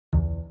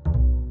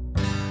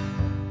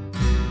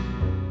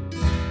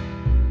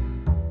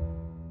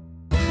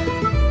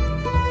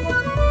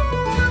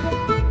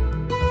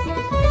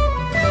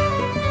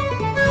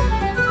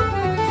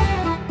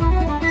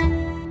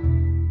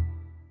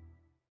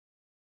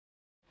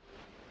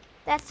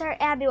That's our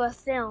Abby was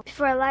filmed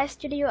for a live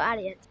studio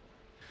audience.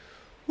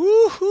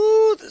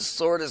 Woohoo! This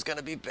sword is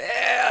gonna be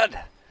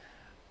bad.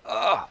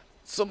 Oh,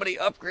 so many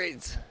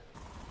upgrades.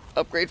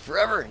 Upgrade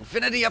forever.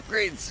 Infinity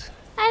upgrades.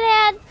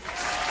 Hi, Dad.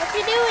 What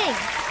you doing?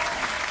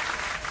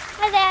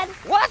 Hi, Dad.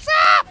 What's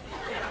up?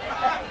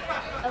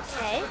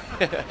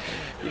 Okay.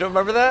 You don't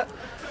remember that?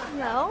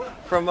 No.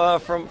 From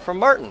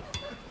Martin.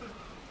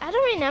 I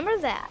don't remember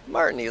that.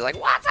 Martin, he's like,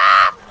 what's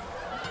up?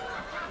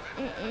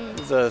 Mm-mm. It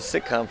was a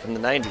sitcom from the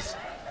 90s.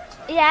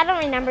 Yeah, I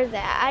don't remember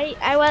that.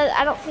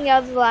 I don't think I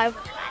was alive.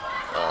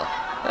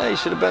 Oh, yeah, you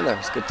should have been there.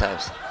 It's good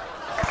times.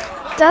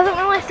 Doesn't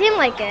really seem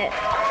like it.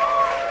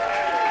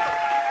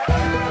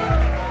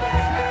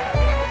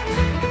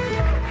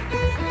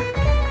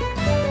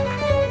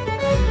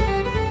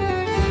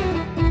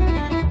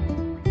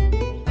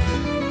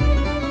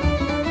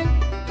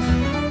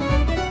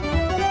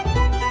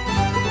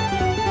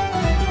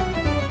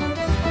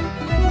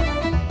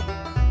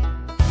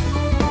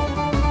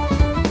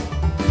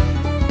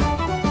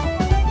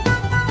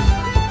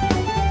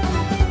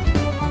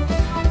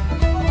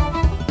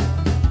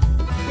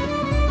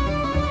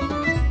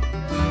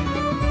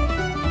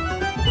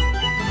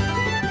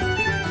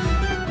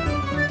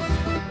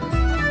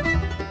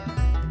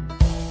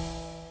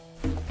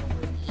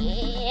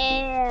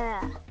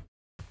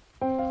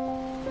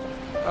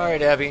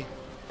 Alright, Abby.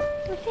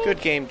 Okay.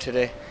 Good game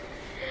today.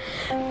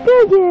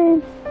 Good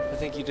game. I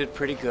think you did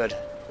pretty good.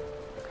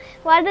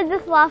 Why did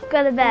the sloth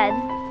go to bed?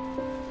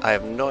 I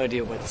have no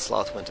idea why the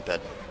sloth went to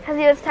bed. Because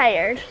he was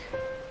tired.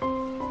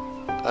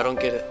 I don't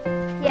get it.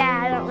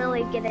 Yeah, I don't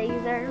really get it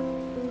either.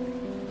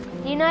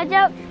 Do you know a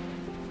joke?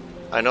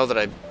 I know that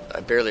I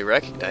barely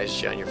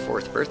recognized you on your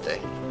 4th birthday.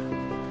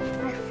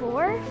 My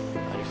 4th?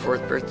 On your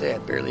 4th birthday, I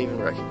barely even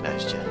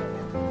recognized you.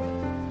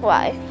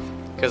 Why?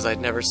 Because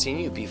I'd never seen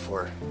you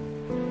before.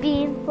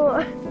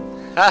 Before.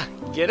 Ha!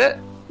 Get it?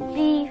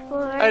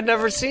 Before. I'd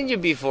never seen you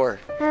before.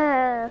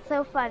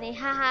 So funny.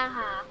 Ha ha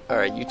ha.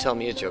 Alright, you tell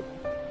me a joke.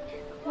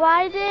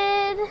 Why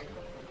did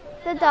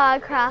the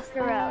dog cross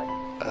the road?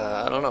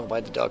 I don't know.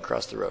 Why'd the dog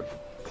cross the road?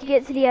 To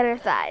get to the other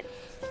side.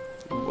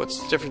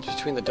 What's the difference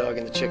between the dog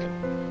and the chicken?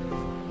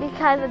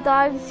 Because the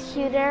dog's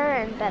cuter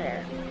and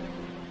better.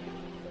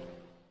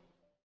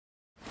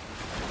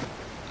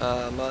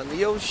 I'm on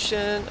the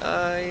ocean,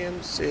 I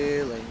am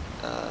sailing.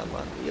 I'm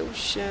on the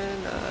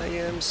ocean, I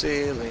am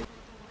sailing.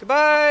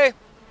 Goodbye!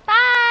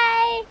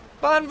 Bye!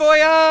 Bon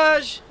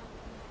voyage!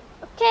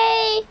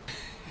 Okay.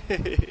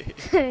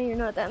 You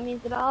know what that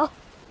means at all?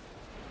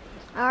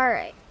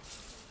 Alright.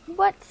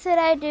 What should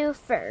I do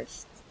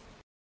first?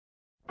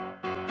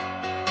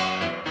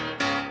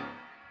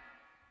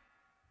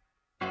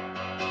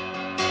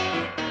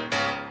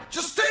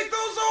 Just take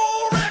those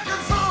old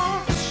records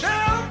off the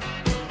shelf.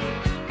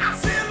 I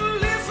sit and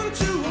listen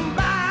to them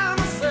by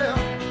myself.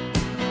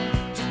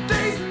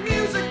 Today's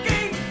music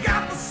ain't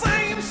got the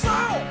same soul.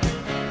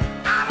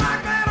 I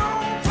like that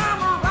old time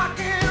rock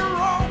and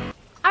roll.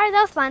 Alright,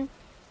 that was fun.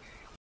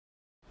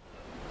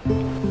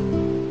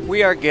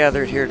 We are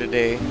gathered here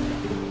today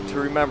to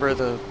remember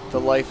the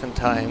life and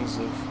times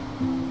of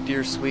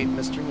dear sweet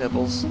Mr.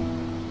 Nibbles.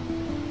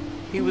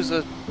 He was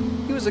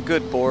a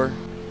good boar.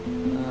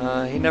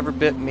 He never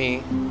bit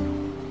me.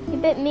 He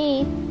bit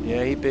me.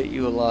 Yeah, he bit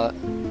you a lot.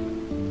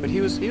 But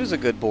he was a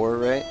good boar,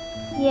 right?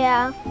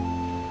 Yeah.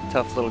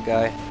 Tough little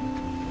guy.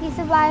 He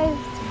survived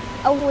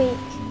a week.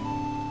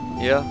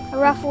 Yeah. A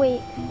rough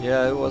week.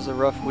 Yeah, it was a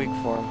rough week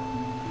for him.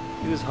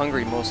 He was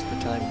hungry most of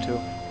the time too.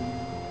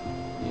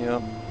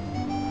 Yeah.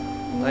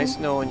 Nice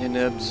knowing you,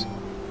 Nibs.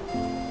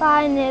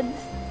 Bye, Nibs.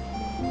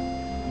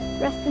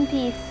 Rest in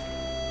peace.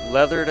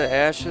 Leather to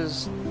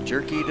ashes,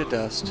 jerky to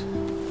dust.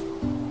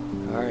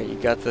 Alright, you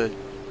got the...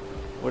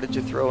 What did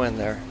you throw in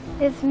there?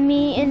 It's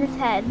me in his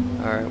head.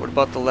 Alright, what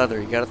about the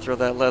leather? You gotta throw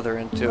that leather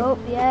in too. Oh,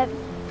 yep.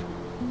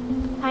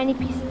 Tiny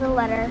pieces of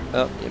leather.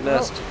 Oh, you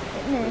missed.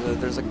 Oh, it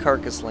missed. There's a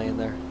carcass laying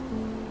there.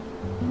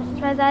 Let's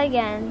try that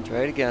again. Try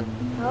it again.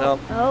 Oh, Nope.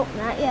 oh,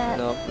 not yet.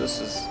 Nope, this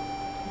is...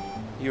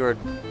 You are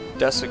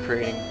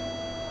desecrating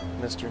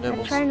Mr. Let's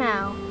Nibbles. try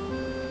now.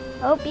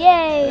 Oh,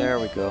 yay! There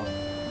we go.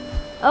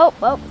 Oh,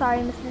 sorry,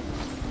 Mr.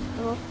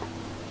 Oh.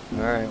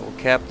 Alright, we'll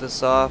cap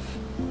this off.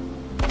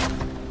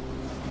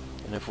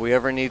 And if we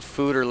ever need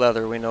food or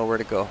leather, we know where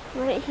to go.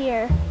 Right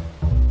here.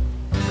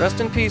 Rest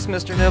in peace,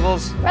 Mr.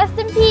 Nibbles. Rest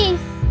in peace!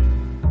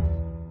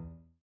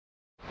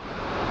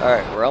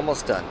 Alright, we're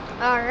almost done.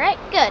 Alright,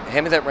 good.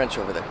 Hand me that wrench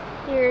over there.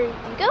 Here you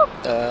go.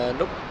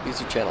 Nope,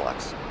 these are channel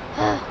locks.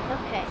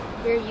 Okay,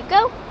 here you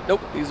go.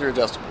 Nope, these are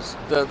adjustables.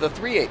 The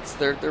 3/8,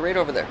 they're right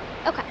over there.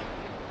 Okay.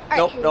 Alright,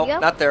 Nope, here nope, you go.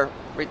 not there.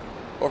 Right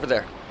over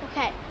there.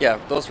 Okay, Yeah,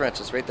 those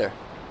wrenches right there.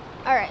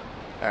 alright.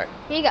 Alright,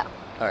 Here you go.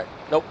 alright.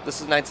 Nope,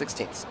 this is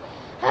 9/16.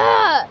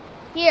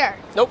 Here.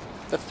 Nope,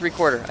 that's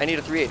 3/4. I need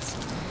a 3/8.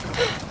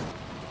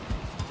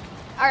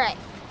 Alright.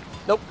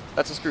 Nope,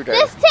 that's a screwdriver.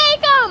 Just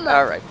take them!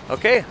 Alright,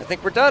 okay, I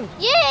think we're done.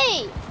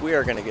 Yay! We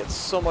are gonna get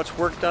so much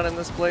work done in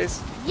this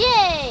place.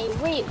 Yay!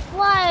 Wait,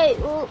 what?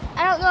 Well,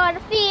 I don't know how to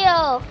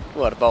feel.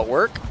 What, about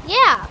work?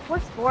 Yeah,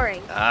 work's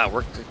boring. Ah,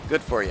 work's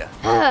good for you.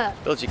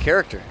 Builds your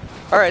character.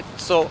 Alright,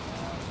 so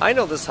I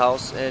know this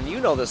house and you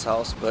know this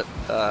house, but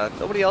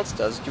nobody else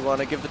does. Do you want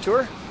to give the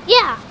tour?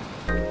 Yeah.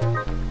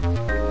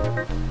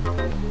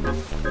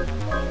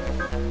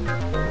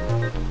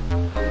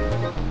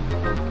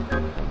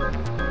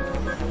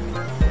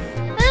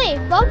 Hi,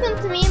 welcome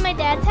to me and my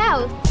dad's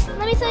house.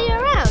 Let me show you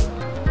around.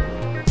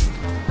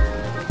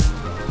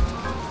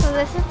 So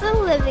this is the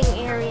living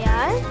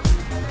area.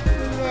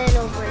 And then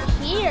over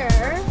here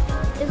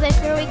is like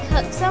where we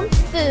cook some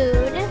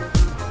food.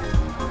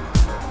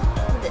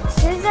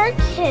 This is our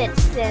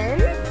kitchen.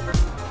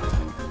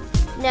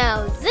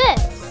 Now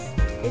this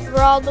is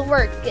where all the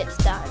work gets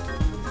done.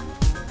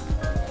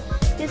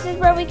 This is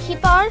where we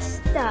keep all our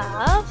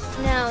stuff.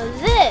 Now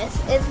this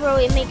is where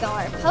we make all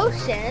our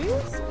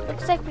potions.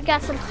 Looks like we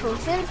got some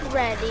potions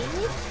ready.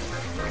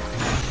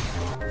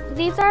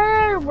 These are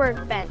our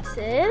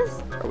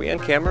workbenches. Are we on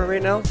camera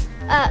right now?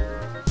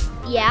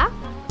 Yeah.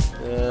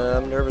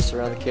 I'm nervous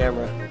around the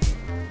camera.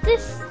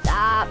 Just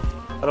stop.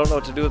 I don't know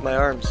what to do with my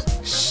arms.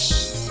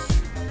 Shh.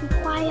 Be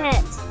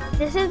quiet.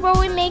 This is where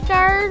we make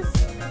our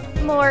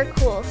more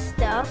cool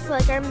stuff,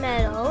 like our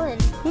metal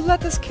and... Who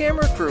let this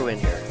camera crew in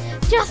here?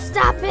 Just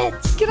stop it!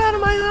 Get out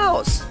of my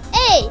house!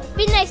 Hey,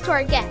 be nice to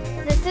our guests.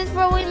 This is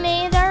where we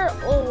made our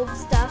old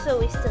stuff that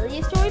we still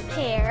use to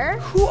repair.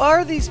 Who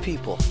are these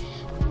people?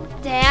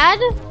 Dad,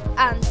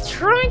 I'm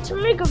trying to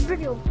make a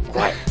video.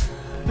 Quiet.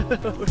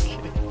 Okay.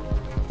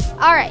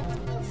 Alright.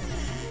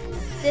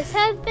 This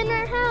has been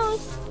our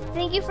house.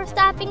 Thank you for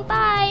stopping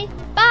by.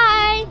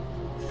 Bye!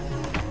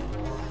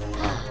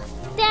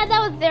 Dad,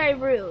 that was very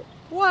rude.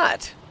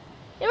 What?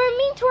 They were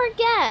mean to our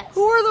guests.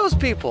 Who are those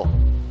people?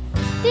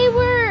 They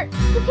were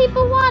the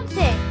people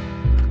watching.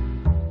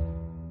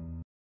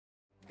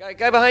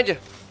 Guy behind you.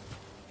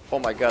 Oh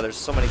my god, there's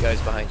so many guys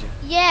behind you.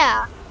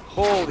 Yeah.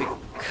 Holy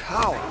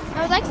cow.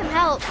 I would like some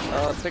help.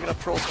 I'm picking up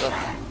troll stuff.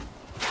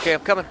 Okay,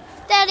 I'm coming.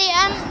 Daddy,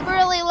 I'm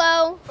really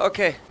low.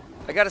 Okay,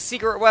 I got a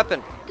secret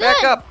weapon. Good.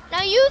 Back up.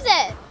 Now use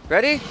it.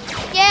 Ready?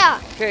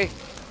 Yeah. Okay.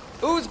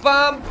 Ooze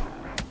bomb.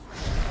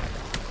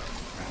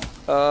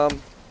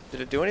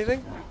 Did it do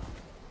anything?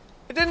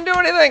 It didn't do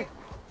anything.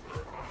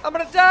 I'm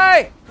gonna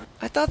die.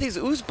 I thought these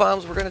ooze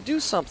bombs were gonna do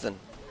something.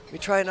 Let me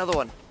try another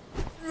one.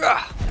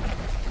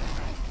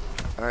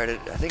 Alright,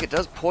 I think it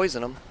does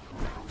poison them.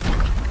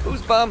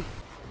 Ooze bomb.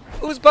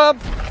 Ooze bomb.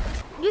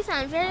 You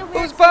sound very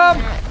weird. Ooze bomb.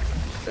 saying that.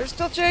 They're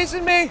still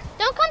chasing me.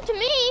 Don't come to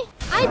me.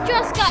 I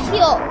just got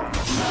healed.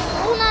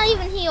 Well, not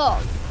even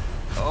healed.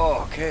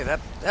 Oh, okay.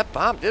 That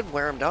bomb did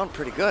wear him down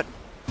pretty good.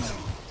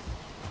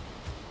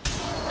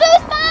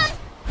 Booze bomb!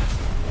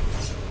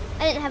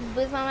 I didn't have a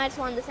booze bomb. I just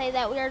wanted to say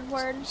that weird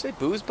word. Did you say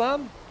booze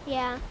bomb?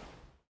 Yeah.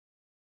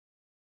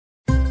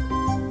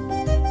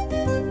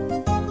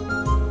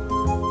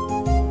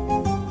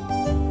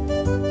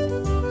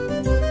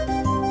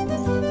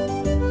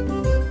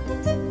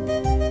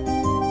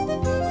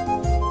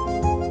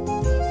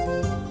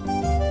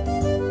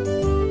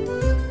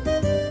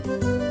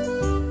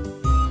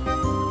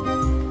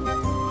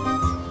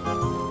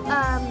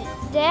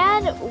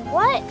 Dad,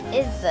 what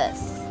is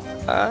this?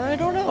 I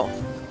don't know.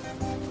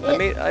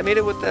 I made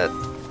it with that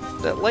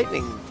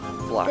lightning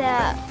block.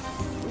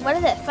 What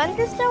is it,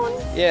 Thunderstone?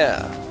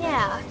 Yeah.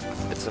 Yeah.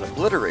 It's an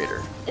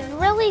obliterator. It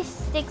really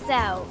sticks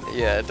out.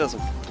 Yeah, it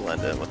doesn't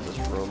blend in with this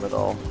room at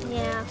all.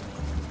 Yeah.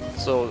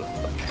 So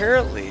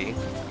apparently, you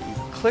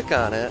click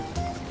on it,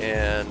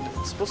 and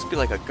it's supposed to be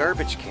like a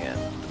garbage can.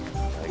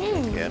 Like,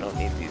 okay, I don't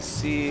need these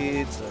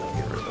seeds. I'll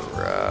get rid of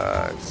the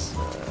rocks.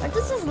 What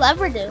does this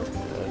lever do?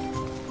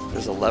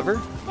 There's a lever?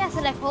 Yeah,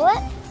 should I pull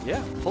it?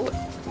 Yeah, pull it.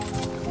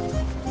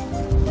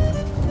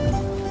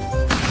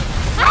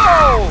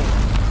 Oh!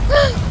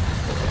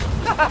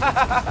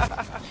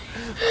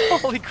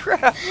 Holy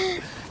crap!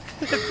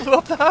 It blew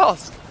up the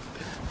house.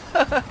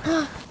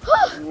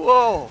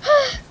 Whoa!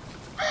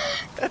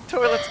 That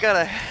toilet's got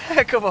a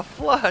heck of a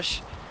flush.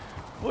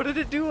 What did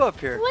it do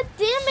up here? What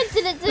damage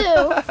did it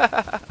do?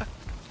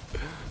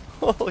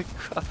 Holy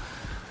crap!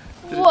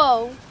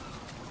 Whoa.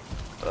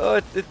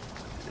 Oh,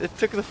 it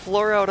took the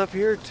floor out up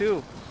here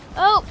too.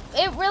 Oh,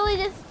 it really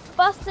just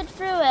busted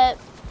through it.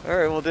 All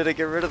right. Well, did it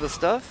get rid of the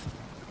stuff?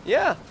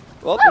 Yeah.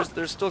 Well,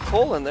 there's still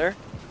coal in there.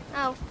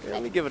 Oh. Here,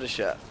 let me give it a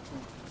shot.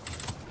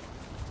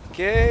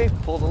 Okay,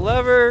 pull the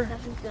lever.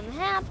 Nothing's gonna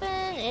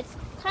happen. It's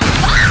kind of.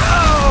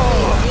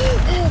 Oh!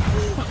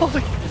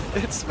 Holy!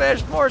 It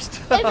smashed more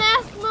stuff. It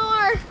asked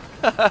more.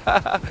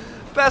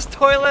 Best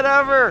toilet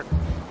ever.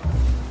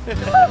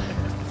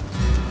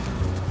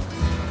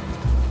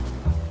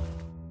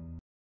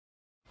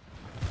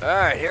 All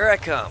right, here I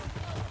come.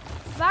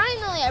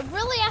 Finally, I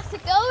really have to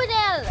go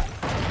down.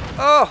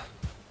 Oh!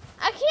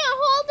 I can't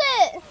hold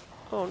it.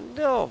 Oh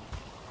no!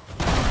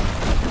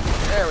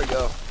 There we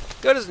go.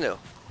 Good as new.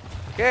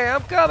 Okay,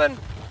 I'm coming.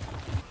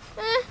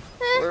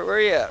 Where are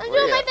you at? I'm Where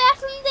doing you my at?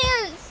 bathroom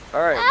dance.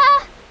 All right. Ah.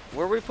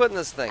 are we putting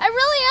this thing? I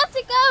really have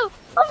to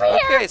go. Over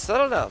here. Okay,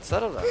 settle down,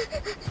 settle down.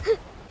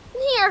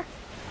 Here.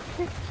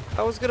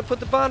 I was gonna put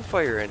the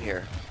bonfire in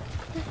here.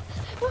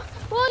 Well,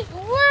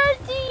 where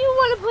do you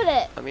want to put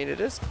it? I mean, it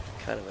is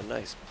kind of a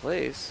nice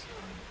place.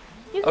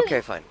 You can-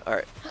 Okay, fine. All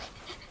right.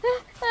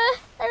 I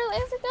really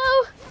have to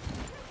go.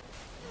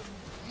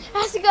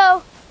 I have to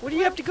go. What do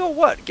you have to go?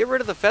 What? Get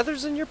rid of the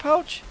feathers in your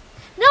pouch?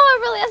 No, I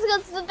really have to go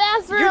to the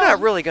bathroom. You're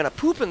not really gonna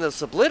poop in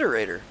this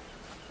obliterator.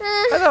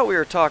 I thought we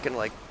were talking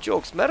like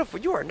jokes, metaphor.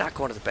 You are not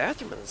going to the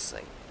bathroom in this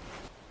thing.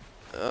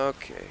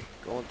 Okay,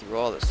 going through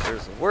all this.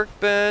 There's the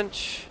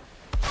workbench.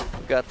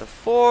 We got the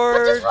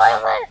forge. What's the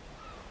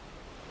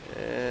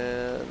toilet?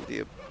 And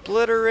the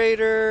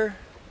obliterator.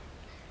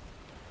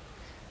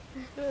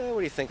 What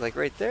do you think? Like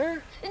right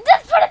there?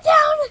 Just put it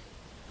down.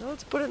 No,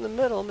 let's put it in the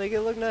middle. Make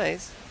it look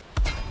nice.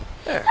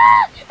 There.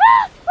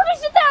 Let me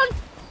sit down.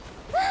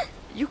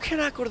 You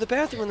cannot go to the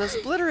bathroom in this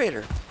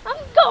obliterator. I'm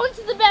going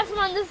to the bathroom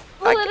on this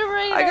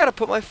obliterator. I gotta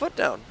put my foot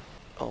down.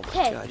 Oh my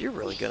Okay. God, you're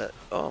really gonna.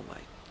 Oh my.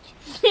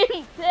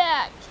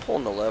 Back.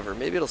 Pulling the lever.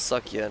 Maybe it'll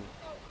suck you in.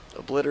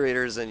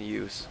 Obliterator's in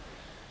use.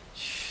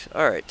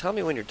 All right, tell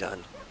me when you're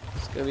done.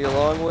 It's gonna be a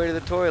long way to the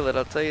toilet.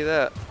 I'll tell you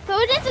that. So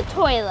it is a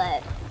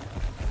toilet.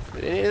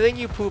 Anything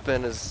you poop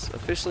in has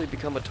officially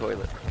become a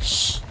toilet.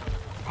 Shh.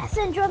 Let's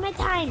enjoy my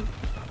time.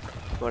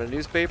 Want a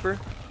newspaper?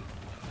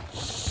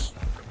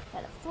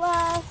 Gotta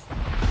flush.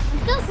 I'm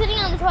still sitting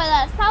on the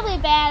toilet. It's probably a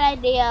bad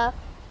idea.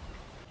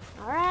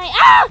 Alright.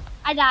 Ah!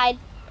 I died.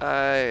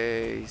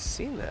 I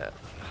seen that.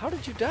 How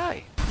did you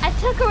die? I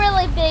took a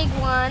really big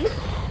one.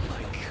 Oh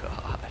my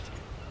God.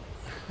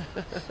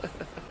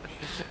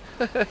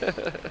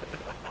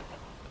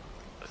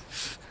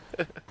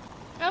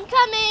 I'm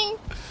coming.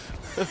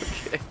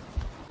 Okay.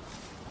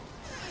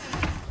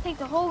 Take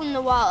the hole in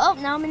the wall.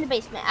 Oh, now I'm in the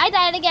basement. I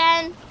died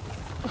again.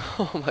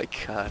 Oh my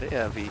God,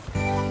 Abby.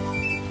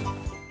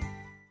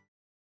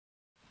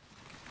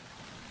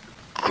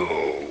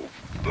 Go,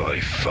 my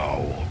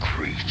foul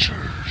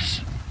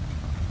creatures.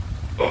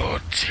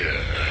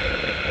 Attack.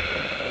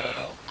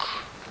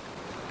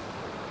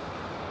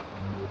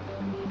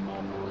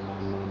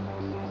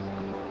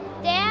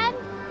 Dad?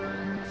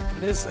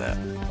 What is that?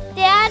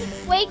 Dad,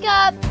 wake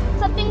up.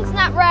 Something's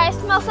not right. I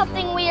smell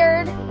something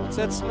weird. What's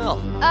that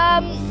smell?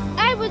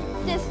 I would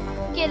just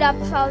get up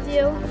if I was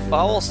you. A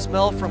foul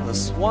smell from the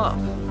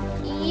swamp.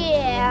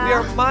 Yeah. We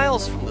are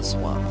miles from the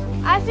swamp.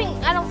 I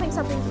don't think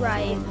something's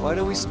right. Why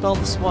do we smell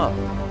the swamp?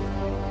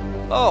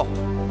 Oh,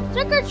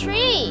 Trick or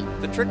treat.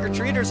 the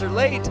trick-or-treaters are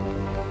late.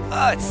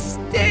 Ah, it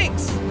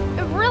stinks.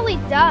 It really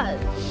does.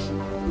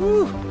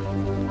 Whew.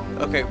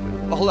 Okay,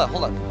 hold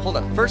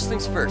on. First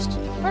things first.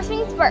 First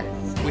things first.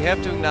 We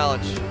have to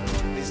acknowledge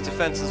these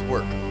defenses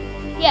work.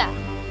 Yeah.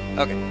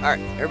 Okay, all right,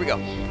 here we go.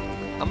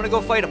 I'm gonna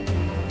go fight him.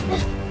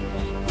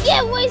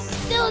 Yeah, boy,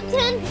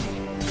 skeleton.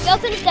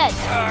 Skeleton's dead.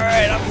 All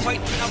right, I'm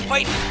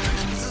fighting.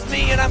 This is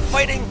me, and I'm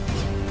fighting.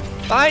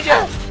 Behind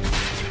you.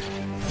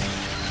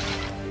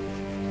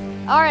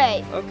 All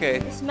right. Okay,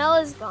 The smell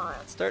is gone.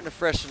 starting to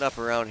freshen up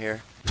around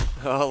here.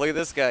 Oh, look at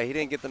this guy. He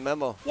didn't get the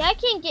memo. Yeah, I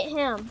can't get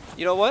him.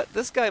 You know what?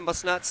 This guy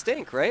must not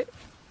stink, right?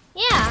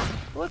 Yeah,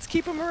 Well, let's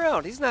keep him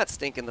around. He's not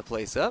stinking the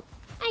place up.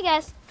 I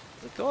guess.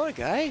 Look on,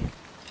 guy.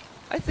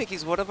 I think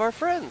he's one of our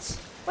friends.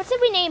 What should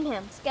we name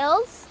him?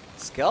 Skells?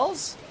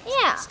 Skells?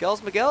 Yeah.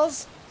 Skells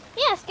McGells?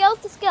 Yeah,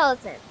 Skells the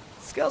skeleton.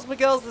 Skells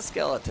McGell's the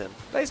skeleton.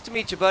 Nice to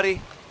meet you,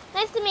 buddy.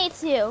 Nice to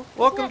meet you.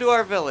 Welcome to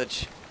our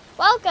village.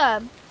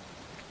 Welcome.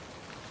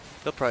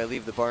 They'll probably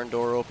leave the barn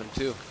door open,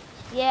 too.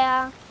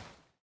 Yeah.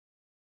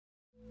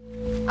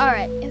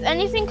 Alright, if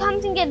anything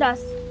comes and get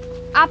us,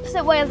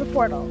 opposite way of the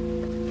portal.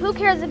 Who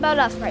cares about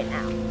us right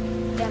now?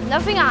 We have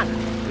nothing on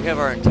us. We have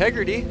our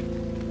integrity.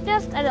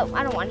 I don't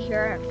want to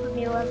hear it from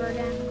you ever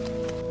again.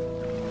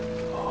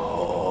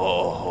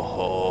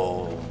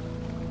 Oh,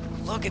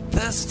 look at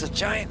this. It's a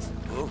giant.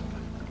 Oh,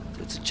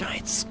 it's a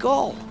giant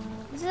skull.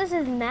 This is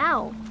his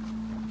mouth.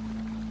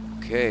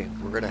 Okay,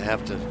 we're gonna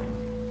have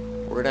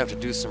to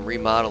do some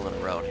remodeling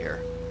around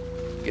here.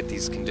 Get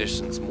these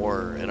conditions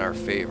more in our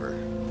favor.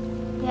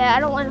 Yeah, I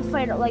don't want to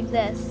fight it like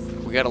this.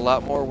 We got a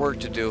lot more work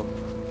to do.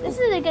 This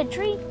is a good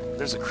tree.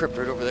 There's a crypt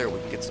right over there. We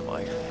can get some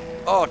iron.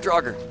 Oh,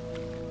 Draugr.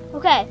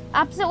 Okay,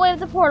 opposite way of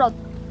the portal.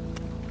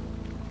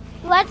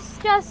 Let's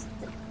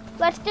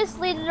just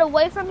lead it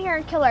away from here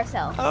and kill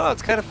ourselves. Oh,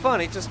 it's kind of fun.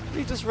 He just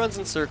runs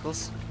in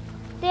circles.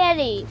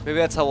 Daddy. Maybe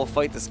that's how we'll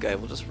fight this guy.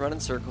 We'll just run in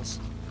circles.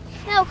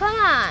 No, come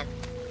on.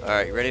 All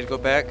right, you ready to go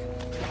back?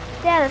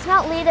 Dad, let's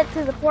not lead it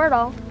to the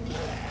portal.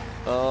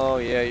 Oh,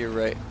 yeah, you're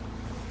right.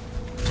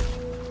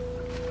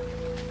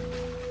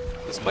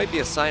 This might be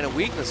a sign of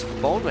weakness for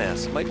Bone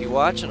Mass. He might be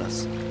watching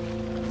us.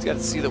 He's got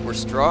to see that we're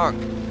strong.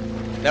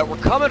 That we're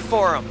coming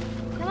for him.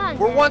 Come on,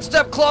 We're Dad. one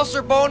step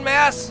closer, Bone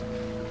Mass.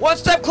 One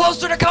step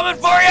closer to coming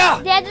for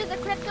you. Dad, there's a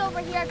crypt over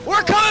here.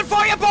 We're coming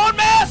for you, Bone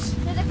Mass.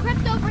 There's a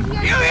crypt over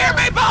here. You hear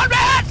me, Bone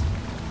Mass?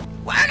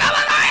 We're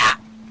coming for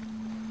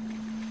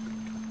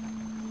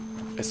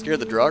you. I scared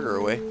the Draugr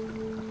away.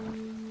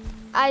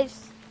 I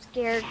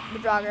scared the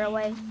Draugr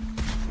away.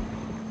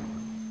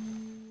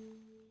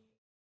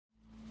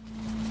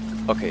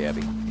 Okay,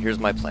 Abby, here's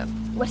my plan.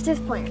 What's this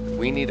plan?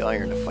 We need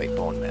iron to fight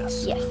bone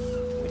mass. Yes.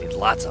 We need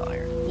lots of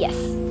iron. Yes.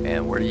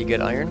 And where do you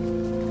get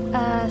iron?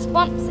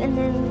 Swamps and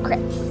then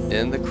crypts.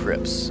 In the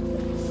crypts.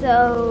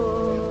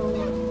 So,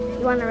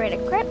 you want to raid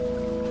a crypt?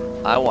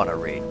 I want to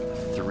raid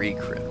 3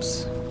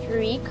 crypts.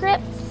 3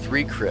 crypts?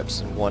 3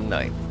 crypts in one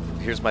night.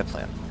 Here's my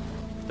plan.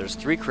 There's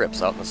 3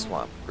 crypts out in the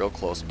swamp, real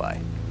close by.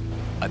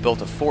 I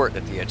built a fort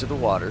at the edge of the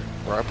water,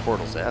 where our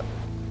portal's at.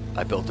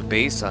 I built a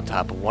base on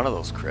top of one of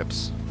those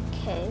crypts.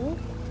 Okay.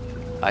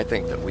 I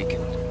think that we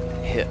can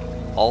hit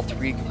all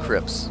 3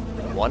 crypts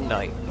in one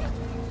night,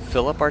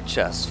 fill up our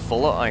chests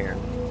full of iron,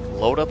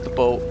 load up the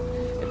boat,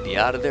 and be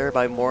out of there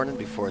by morning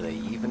before they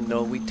even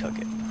know we took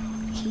it.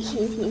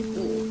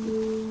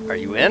 Are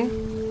you in?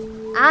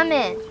 I'm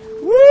in.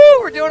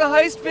 Woo! We're doing a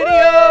heist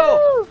video!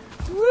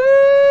 Woo!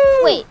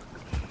 Woo! Wait.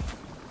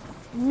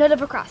 No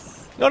double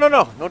cross. No.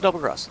 No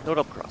double cross. No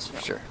double cross,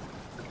 for sure.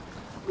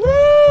 Woo!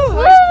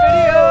 Heist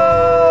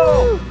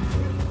video!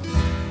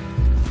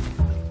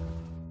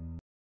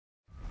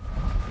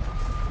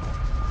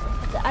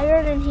 The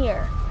iron in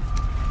here.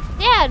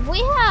 Dad, we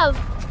have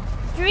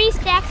 3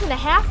 stacks and a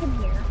half in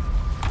here.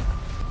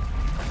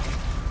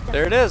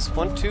 There it is.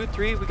 1, 2,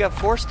 3. We got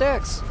 4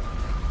 stacks.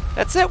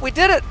 That's it. We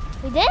did it.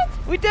 We did?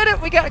 We did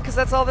it. We got it because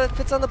that's all that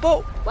fits on the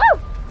boat. Woo!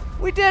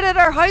 We did it.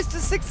 Our heist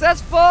is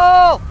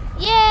successful.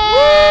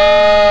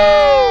 Yeah!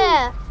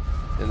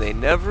 And they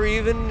never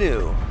even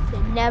knew.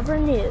 They never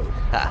knew.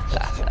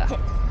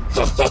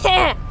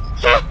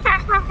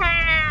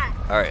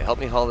 All right, help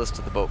me haul this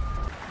to the boat.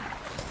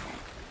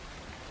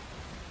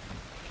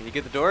 Can you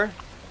get the door?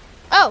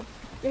 Oh,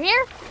 you're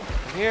here?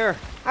 I'm here.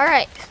 All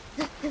right.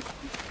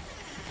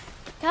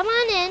 Come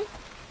on in.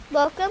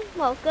 Welcome,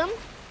 welcome.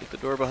 Get the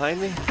door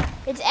behind me.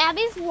 It's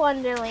Abby's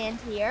Wonderland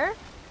here.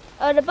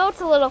 Oh, the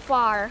boat's a little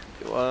far.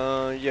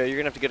 Yeah, you're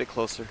gonna have to get it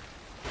closer.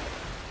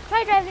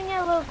 Try driving it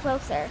a little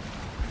closer.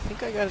 I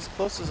think I got as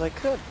close as I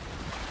could.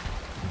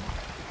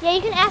 Yeah,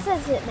 you can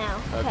access it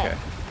now. Okay.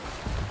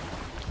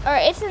 All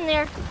right, it's in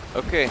there.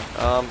 Okay.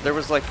 There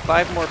was like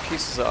 5 more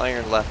pieces of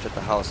iron left at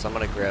the house. I'm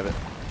gonna grab it,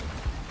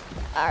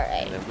 All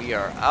right. and then we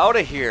are out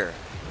of here.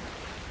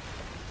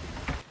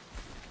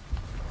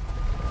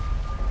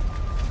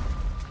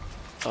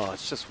 Oh,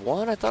 it's just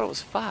 1? I thought it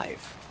was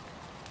 5.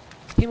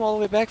 Came all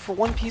the way back for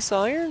 1 piece of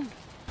iron?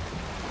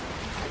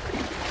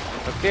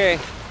 Okay,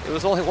 it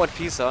was only 1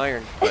 piece of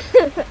iron. But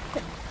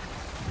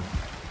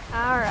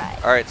All right.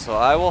 alright, so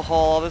I will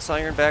haul all this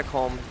iron back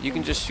home. You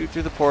can just shoot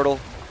through the portal.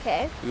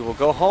 Okay. We will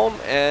go home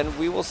and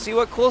we will see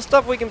what cool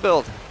stuff we can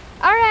build.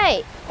 All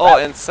right. Oh,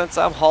 and since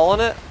I'm hauling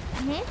it,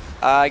 Mhm.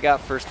 I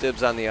got first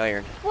dibs on the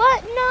iron.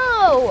 What?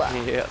 No.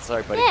 Yeah,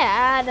 sorry, buddy.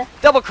 Dad.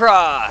 Double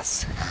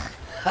cross!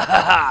 Ha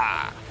ha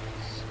ha!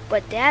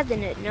 What Dad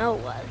didn't know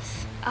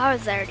was, I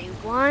was already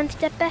one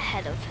step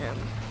ahead of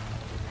him.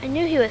 I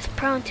knew he was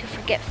prone to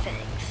forget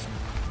things.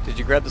 Did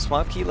you grab the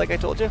swamp key like I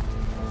told you?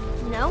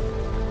 No.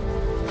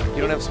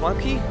 You don't have a swamp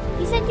key?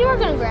 He said you were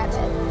gonna grab it.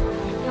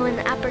 And when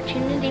the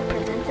opportunity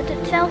presented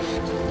itself,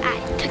 I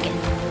took it.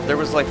 There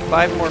was like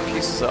 5 more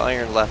pieces of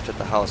iron left at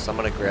the house. I'm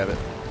gonna grab it.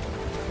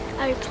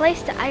 I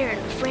replaced the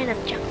iron with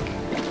random junk,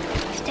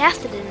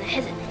 stashed it in a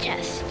hidden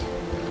chest,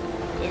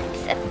 and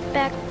set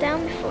back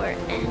down before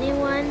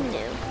anyone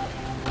knew.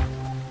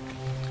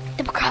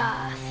 Double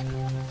cross.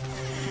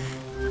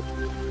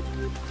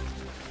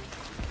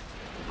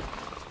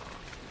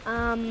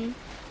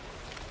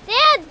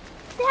 Dad!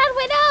 Dad,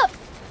 wait up!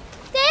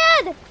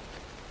 Dad!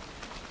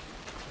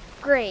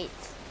 Great.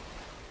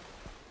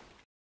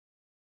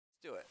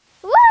 Do it.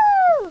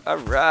 Woo!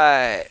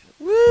 Alright.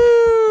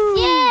 Woo!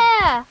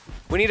 Yeah!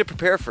 We need to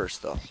prepare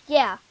first, though.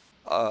 Yeah.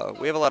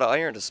 We have a lot of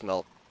iron to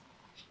smelt.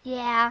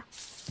 Yeah.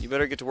 You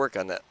better get to work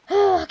on that.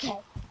 Okay.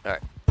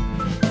 Alright.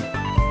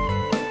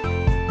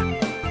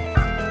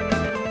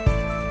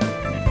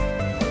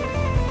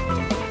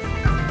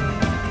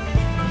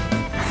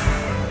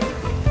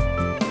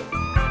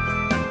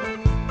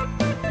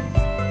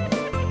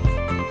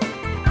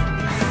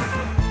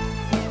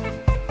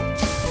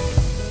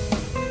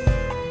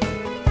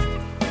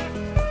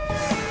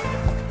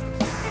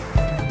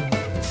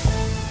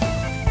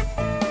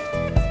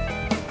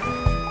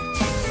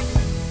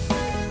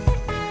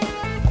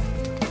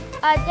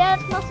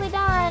 Dad's mostly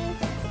done.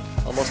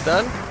 Almost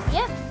done?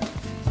 Yep.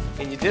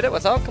 And you did it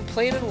without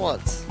complaining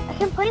once. I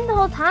complained the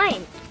whole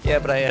time. Yeah,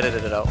 but I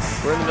edited it out.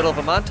 We're in the middle of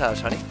a montage,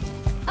 honey.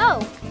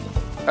 Oh.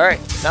 Alright,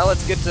 now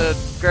let's get to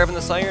grabbing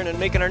this iron and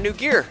making our new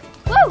gear.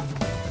 Woo!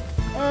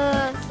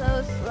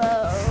 So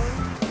slow.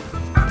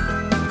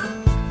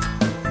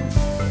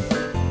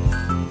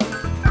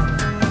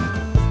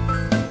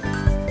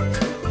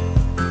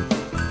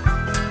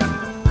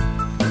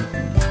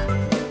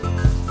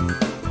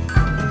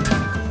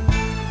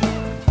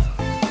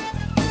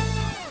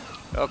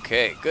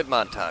 Okay, good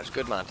montage,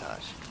 good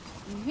montage.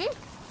 Mhm.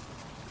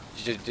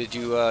 Did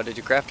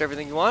you craft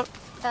everything you want?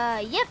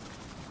 Yep.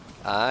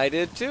 I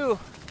did too.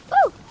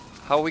 Woo!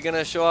 How are we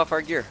gonna show off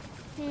our gear?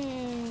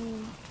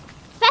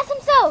 Fast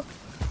and so.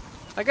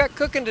 I got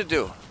cooking to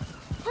do.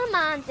 Come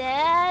on,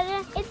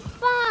 Dad. It's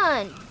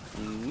fun.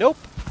 Nope.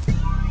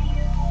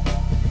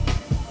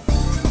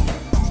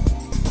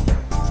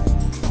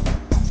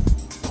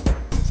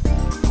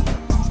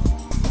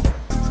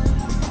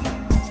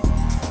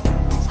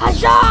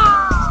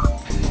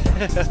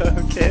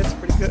 Okay, that's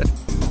pretty good.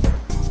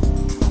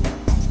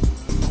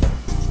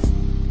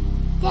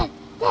 Dad,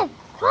 come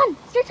on,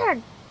 it's your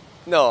turn.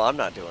 No, I'm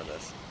not doing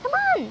this. Come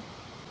on.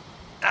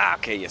 Ah,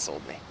 okay, you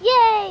sold me.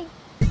 Yay.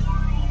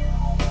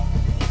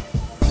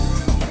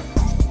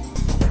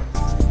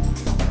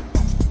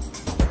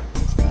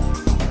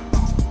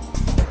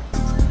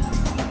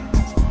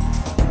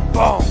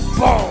 Boom,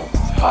 boom,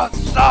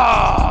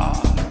 huzzah!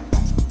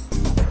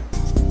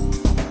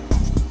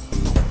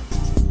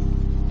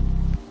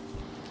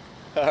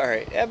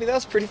 Alright, Abby, that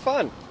was pretty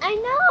fun. I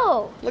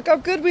know. Look how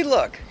good we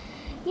look.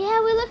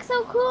 Yeah, we look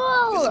so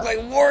cool. We look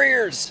like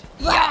warriors.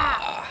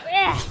 Yeah!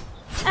 Yeah.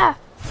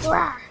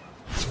 Rah.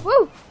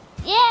 Woo.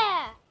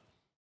 Yeah.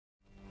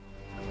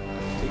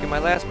 Taking my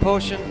last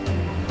potion.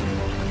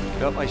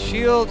 Got my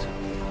shield.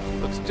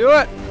 Let's do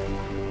it.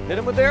 Hit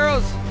him with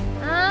arrows.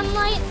 I'm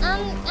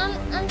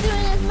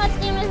doing as much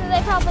damage as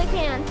I probably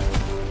can.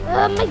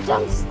 My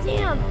dumb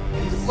stamp.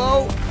 He's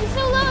low. He's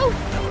so low.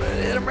 I'm gonna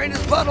hit him right in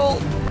his butthole.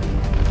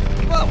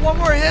 Come on, one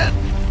more hit.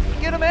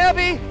 Get him,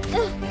 Abby.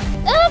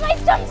 My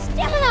dumb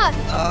stamina.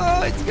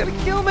 Oh, it's gonna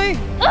kill me.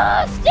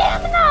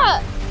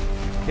 Stamina.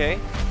 Okay,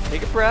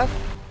 take a breath.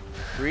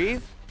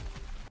 Breathe.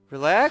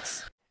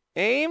 Relax.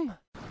 Aim.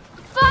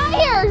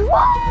 Fire. Woo!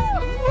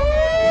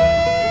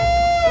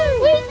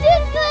 We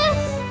did this.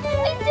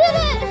 We did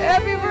it.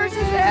 Abby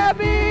versus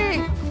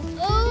Abby.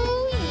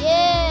 Oh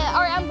yeah.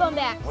 All right, I'm going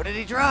back. What did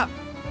he drop?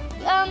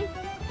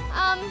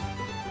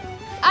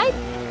 I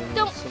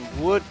don't.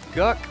 Some wood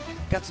guck.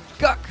 Got some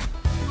guck.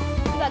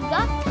 You got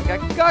guck? I got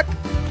guck.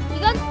 You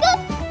got guck?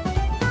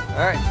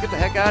 All right, let's get the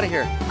heck out of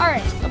here. All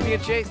right. I'm being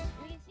chased.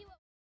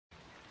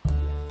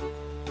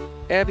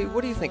 Abby,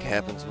 what do you think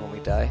happens when we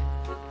die?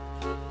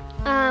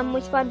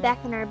 We spawn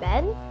back in our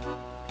bed.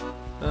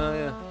 Oh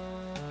yeah.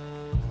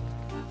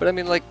 But I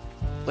mean, like,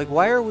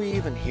 why are we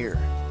even here?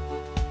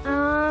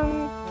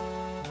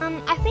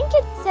 I think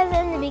it says it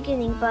in the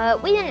beginning,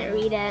 but we didn't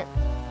read it.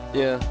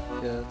 Yeah,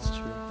 that's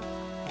true.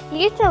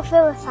 You get so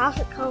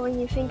philosophical when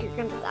you think you're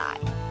gonna die.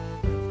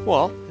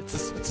 Well, it's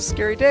a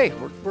scary day.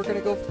 We're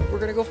gonna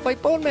go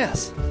fight Bone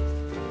Mass.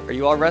 Are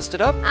you all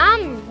rested up?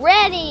 I'm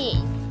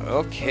ready.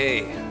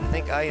 Okay, I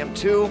think I am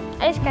too.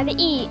 I just gotta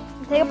eat.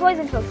 Take a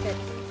poison potion.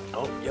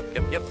 Oh, yep.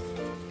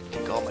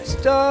 Take all my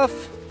stuff.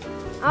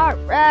 All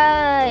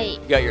right.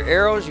 You got your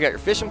arrows. You got your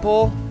fishing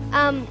pole.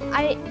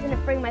 I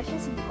didn't bring my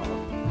fishing pole.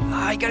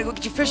 Ah, you gotta go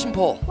get your fishing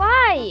pole.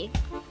 Why?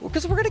 Well,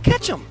 because we're gonna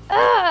catch them.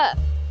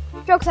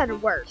 Jokes are the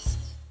worst.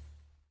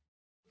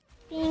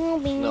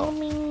 Bing, bing, No.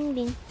 bing,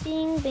 bing,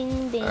 bing,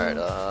 bing, bing. All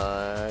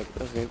right.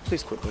 Okay.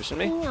 Please quit pushing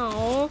me.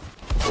 No.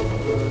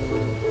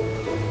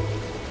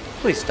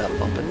 Please stop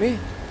bumping me.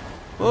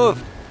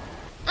 Move.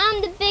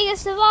 I'm the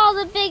biggest of all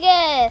the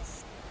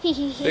biggest.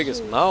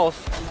 Biggest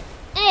mouth.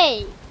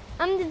 Hey,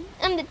 I'm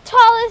the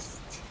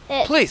tallest.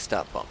 Please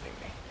stop bumping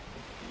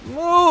me.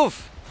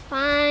 Move.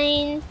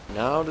 Fine.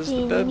 Now does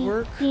the bed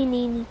work?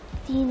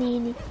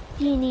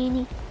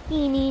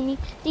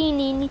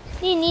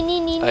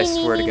 I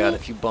swear to God,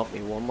 if you bump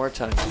me one more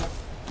time.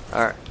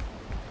 Alright.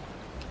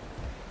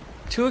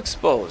 Too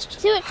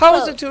exposed. How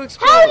is it too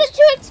exposed? How is it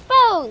too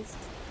exposed?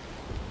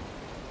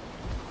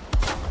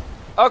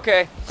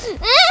 Okay.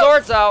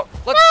 Swords out.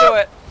 Let's do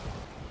it.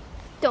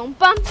 Don't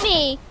bump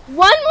me. One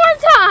more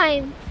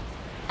time.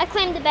 I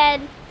claim the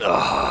bed.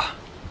 Ugh.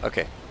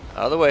 Okay.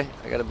 Out of the way.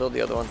 I gotta build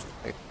the other one.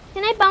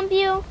 Can I bump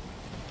you?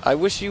 I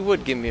wish you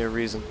would give me a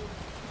reason.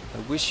 I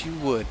wish you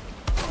would.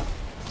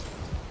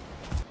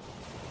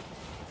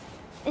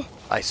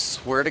 I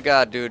swear to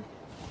God, dude.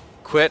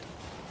 Quit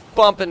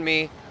bumping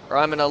me or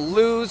I'm gonna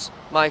lose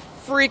my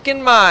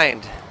freaking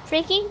mind.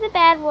 Freaking's a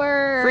bad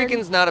word.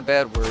 Freaking's not a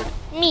bad word.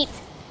 Meat.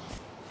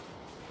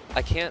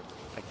 I can't.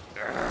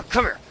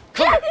 Come here.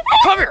 Come here.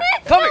 Come here.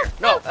 Come here.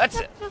 No, that's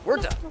it. We're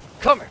done.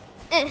 Come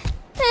here.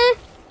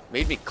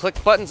 Made me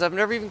click buttons I've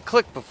never even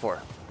clicked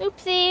before.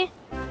 Oopsie.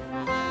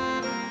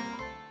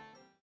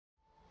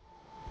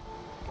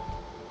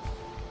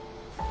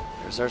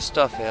 There's our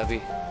stuff,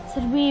 Abby.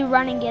 Should we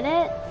run and get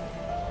it?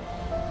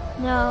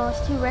 No,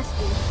 it's too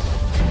risky.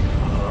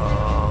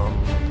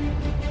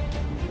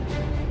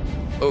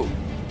 Oh.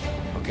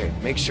 Okay,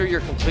 make sure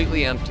you're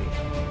completely empty.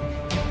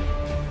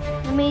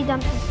 Let me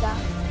dump some stuff.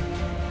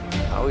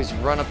 I always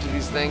run up to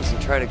these things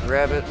and try to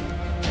grab it.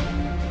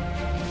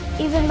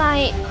 Even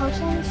my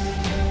potions?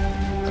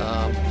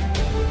 How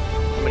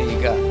many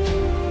you got?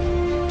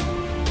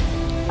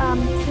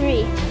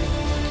 3.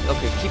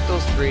 Okay, keep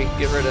those 3.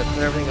 Get rid of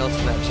put everything else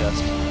in that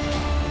chest.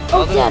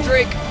 Oh, there's a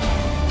drake.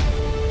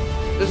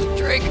 There's a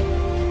drake.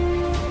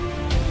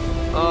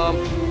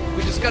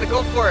 We just gotta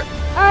go for it.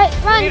 Alright,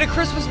 We run! need a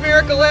Christmas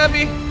miracle,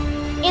 Abby.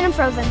 And I'm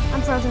frozen.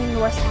 I'm frozen in the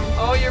worst time.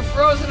 Oh, you're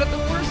frozen at the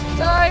worst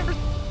time.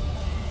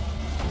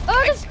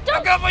 Oh, the I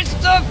stuff! got my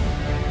stuff.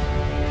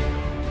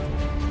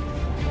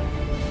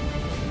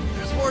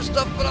 There's more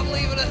stuff, but I'm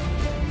leaving it.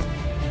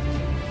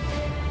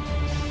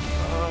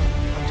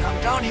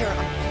 I'm down here.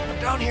 I'm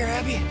down here,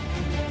 Abby.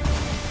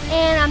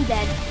 And I'm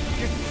dead.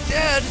 You're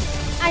dead.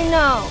 I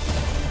know.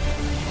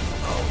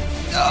 Oh,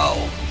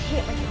 no.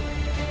 Hit my jump.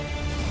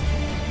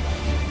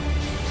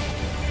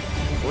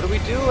 What do we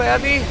do,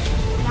 Abby?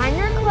 Find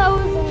your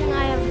clothes and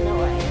I have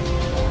no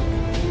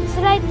idea.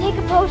 Should I take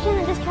a potion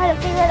and just try to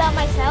figure it out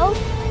myself?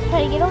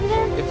 Try to get over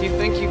there? If you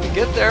think you can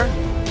get there,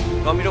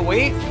 you want me to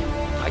wait?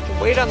 I can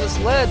wait on this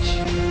ledge.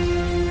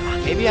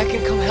 Maybe I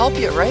can come help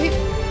you, right?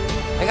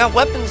 I got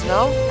weapons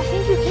now. I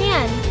think you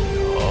can.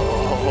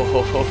 Oh,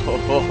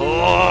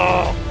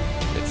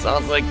 it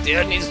sounds like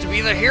Dad needs to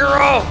be the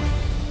hero.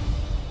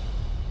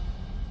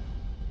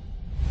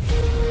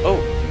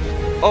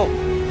 Oh,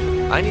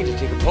 I need to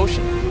take a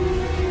potion.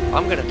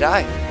 I'm gonna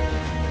die.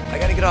 I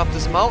gotta get off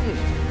this mountain.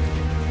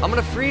 I'm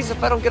gonna freeze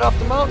if I don't get off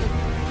the mountain.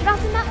 Get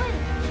off the mountain.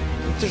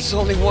 There's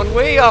only one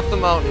way off the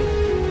mountain.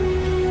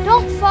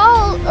 Don't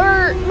fall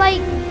or,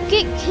 like,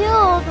 get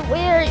killed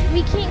where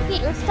we can't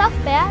get your stuff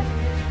back.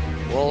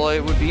 Well,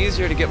 it would be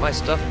easier to get my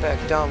stuff back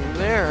down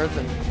there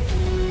than...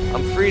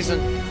 I'm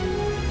freezing.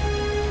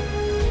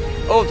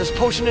 Oh, there's a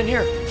potion in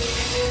here.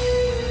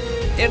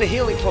 And a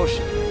healing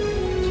potion.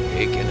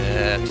 Taking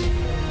it.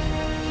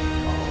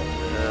 Oh,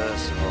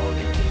 yes. Oh,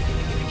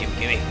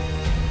 gimme.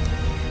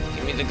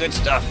 Give me the good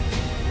stuff.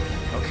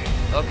 Okay.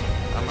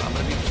 I'm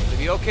gonna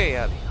be okay,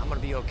 Abby. I'm gonna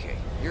be okay.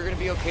 You're gonna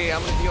be okay.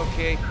 I'm gonna be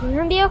okay. We're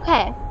gonna be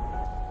okay.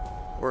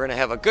 We're gonna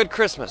have a good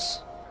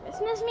Christmas.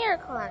 Christmas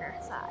miracle on our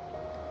side.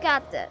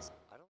 Got this.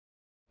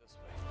 This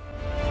way.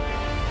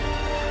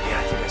 Yeah,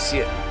 I think I see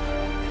it.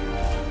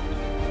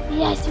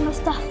 Yeah, I see my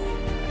stuff.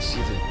 I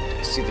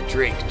see the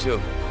Drake too.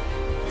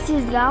 I see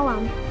his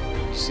golem.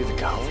 You see the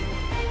golem?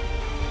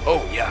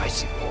 Oh yeah, I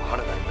see. Oh, how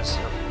did I miss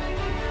him?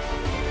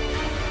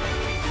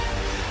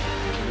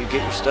 Can you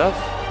get your stuff?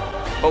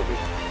 Oh.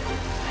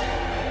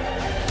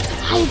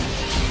 Hide.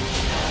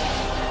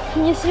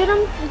 Can you shoot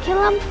him and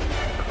kill him?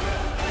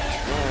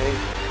 Try.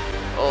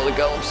 Oh, the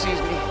golem sees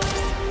me.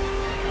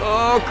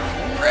 Oh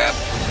crap!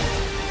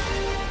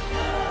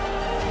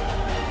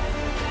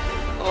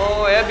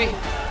 Oh, Abby.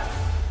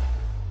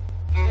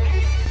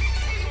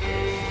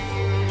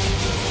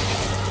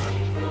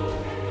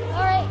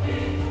 Alright.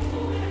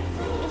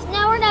 It's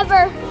now or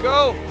never.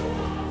 Go!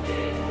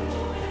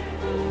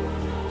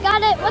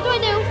 Got it. What do I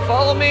do?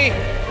 Follow me!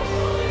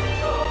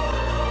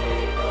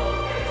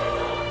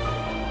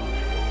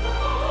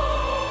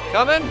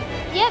 Coming?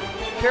 Yep.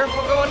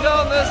 Careful going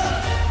down this.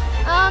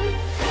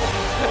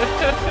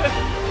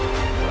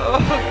 Oh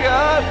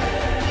God!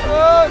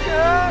 Oh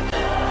God!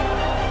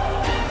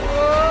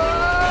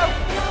 Whoa.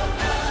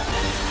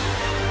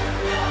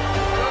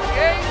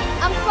 Okay.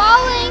 I'm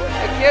falling.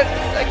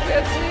 I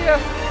can't see you.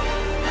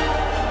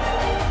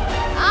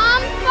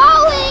 I'm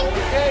falling.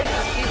 Okay,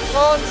 just keep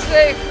falling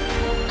safe.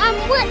 I'm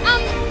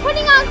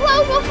putting on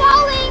clothes while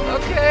falling.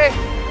 Okay.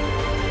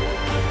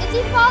 Is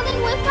he falling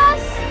with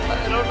us? I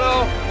don't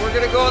know. We're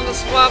gonna go in the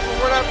swamp,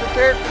 and we're not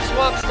prepared for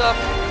swamp stuff.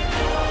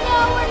 No,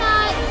 we're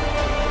not.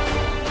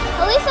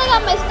 At least I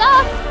got my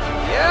stuff.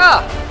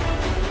 Yeah.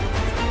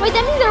 Wait,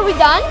 that means are we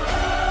done?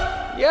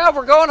 Yeah,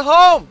 we're going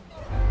home.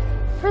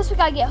 First we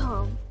gotta get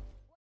home.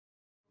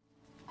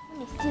 Let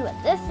me see what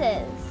this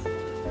is.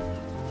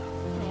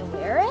 Can I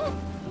wear it?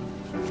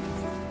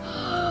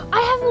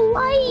 I have a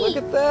light. Look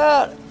at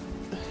that.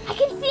 I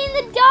can see in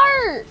the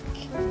dark.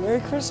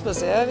 Merry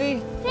Christmas,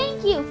 Abby.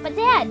 Thank you, but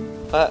Dad,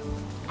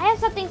 I have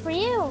something for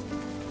you.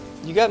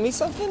 You got me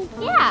something?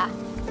 Yeah.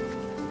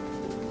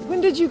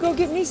 When did you go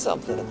get me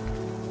something?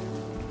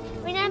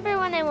 Remember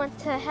when I went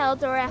to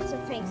Haldor after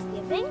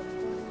Thanksgiving?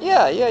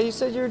 Yeah, you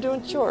said you were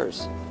doing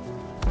chores.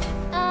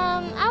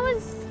 I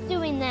was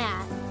doing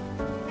that.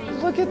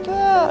 Look at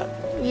that.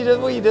 You did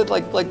what you did,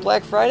 like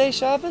Black Friday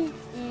shopping?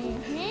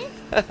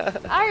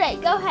 Mm-hmm. All right,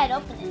 go ahead,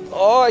 open it.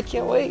 Oh, I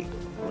can't wait.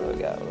 What do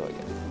I got?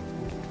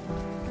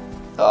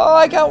 Oh,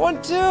 I got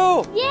one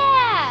too.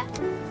 Yeah.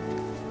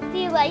 Do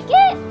you like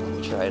it? Let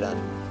me try it on.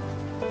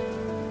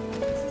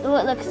 Oh,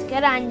 it looks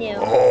good on you.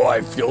 Oh,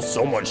 I feel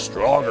so much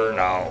stronger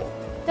now.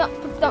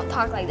 Don't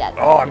talk like that.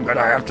 Oh, I'm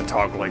gonna have to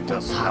talk like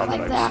this now that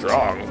like I'm that.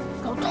 strong.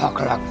 Don't talk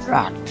like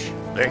that.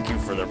 Thank you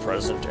for the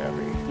present,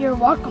 Abby. You're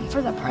welcome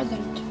for the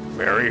present.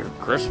 Merry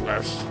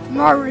Christmas.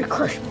 Merry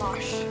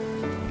Christmas.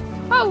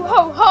 Ho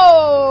ho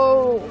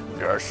ho!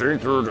 Dashing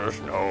through the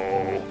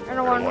snow. And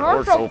a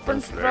one-horse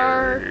open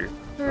sleigh.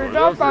 Here's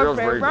a Fields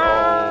we birthday go.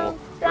 round.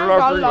 And And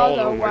every all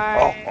the all way.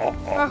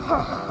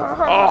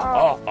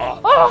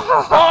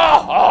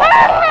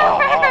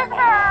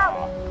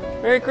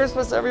 Merry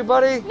Christmas,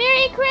 everybody.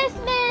 Merry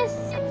Christmas!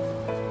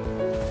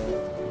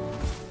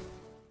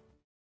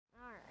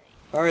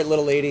 All right,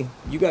 little lady.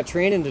 You got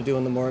training to do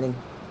in the morning.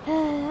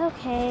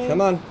 Okay.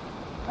 Come on.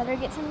 Better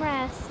get some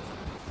rest.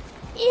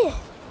 Ugh.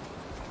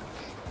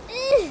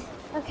 Ugh.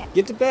 Okay.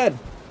 Get to bed.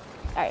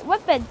 Alright,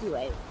 what bed do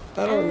I?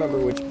 I don't remember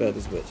which bed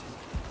is which.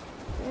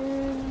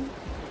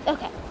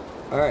 Okay.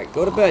 All right,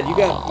 go to bed. You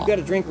got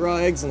to drink raw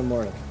eggs in the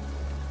morning.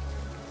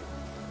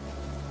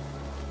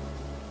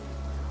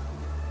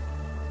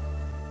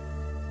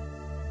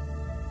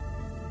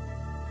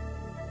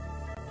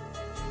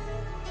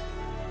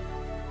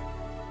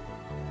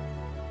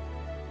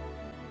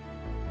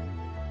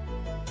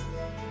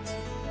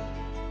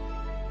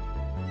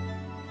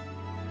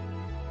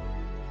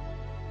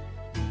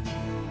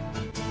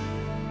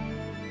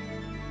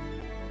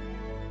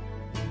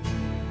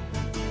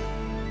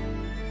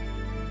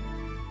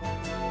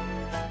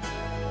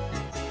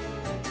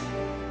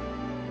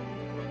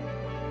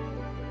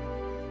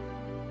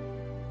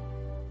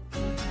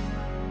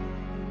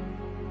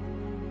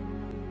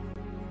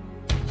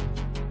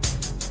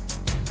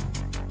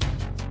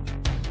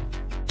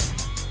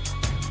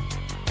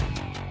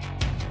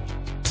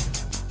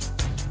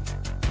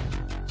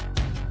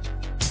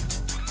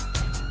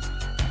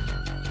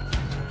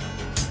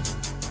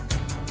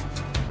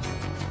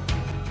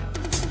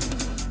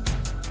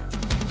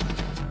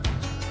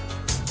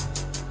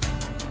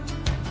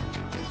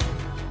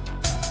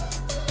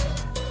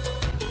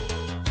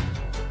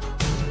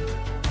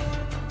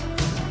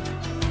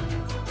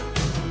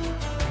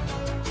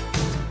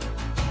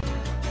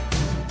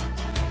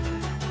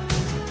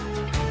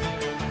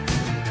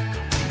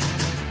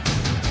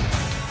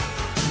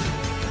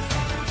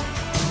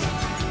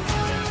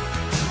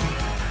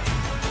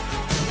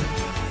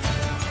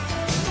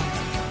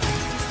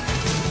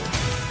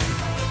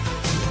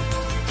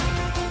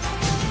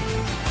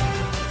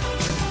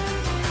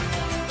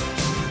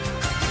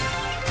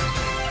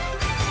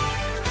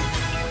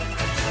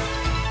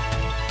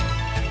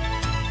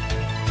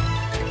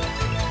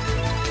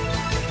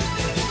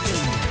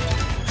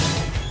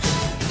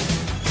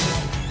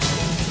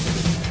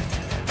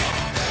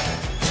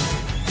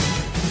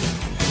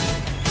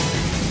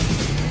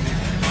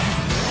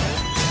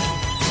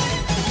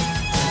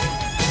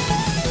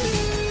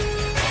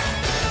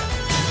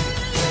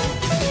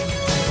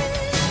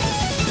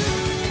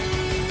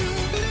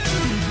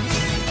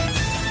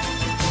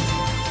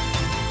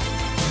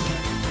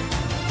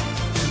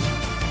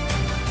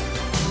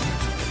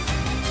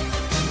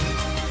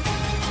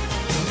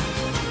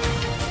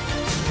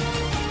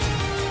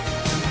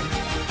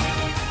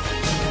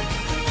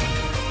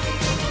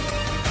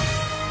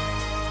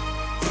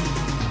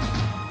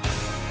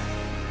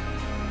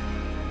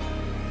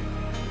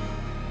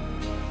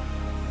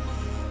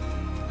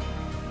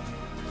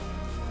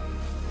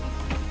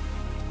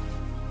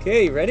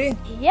 Okay, you ready?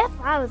 Yep,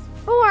 I was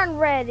born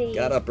ready.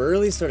 Got up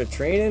early, started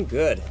training.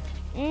 Good.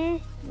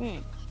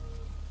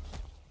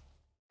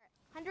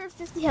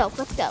 150 health.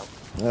 Let's go.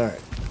 All right.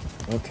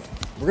 Okay.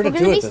 We're We're gonna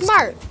do gonna it be this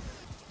smart. time.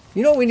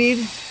 You know what we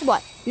need?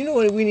 What? You know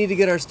what we need to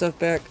get our stuff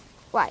back?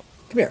 Why?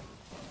 Come here.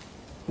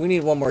 We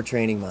need one more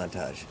training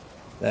montage.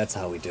 That's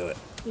how we do it.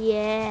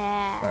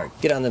 Yeah. All right,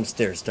 get on them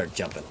stairs, start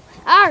jumping.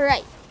 All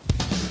right.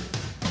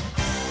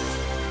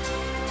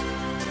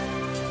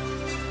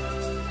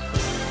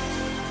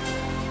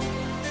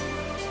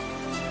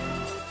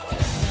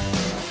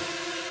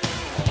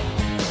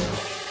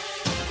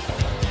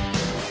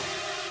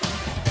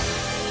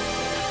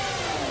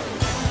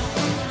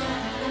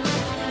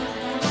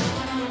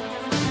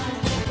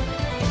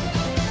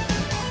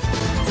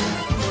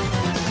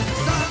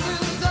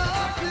 Sudden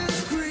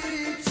darkness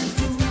creeps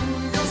into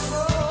your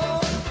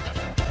soul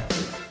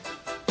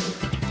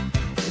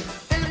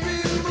and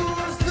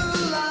removes the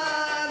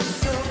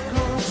lights of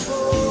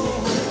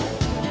control.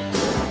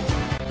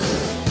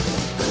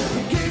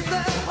 You keep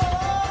that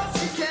horse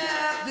you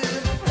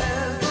captive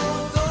as no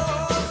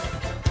doors,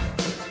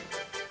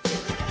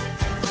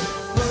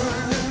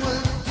 burning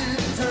with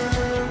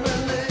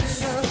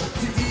determination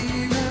to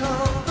even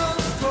up the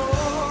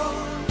score.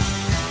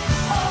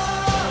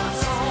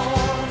 Hearts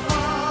on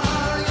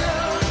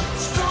fire,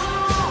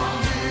 strong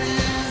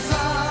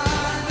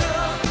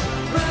desire,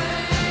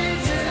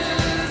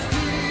 rages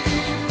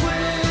deep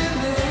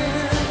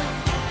within.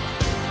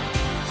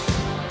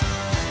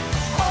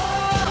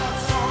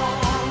 Hearts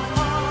on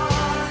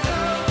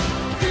fire,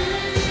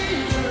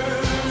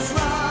 fevers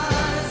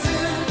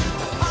rising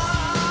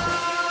high.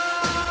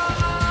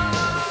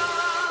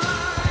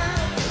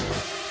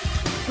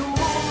 The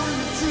one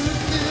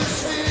truth is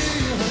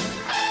here.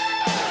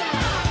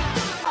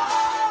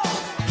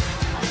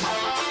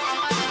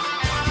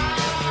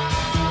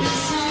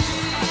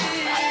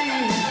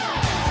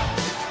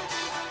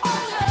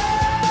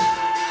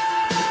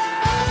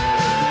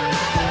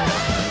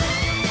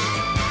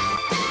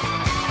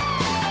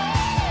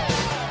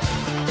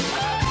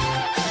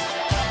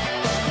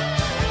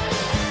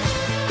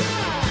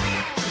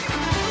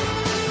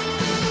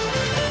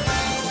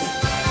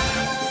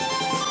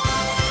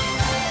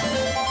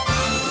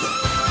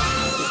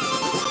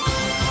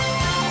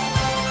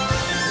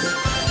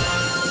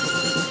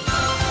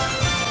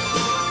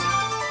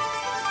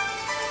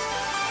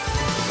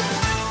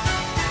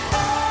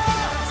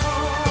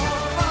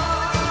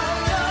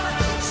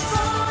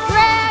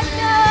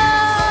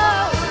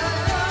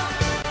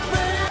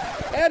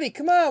 Abby,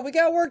 come on, we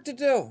got work to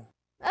do.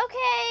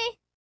 Okay.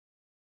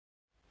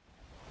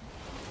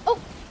 Oh,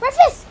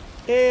 breakfast!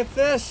 Hey,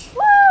 fish.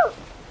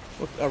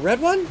 Woo! A red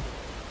one?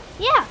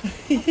 Yeah,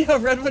 Yeah, a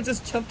red one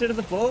just jumped into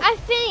the boat. I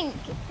think.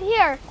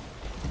 Here,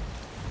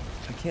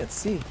 I can't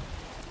see.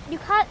 you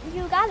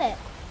got it.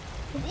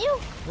 Did you?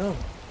 No.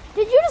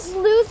 Did you just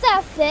lose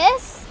that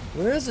fish?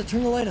 Where is it?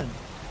 Turn the light on.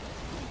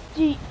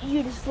 You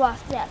just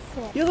lost that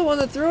fish. You're the one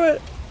that threw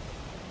it.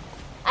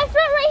 I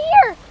threw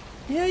it right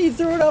Yeah, you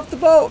threw it off the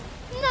boat.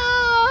 here.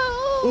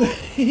 No.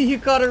 You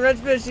caught a red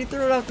fish, you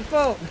threw it off the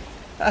boat.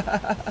 No.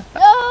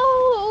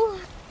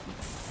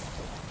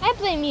 I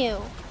blame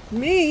you.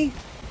 Me?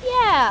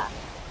 Yeah.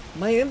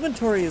 My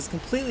inventory is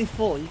completely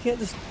full. You can't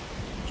just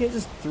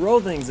throw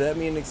things at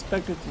me and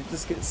expect it to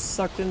just get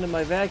sucked into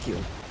my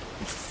vacuum.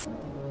 I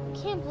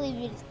can't believe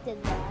you just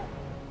did that.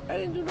 I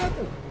didn't do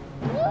nothing.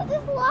 You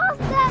just lost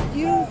that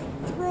You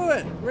threw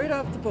it right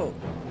off the boat.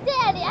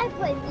 Daddy, I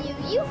blame you.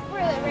 You threw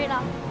it right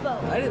off the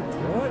boat. I didn't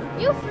throw it.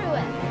 You threw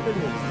it. It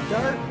was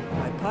dark.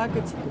 My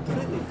pockets were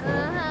completely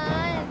full.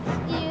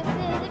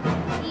 Excuses,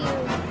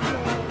 excuses.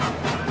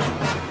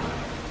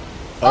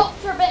 Oh. Oh,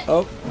 serpent.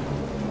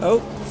 Oh,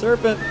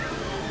 serpent.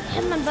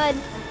 Come on, bud.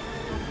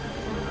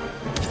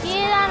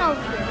 Get on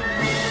over here.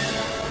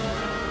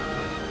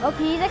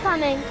 Okay, they're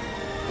coming.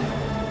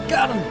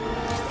 Got him.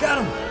 Got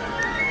him.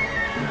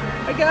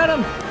 I got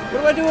him.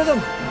 What do I do with him?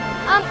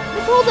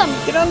 Just hold them.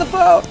 Get on the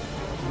boat.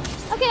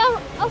 Okay,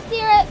 I'll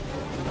steer it.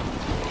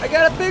 I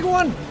got a big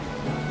one.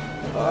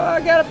 Oh,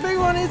 I got a big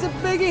one. He's a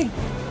biggie.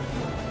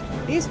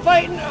 He's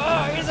fighting.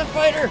 Oh, he's a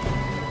fighter.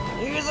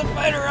 He's a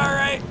fighter, all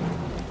right.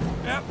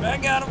 Yep, I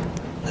got him.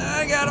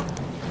 I got him.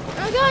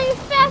 I'm going as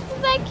fast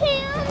as I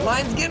can.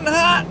 Line's getting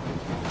hot.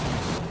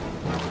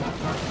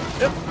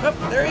 Yep, yep,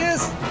 there he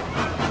is.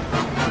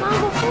 Come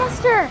on, go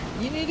faster.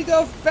 You need to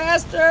go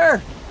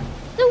faster.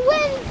 The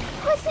wind's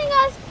pushing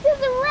us to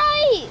the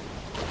right.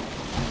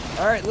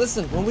 All right,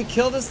 listen. When we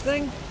kill this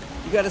thing,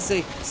 you gotta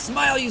say,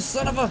 "Smile, you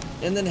son of a,"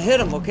 and then hit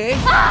him, okay?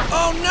 Ah!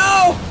 Oh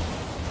no!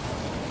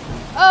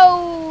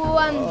 Oh,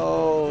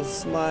 Oh,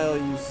 smile,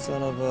 you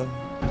son of a.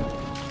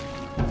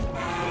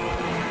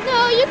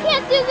 no, you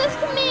can't do this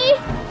to me.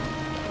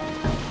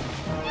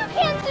 You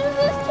can't do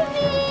this to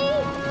me.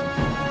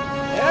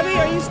 Abby,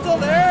 are you still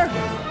there?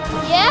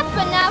 Yep,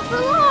 but not for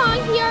long.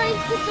 He already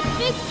took a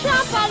big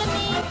chomp out of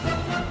me.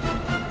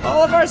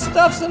 All of our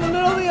stuff's in the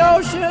middle of the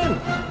ocean.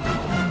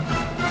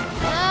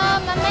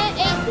 I'm at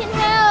 18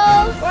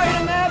 health. Fight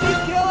him, Abby,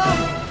 kill him.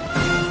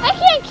 I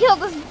can't kill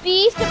kill this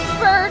beast of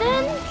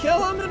burden?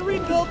 Kill him and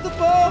rebuild the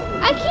boat.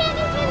 I can't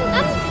even.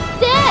 I'm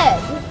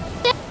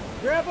dead.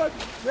 Grab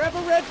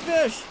a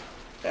redfish.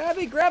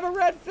 Abby, grab a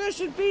redfish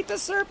and beat the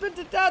serpent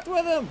to death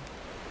with him.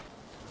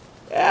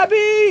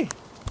 Abby!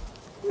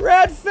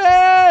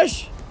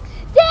 Redfish!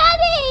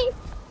 Daddy!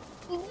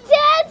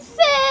 Dead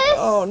fish!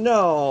 Oh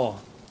no.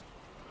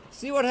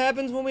 See what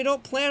happens when we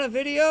don't plan a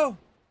video?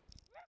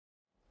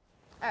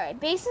 Alright,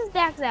 base is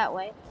back that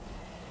way.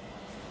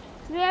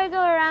 So we gotta go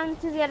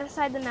around to the other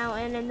side of the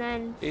mountain and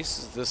then... Base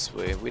is this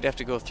way. We'd have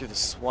to go through the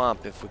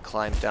swamp if we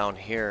climb down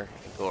here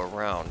and go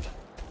around.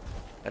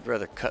 I'd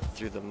rather cut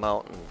through the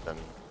mountain than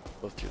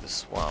go through the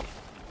swamp.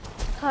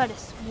 cut a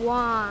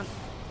swamp.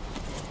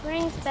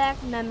 Brings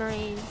back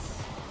memories.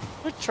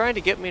 Quit trying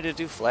to get me to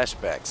do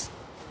flashbacks.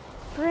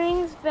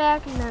 Brings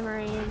back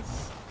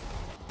memories.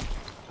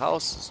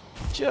 House is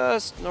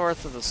just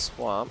north of the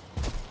swamp.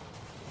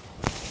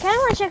 Kinda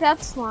wanna check out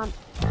the swamp.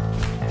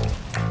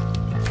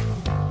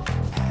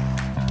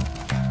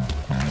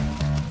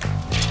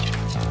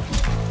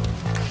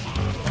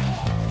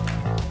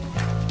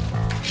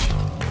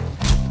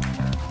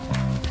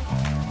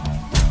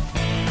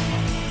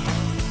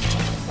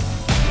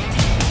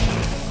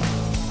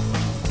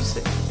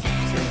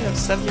 You have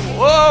 70.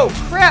 Whoa!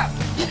 Crap!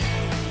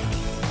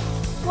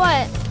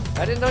 What?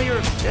 I didn't know you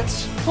were.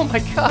 That's. Oh my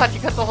god! You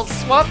got the whole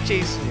swamp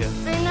chasing you.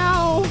 I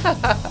know.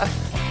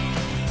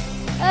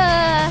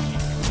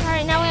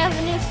 Alright, now we have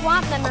a new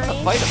swamp memory.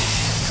 Fight him.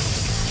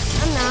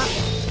 I'm not.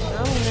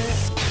 I'm gonna.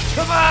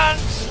 Come on,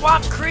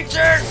 swamp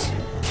creatures!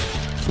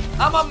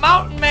 I'm a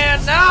mountain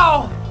man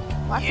now!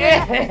 Watch it.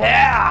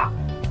 Yeah!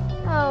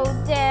 Oh,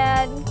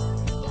 Dad.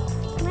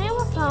 Can I have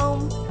a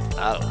phone?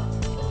 Oh,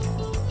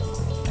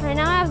 Right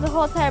now I have the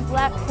whole entire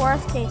black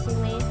forest chasing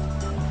me.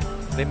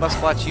 they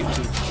must watch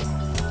YouTube.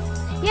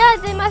 Yeah,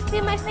 they must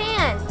be my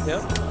fans.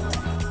 Yep.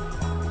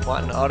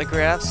 Wanting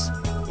autographs?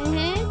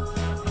 Mm-hmm.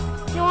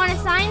 You want a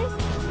sign?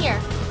 Here.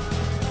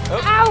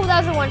 Oh. Ow,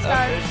 that was a 1 Oh,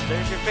 star.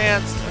 there's your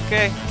fans.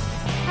 Okay.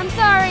 I'm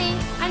sorry.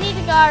 I need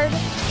a guard.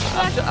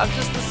 I'm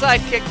just the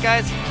sidekick,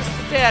 guys. I'm just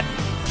the dad.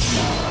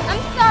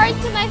 I'm sorry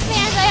to my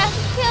fans. I have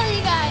to kill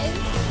you guys.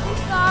 I'm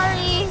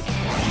sorry.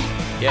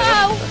 Yeah,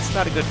 Ow. that's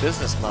not a good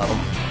business model.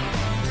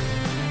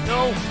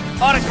 No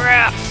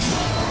autographs!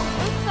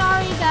 I'm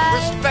sorry,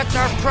 guys. Respect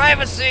our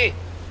privacy!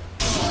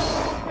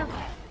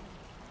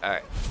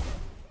 Alright.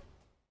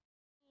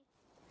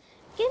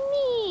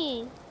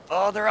 Gimme.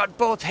 Oh, they're on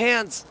both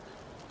hands.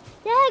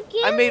 Dad,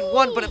 gimme. I made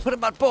one, but I put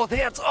them on both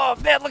hands. Oh,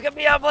 man, look at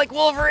me. I'm like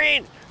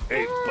Wolverine.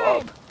 Hey,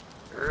 bub.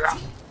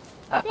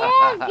 Dad,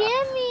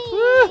 gimme.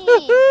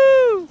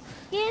 Woo-hoo-hoo.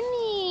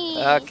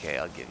 Gimme. Okay,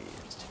 I'll give you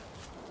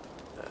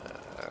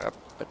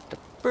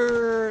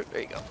yours.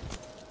 There you go.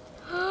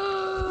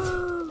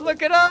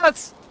 Look at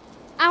us!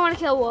 I want to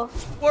kill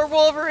Wolf. We're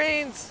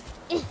Wolverines!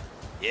 Eh.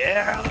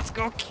 Yeah, let's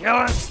go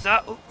killing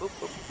stuff. Oop, oop,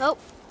 oop. Oh.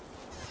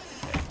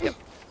 Yep.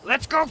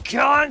 Let's go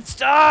killing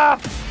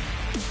stuff!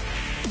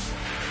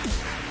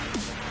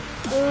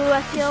 Ooh,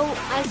 I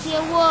see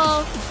a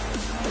wolf.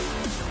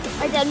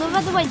 Alright, Dad, move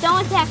out the way.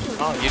 Don't attack him.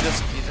 Oh, you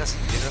just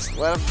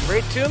let him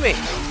right to me.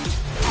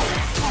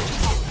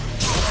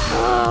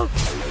 Oh.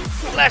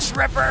 Flesh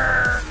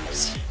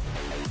rippers!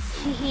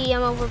 Hehe,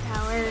 I'm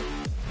overpowered.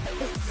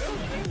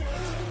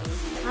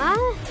 Huh?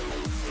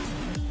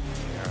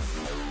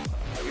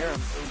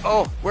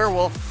 Oh,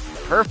 werewolf.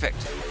 Perfect.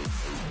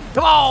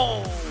 Come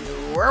on,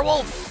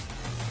 werewolf!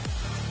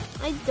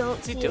 I don't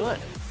What's he see doing?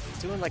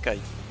 He's doing like a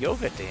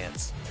yoga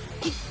dance.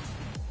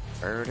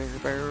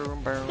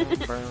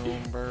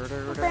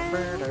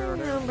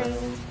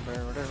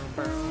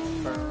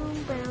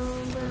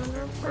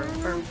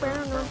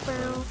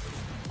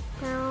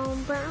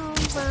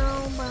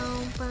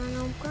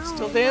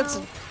 Still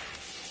dancing.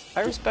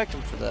 I respect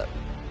him for that.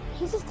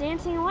 He's just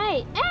dancing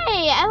away.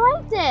 Hey, I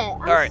liked it. All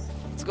right,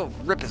 let's go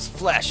rip his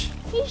flesh.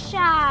 He's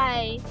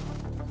shy.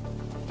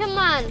 Come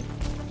on.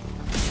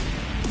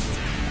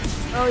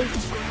 Oh,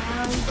 he's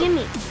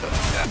gimme.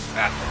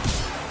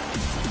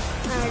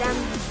 Alright,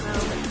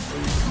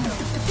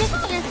 Just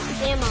gonna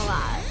spam a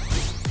lot.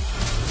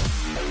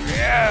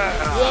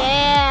 Yeah.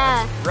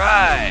 Yeah.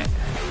 Right.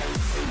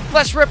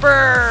 Flesh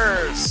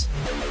rippers.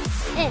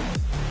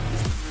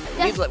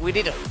 We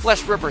need a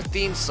flesh ripper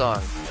theme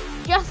song.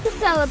 Just to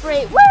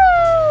celebrate. Woo!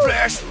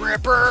 Flesh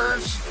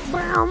rippers.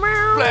 Bow,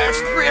 bow, Flesh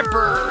bow.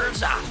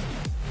 rippers.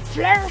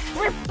 Flesh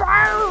rippers.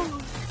 Bow,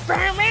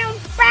 bow,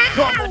 bow.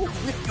 Come and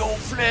rip your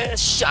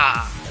flesh.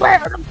 Bow,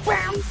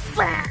 bow,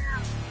 bow.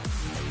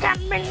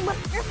 Come in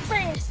with your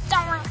face.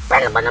 Bow,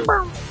 bow, bow,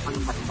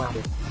 bow.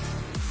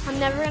 I'm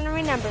never gonna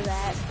remember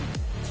that.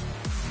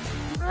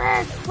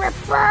 Flesh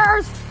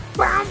rippers.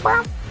 Bow,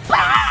 bow,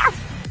 bow.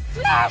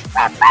 Flesh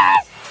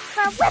rippers.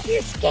 I'll rip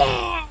your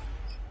skin.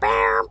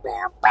 Bow,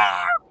 bow,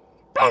 bow.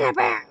 Bow,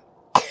 bow.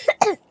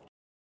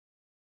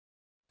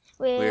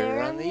 We're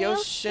on the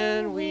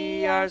ocean,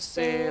 we are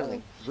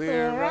sailing.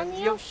 We're on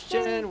the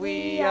ocean,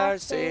 we are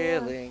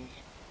sailing.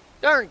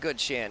 Darn good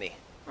shanty.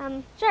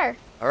 Sure.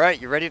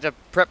 Alright, you ready to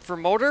prep for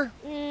Motor?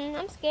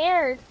 I'm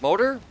scared.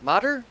 Motor?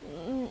 Motor?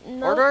 No,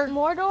 Mordor?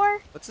 Mordor?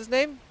 What's his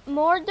name?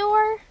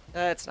 Mordor?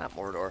 It's not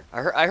Mordor.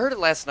 I heard it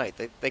last night.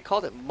 They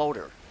called it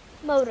Motor.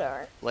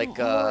 Motor. Like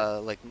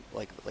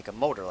like a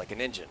motor, like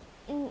an engine.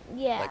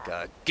 Yeah.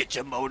 Like get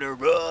your motor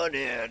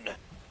running.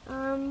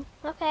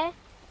 Okay.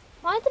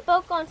 Why is the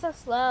boat going so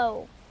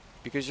slow?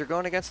 Because you're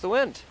going against the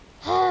wind.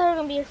 We're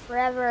gonna be here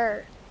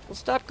forever. Well,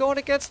 stop going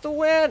against the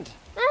wind.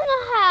 I don't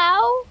know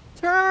how.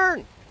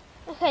 Turn.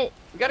 Okay.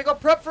 We gotta go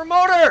prep for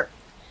Motor.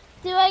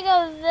 Do I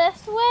go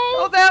this way?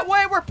 Go that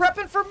way. We're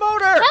prepping for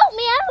Motor. Help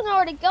me! I don't know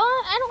where to go.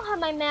 I don't have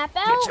my map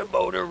out. Get your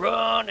motor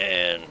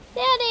running.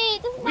 Daddy,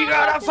 this is We not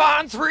gotta helping.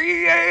 find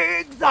 3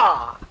 eggs.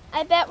 Ah.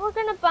 I bet we're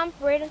gonna bump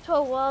right into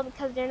a wall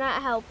because they're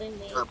not helping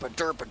me. Derp,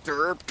 derp,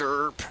 derp,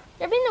 derp.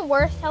 They're being the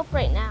worst help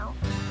right now.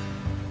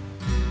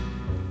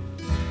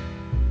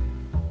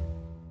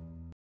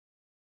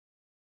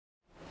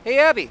 Hey,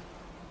 Abby.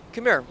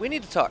 Come here. We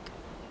need to talk.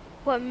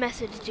 What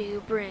message do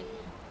you bring?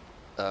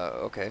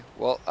 Okay.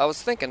 Well, I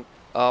was thinking,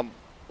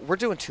 we're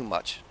doing too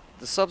much.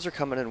 The subs are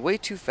coming in way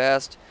too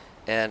fast,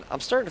 and I'm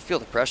starting to feel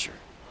the pressure.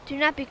 Do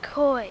not be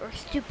coy or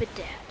stupid,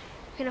 Dad.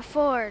 You can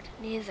afford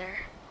neither.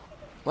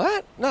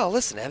 What? No,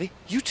 listen, Abby.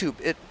 YouTube,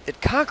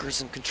 it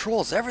conquers and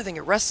controls everything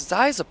it rests its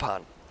eyes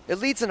upon. It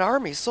leads an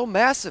army so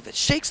massive it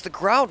shakes the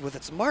ground with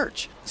its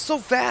march. So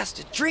vast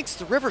it drinks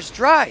the rivers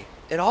dry.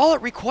 And all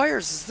it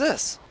requires is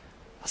this.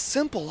 A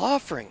simple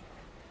offering.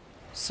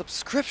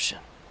 Subscription.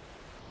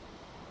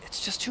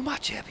 It's just too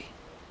much, Abby.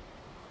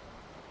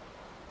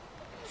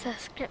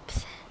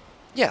 Subscription.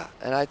 Yeah,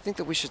 and I think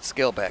that we should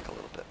scale back a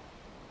little bit.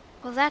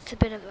 Well, that's a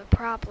bit of a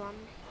problem.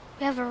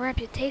 We have our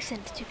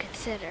reputations to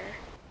consider.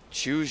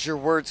 Choose your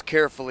words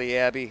carefully,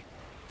 Abby.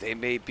 They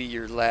may be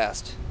your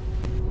last.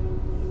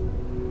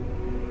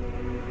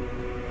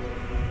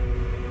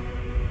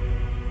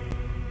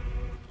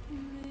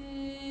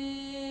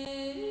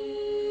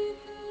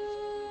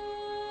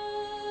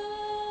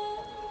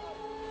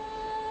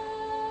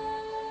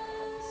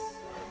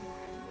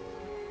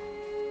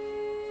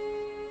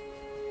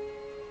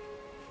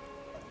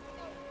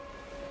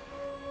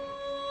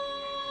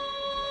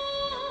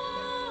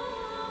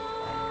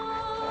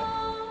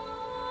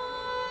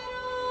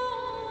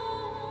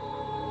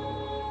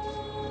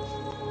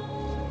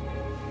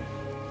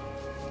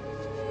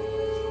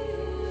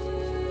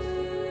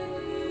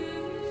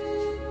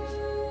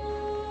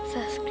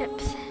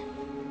 Subscription.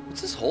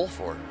 What's this hole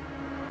for?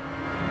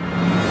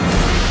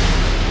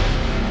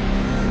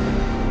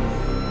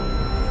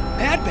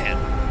 Madman!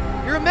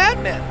 You're a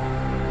madman!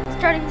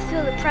 Starting to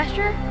feel the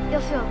pressure?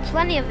 You'll feel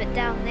plenty of it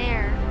down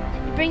there.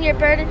 You bring your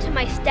burden to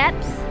my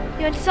steps?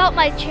 You insult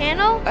my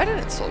channel? I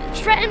didn't insult you.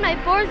 Threaten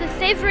my boards with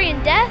slavery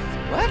and death?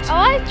 What? Oh,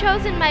 I've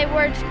chosen my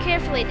words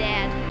carefully,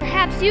 Dad.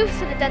 Perhaps you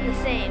should have done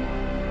the same.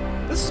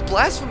 This is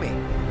blasphemy.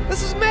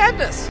 This is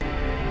madness.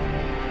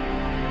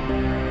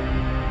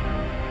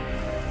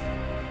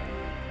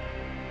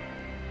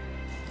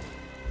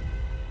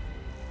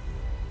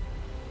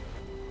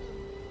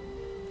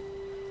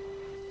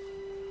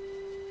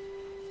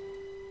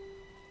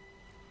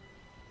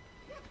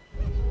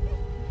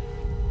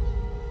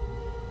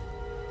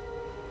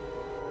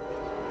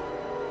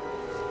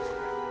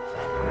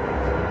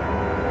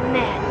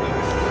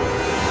 Madness.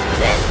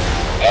 This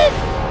is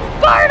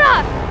Sparta!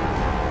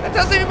 That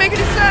doesn't even make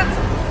any sense.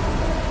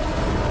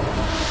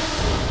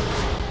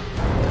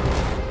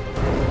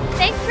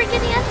 Thanks for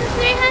getting us to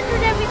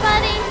 300,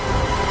 everybody!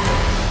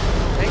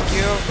 Thank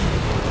you.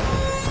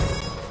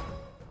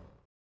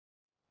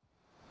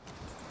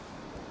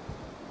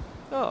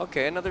 Oh,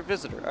 okay, another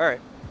visitor. All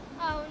right.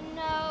 Oh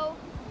no.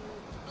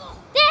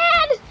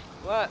 Dad!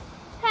 What?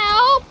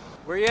 Help!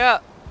 Where you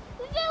at?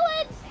 The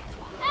village!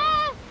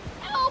 Ah!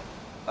 Help!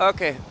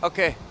 Okay,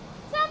 okay.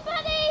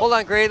 Somebody! Hold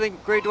on, Gray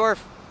Dwarf.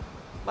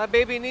 My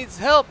baby needs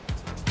help.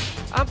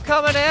 I'm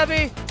coming,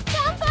 Abby.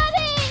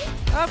 Somebody!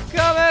 I'm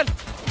coming.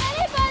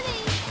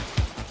 Anybody!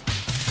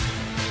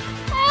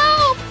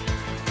 Help!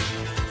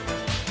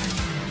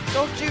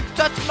 Don't you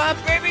touch my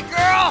baby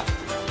girl.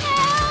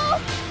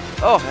 Help!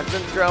 Oh, I've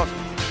been drowned.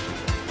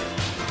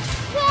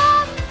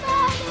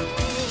 Somebody!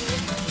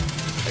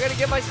 I gotta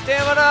get my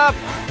stamina up.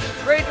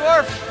 Gray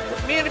Dwarf.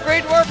 Me and the Gray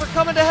Dwarf are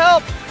coming to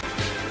help.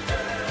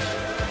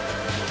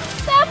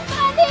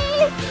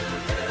 Somebody!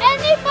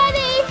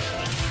 Anybody!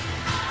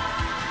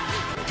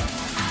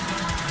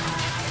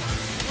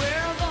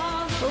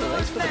 Oh,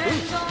 thanks for the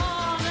boost.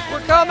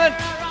 We're coming.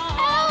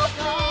 Help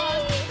me!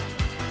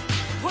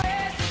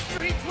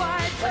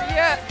 Where you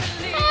at?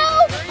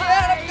 Help! Where you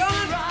at? I'm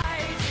coming.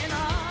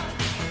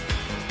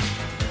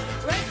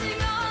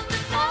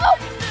 Help!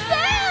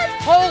 Dad!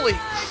 Holy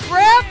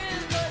crap!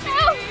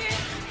 Help!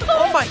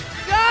 Oh my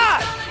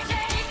God!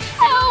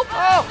 Help!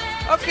 Oh,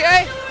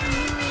 okay.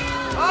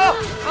 Oh,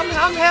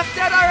 I'm half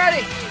dead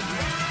already.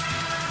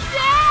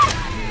 Dad!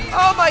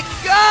 Oh my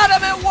God,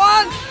 I'm at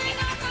 1.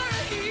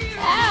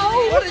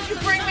 Help! What did you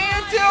bring me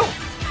into?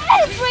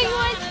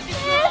 Everyone!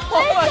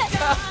 Oh my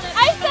God.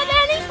 I said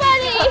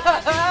anybody!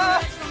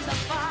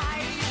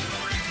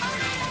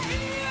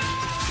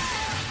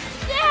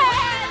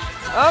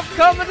 I'm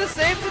coming to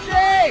save the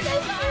day!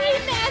 There's three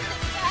massive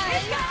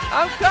guys.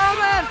 I'm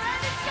coming!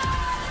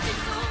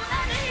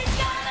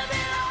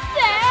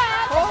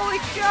 Dad, Holy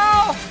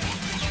cow!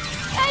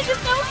 I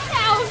just no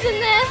cows in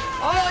this.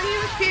 All of you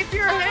keep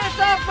your hands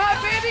off my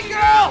baby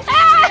girl!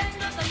 Ah!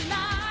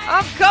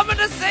 I'm coming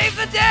to save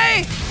the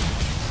day!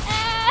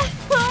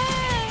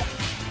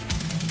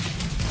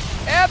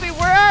 Abby,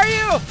 where are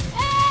you?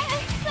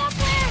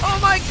 Somewhere. Oh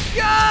my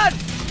god!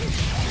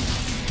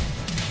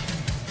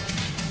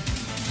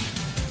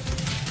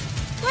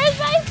 Where's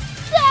my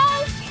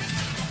stuff?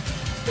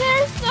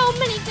 There's so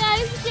many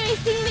guys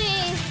chasing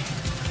me.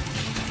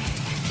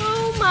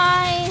 Oh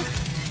my.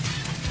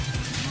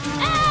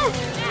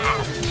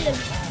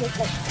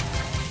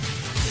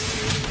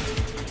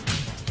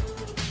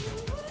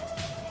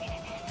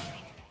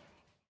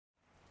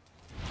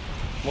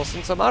 Well,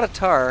 since I'm out of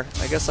tar,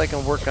 I guess I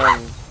can work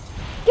on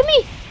Give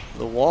me.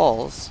 the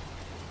walls.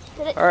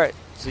 Did it? Alright,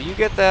 so you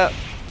get that.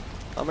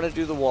 I'm gonna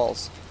do the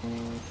walls.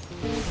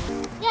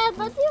 Yeah,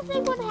 what do you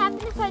think would happen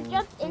if I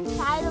jumped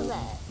inside of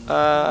it?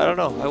 I don't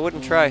know. I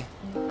wouldn't try.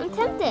 I'm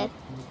tempted.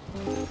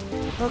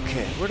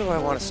 Okay, where do I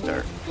want to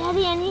start?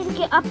 Daddy, I need to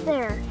get up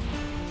there.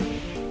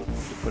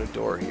 Put a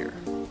door here.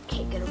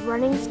 Okay, get a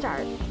running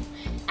start.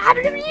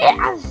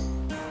 Yes!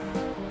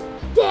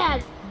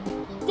 Dad!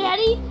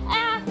 Daddy!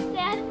 Ah!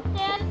 Dad!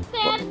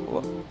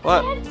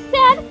 What?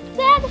 Dad!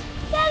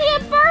 Daddy,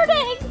 I'm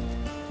burning!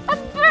 I'm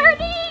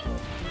burning!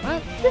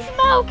 What? The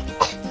smoke!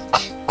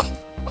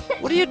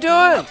 What are you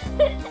doing?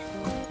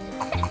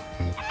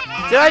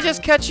 Did I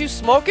just catch you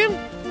smoking?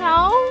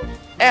 No.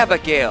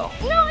 Abigail,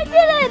 No, I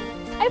didn't!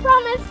 I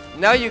promise.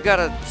 now you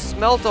gotta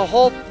smelt a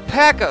whole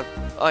pack of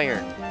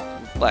iron.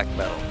 Black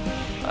metal.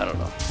 I don't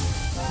know.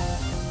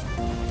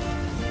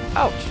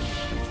 Ouch.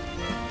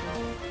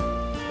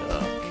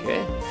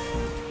 Okay.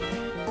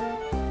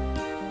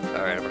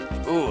 Alright, I'm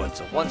gonna. Ooh, it's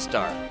a 1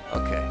 star.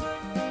 Okay.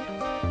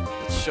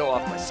 Let's show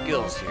off my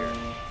skills here.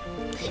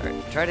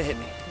 Alright, try to hit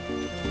me.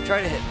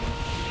 Try to hit me.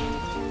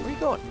 Where are you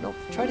going? No,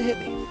 try to hit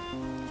me.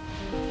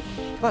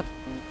 Come on.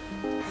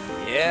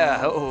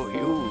 Yeah,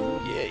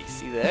 yeah, you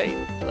see that?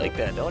 You like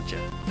that, don't you?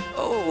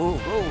 Oh.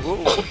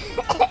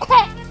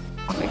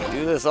 I can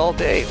do this all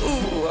day.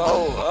 Ooh,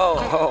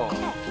 oh.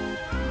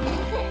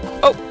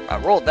 Oh, I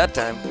rolled that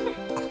time.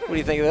 What do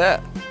you think of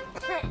that?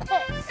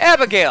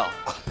 Abigail!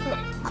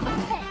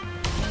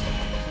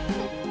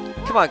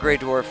 Come on, Grey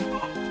Dwarf.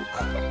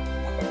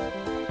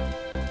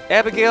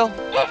 Abigail,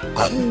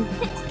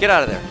 get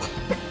out of there.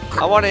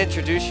 I want to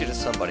introduce you to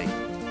somebody.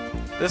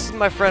 This is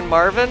my friend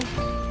Marvin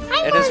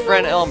and his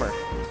friend Elmer.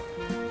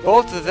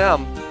 Both of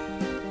them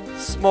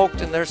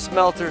smoked in their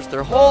smelters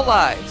their whole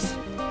lives.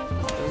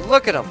 And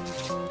look at them.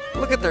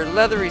 Look at their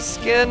leathery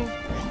skin,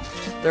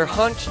 their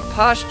hunched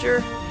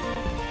posture,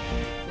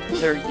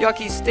 their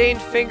yucky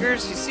stained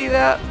fingers. You see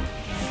that?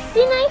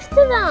 Be nice to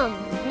them.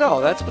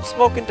 No, that's what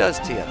smoking does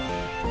to you.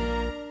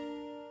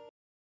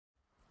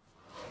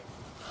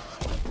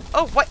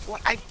 Oh, what?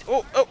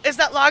 Oh, is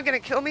that log gonna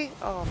kill me?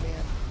 Oh, man.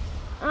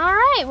 All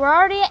right, we're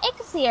already at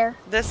Icathere.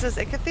 This is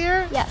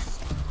Icathere? Yes.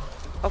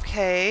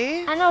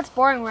 Okay. I know it's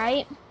boring,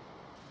 right?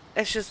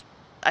 It's just,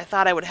 I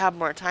thought I would have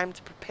more time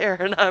to prepare,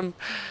 and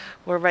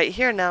we're right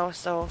here now,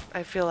 so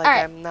I feel like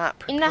Alright. I'm not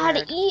You prepared. know how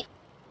to eat?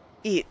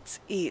 Eat.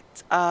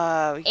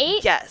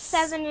 8, yes.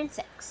 7, and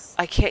 6.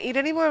 I can't eat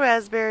any more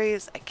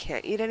raspberries. I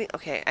can't eat any.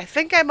 Okay, I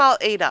think I'm all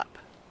 8 up.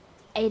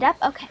 8 up?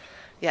 Okay.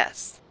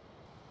 Yes.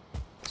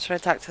 Should I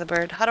talk to the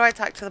bird? How do I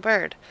talk to the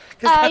bird?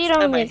 Because last you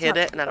don't time I need to hit talk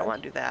to it, the and I don't bird.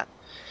 want to do that.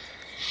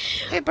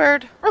 Hey,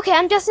 bird. Okay,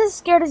 I'm just as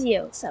scared as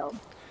you, so.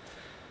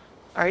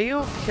 Are you?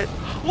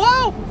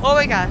 Whoa! Oh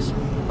my gosh.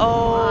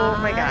 Oh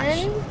my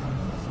gosh.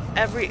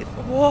 1.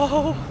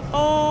 Whoa!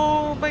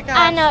 Oh my gosh.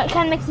 I know, it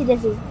kind of makes you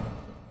dizzy.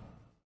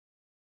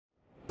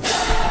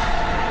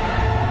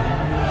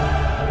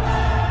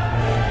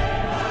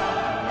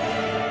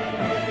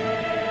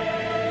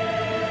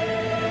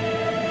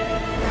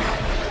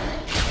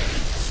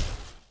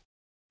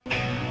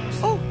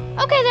 Oh!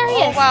 Okay, there he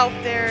Oh is. wow,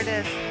 there it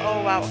is.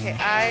 Oh wow, okay,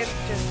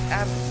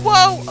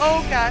 whoa!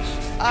 Oh gosh.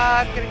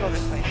 I'm gonna go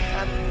this way.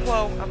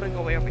 Whoa, I'm gonna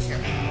go way over here.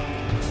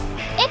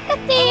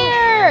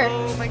 Icathere!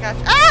 Oh my gosh.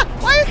 Ah!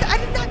 Why is I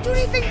did not do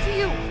anything to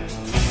you!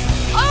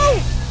 Oh!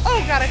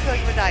 Oh god, I feel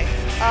like I'm gonna die.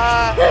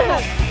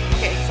 Oh.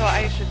 Okay, so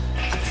I should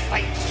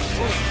fight.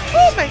 Ooh.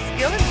 Oh, my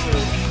skill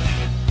improved.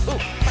 Ooh,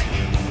 fight.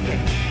 Okay.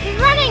 He's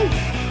running!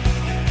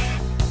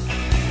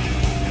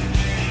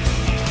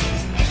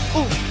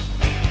 Ooh.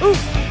 Ooh.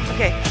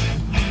 Okay.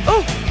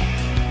 Ooh.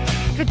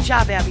 Good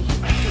job, Abby. You're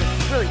doing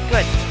really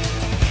good.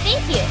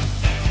 Thank you.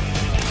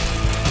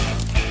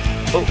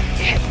 Oh,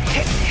 hit.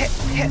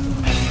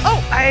 Oh,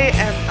 I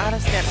am out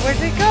of stand. Where'd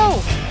it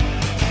go?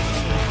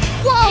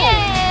 Whoa!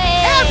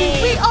 Yay! Abby,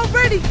 we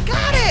already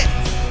got it!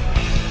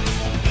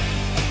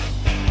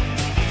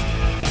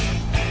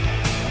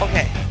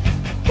 Okay.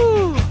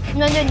 Whew. You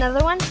want to do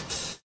another one?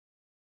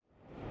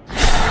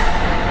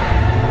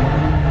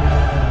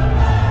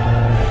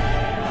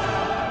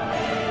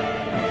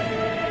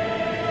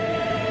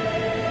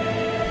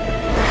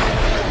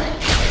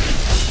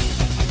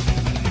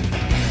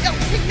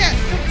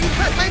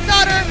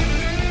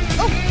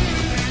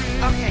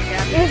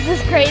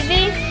 is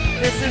crazy.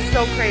 This is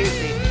so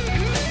crazy.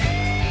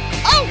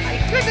 Oh my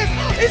goodness!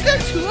 Is there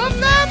two of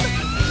them?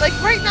 Like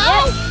right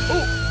now?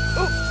 Yes.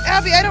 Oh,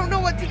 Abby, I don't know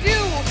what to do.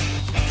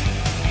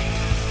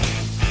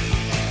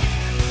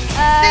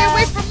 Stay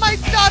away from my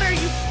daughter,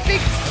 you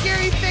big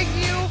scary thing,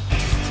 you.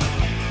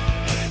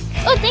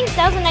 Oh, thanks.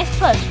 That was a nice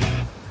push.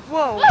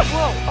 Whoa, Look.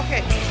 whoa,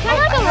 okay.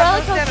 Kind of like a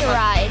roller coaster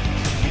ride.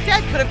 Your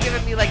dad could have given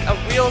me like a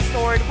real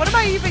sword. What am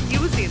I even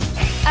using?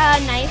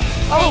 Knife.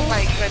 Oh thing.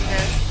 my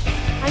goodness.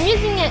 I'm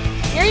using it.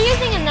 You're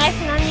using a knife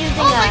and I'm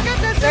using Oh my a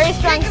goodness. very it's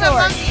strong taking a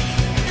sword. monkey.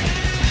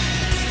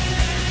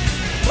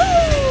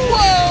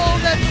 Whoa,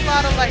 that's a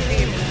lot of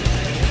lightning.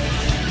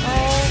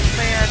 Oh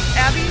man.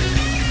 Abby?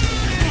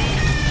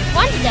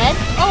 One's dead.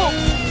 Oh.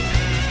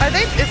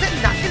 Is it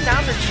knocking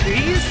down the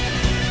trees?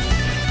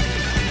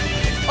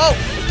 Oh.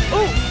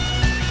 Ooh.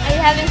 Are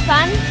you having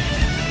fun?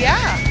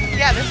 Yeah.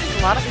 Yeah, this is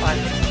a lot of fun.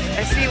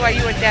 I see why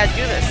you and Dad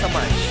do this so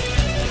much.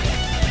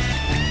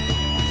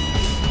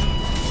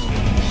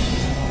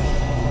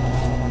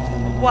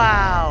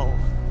 Wow.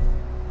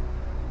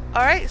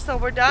 All right, so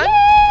we're done?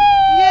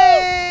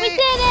 Yay! We did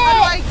it! How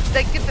do I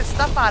like, get the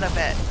stuff out of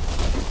it?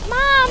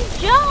 Mom,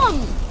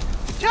 jump!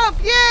 Jump!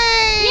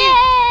 Yay!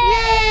 Yay!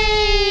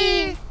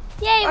 Yay!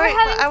 Yay, All we're right,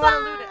 having but I fun.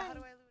 want to loot it. How do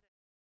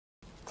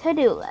I loot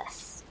To-do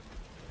list.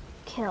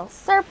 Kill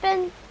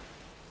serpent,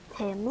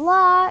 tame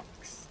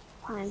locks,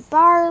 find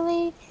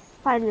barley,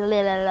 find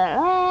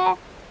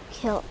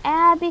kill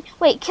Abby.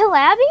 Wait, kill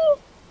Abby?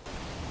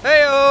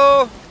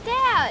 Heyo!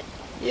 Dad,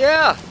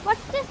 Yeah.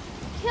 what's this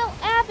kill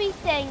Abby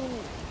thing?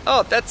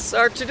 Oh, that's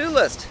our to-do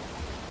list.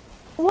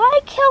 Why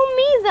kill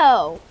me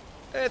though?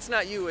 It's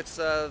not you, it's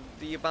the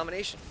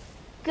abomination.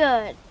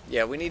 Good.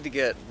 Yeah, we need to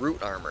get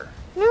root armor.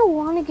 I don't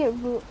want to get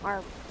root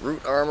armor.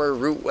 Root armor,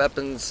 root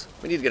weapons.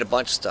 We need to get a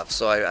bunch of stuff,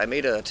 so I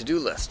made a to-do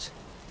list.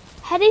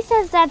 Hetty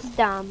says that's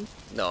dumb.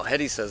 No,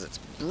 Hetty says it's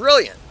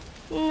brilliant.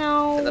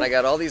 No. And then I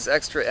got all these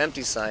extra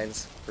empty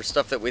signs for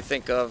stuff that we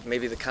think of.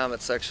 Maybe the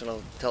comment section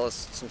will tell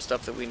us some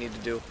stuff that we need to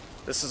do.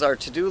 This is our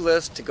to-do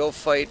list to go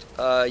fight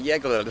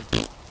Yagler.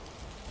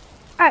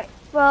 Alright,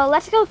 well,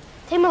 let's go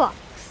tame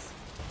locks.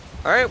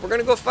 Alright, we're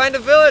gonna go find a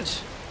village.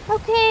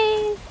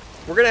 Okay.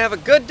 We're gonna have a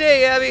good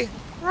day, Abby.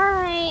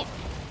 Alright.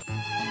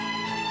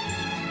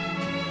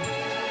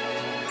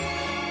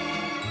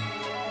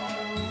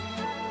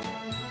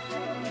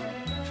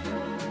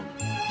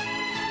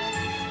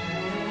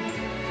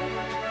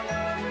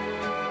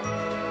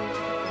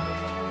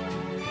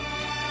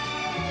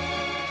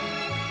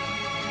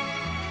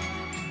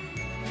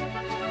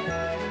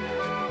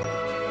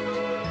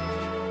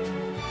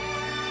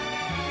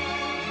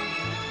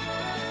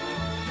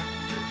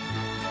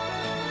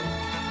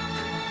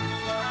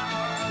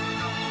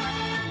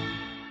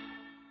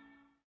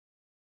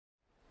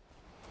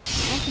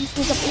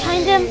 Sneak up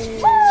behind him.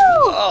 Woo!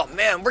 Oh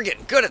man, we're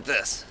getting good at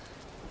this.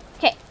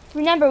 Okay,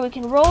 remember we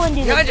can roll and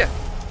do the Behind you.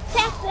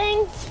 attack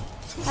thing.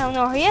 I don't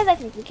know where he is. I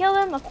think we killed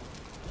him. Okay.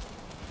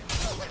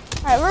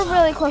 Alright, we're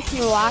really close to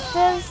the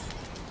boxes.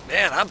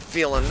 Man, I'm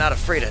feeling not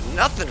afraid of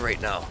nothing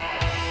right now.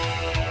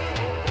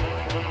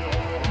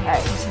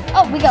 Alright.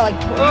 Oh, we got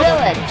like a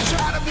village.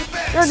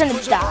 You're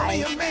gonna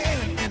die.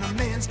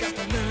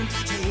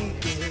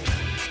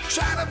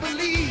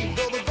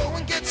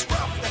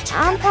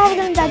 I'm probably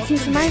gonna die too,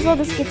 so might as well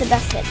just get the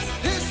best hits.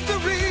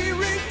 History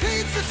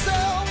repeats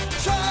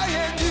itself. Try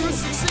and you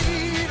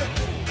succeed.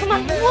 Come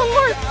on, one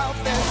more.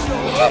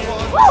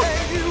 Woo!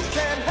 You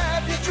can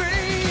have your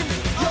dream.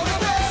 You're the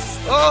best.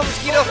 Oh,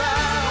 mosquito!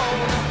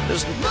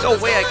 There's no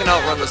way I can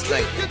outrun this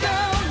thing.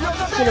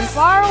 Get him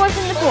far away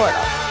from the portal.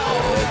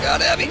 Oh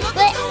God, Abby.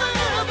 Blech.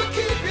 Never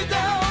keep you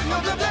down.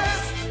 You're the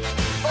best.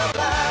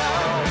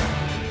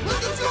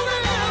 Nothing's gonna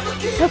ever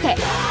keep you Okay.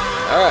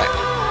 All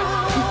right.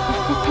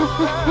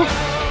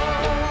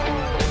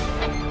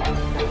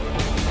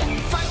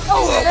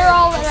 Oh, they're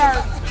all in our...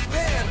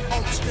 Man,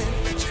 all the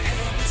strength that you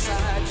have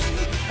inside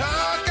you.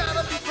 I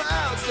gotta be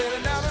proud,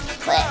 standing out in the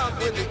crowd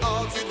with the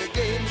ultimate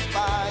game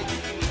by you.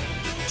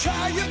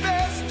 Try your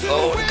best to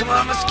Oh, win come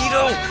on,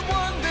 mosquito. and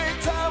one day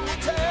time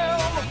will tell.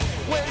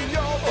 When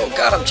you're the Oh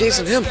God, I'm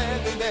chasing him.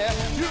 standing there,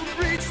 you've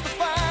reached the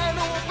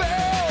final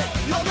bell.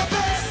 You're the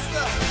best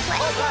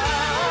around.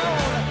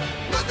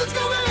 Nothing's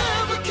gonna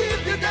ever keep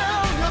you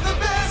down. You're the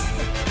best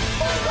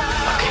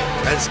around. Okay,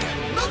 try this guy.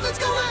 Nothing's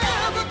gonna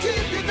ever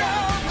keep you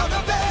down. You're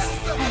the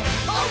best around.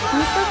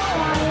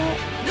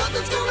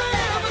 Nothing's gonna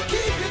ever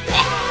keep you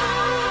down.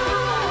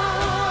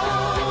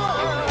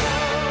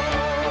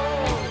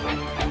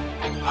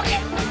 Okay,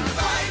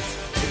 Fight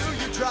till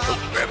you drop.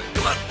 grab it.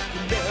 Come on.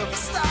 Never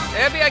stop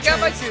Abby, I got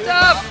my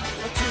stuff.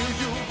 till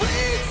you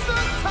reach the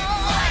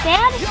top.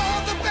 Dad?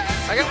 You're the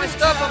best. I got my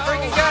stuff. I'm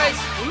bringing guys.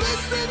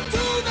 Listen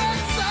to that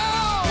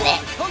sound.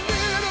 A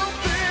little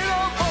bit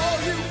of all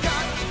you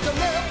got to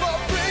never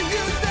bring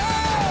you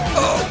down.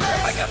 Oh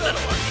crap, I got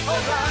another one.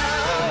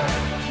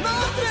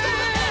 Nothing.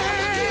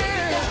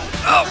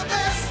 Oh, The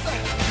best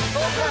around.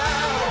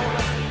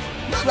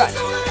 Run, Nothing's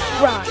gonna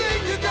ever run,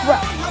 keep you down.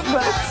 run, You're the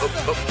run. best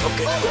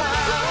okay.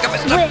 Got my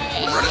stuff. around.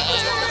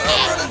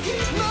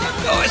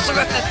 Oh, I saw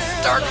still got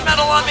that dark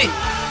metal on me.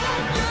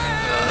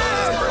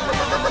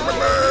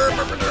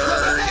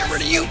 Get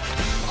rid of you.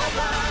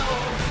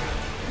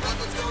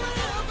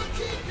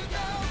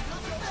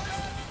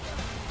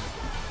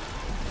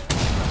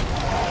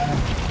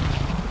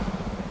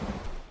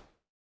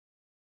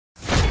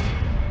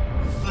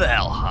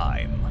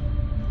 Valheim.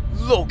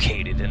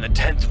 Located in the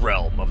 10th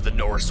realm of the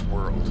Norse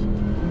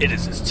world, it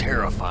is as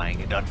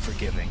terrifying and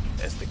unforgiving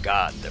as the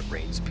god that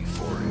reigns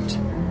before it.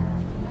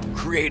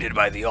 Created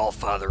by the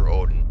Allfather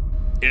Odin,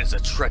 it is a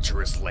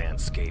treacherous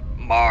landscape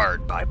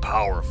marred by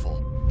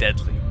powerful,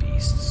 deadly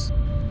beasts,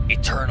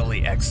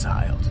 eternally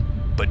exiled,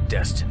 but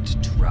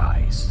destined to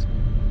rise.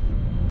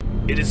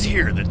 It is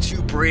here that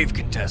two brave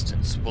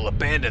contestants will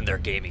abandon their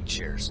gaming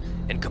chairs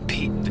and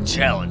compete in the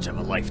challenge of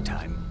a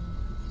lifetime.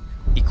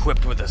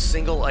 Equipped with a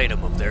single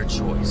item of their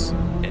choice,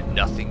 and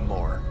nothing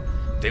more,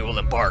 they will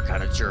embark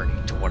on a journey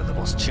to one of the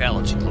most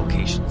challenging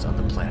locations on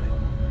the planet,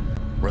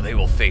 where they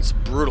will face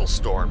brutal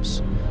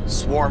storms,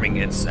 swarming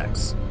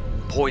insects,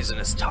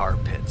 poisonous tar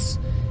pits,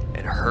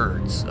 and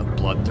herds of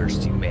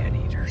bloodthirsty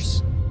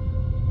man-eaters.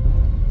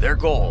 Their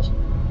goal,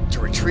 to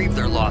retrieve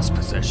their lost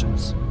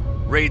possessions,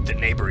 raid the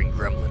neighboring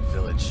gremlin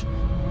village,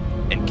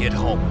 and get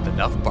home with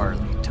enough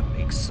barley to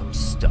make some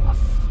stuff.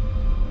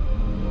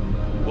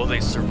 Will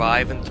they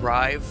survive and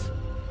thrive,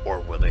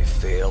 or will they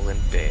fail and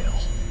bail?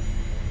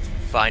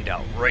 Find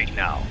out right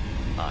now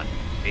on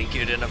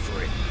Naked and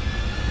Afraid.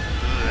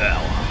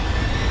 Valheim.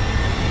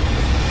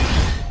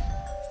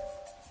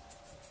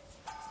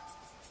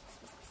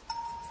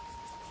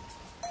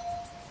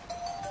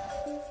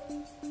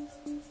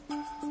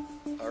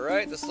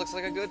 Alright, this looks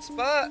like a good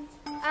spot.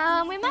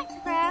 We might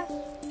crash.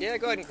 Yeah,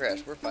 go ahead and crash.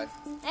 We're fine.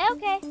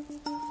 Okay.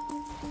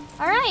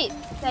 Alright,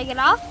 should I get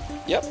off?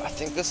 Yep, I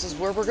think this is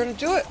where we're gonna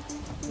do it.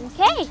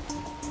 Okay.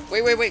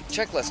 Wait.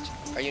 Checklist.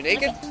 Are you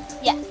naked? Okay.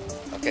 Yeah,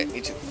 Okay,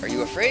 me too. Are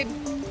you afraid?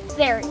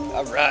 very.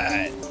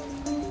 Alright.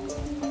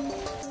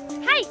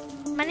 Hi,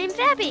 my name's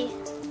Abby.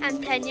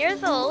 I'm 10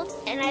 years old,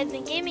 and I've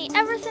been gaming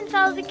ever since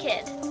I was a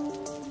kid.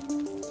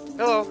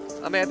 Hello,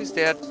 I'm Abby's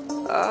dad.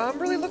 I'm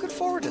really looking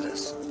forward to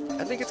this.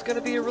 I think it's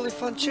gonna be a really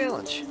fun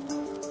challenge.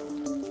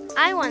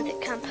 I want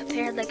to come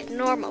prepared like a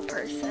normal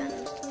person,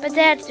 but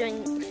Dad's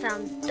doing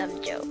some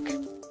dumb joke.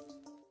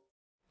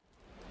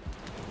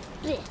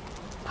 Blech.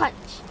 Punch.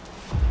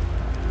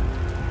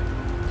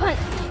 Punch.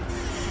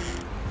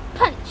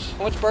 Punch.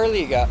 How much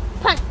barley you got?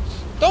 Punch.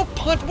 Don't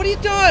punch! What are you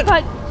doing?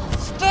 Punch.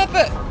 Stop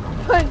it!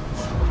 Punch.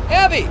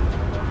 Abby!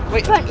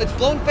 Wait, Punch. it's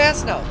blowing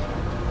fast now.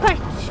 Punch.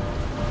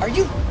 Are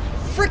you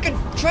freaking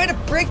trying to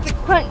break the...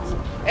 Punch.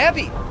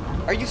 Abby!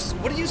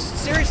 What are you,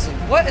 seriously,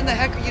 what in the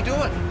heck are you doing?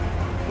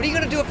 What are you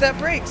gonna do if that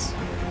breaks?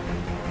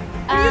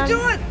 What are you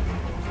doing?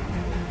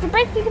 The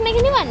break, we can make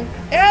a new one.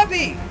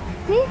 Abby!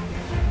 Hmm?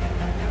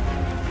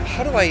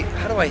 How do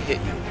I hit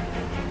you?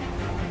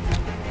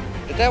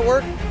 Did that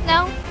work?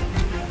 No.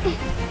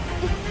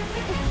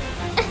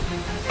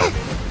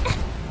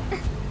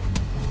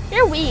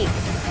 You're weak.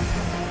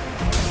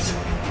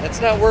 That's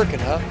not working,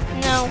 huh?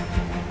 No.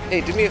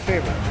 Hey, do me a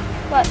favor.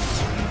 What?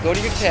 Go to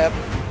your tab.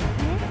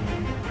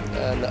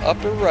 On the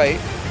upper right,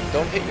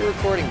 don't hit your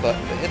recording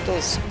button, but hit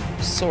those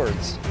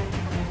swords.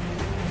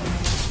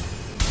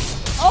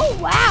 Oh,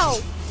 wow.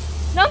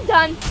 No, I'm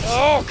done.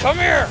 Oh, come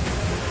here!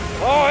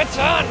 Oh, it's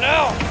on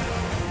now!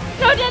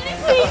 No, Daddy,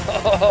 please.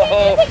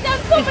 Oh, You take down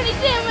so many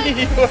damage.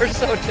 you are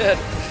so dead.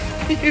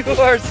 You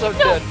are so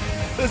dead.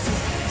 This is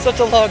such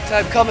a long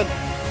time coming.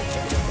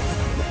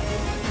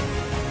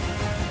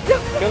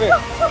 Come here.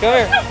 Come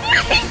here.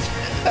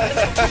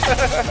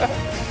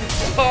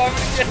 Oh, I'm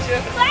gonna get you.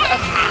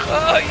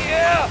 Oh,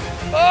 yeah.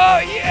 Oh,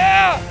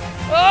 yeah.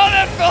 Oh,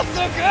 that felt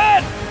so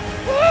good.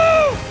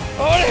 Woo!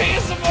 I want to hit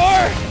you some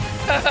more.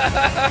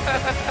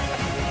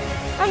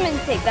 I'm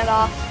gonna take that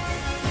off.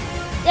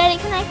 Daddy,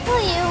 can I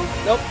kill you?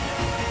 Nope.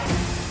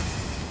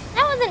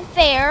 That wasn't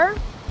fair.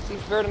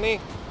 Seems fair to me.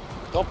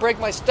 Don't break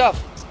my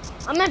stuff.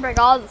 I'm gonna break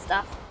all the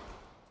stuff.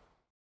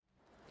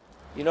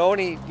 You know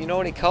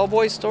any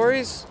cowboy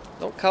stories?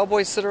 Don't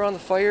cowboys sit around the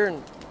fire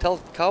and tell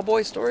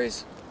cowboy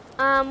stories?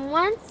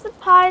 Once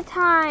upon a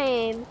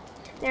time,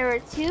 there were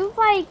two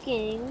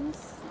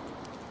Vikings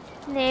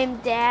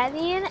named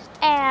Daddy and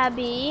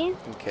Abby,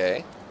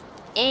 Okay.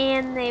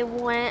 and they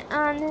went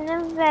on an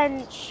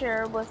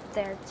adventure with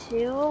their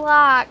two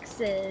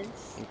loxes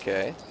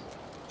Okay.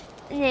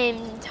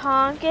 named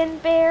Tonkin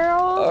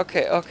Barrel.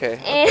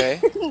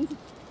 Okay.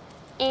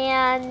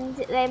 And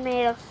they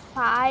made a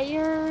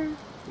fire,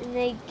 and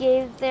they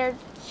gave their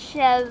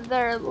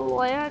cheddar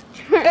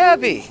lantern.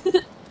 Abby!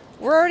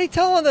 We're already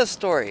telling this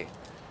story.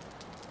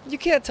 You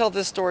can't tell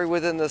this story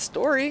within this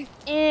story.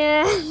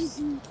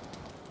 And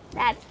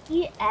that's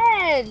the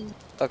end.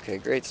 Okay,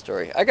 great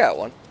story. I got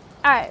one.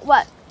 Alright,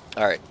 what?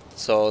 Alright,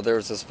 so there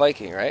was this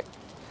Viking, right?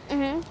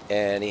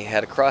 And he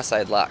had a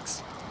cross-eyed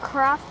locks.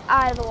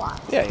 Cross-eyed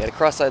lox. Yeah, he had a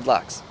cross-eyed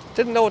locks.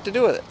 Didn't know what to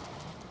do with it.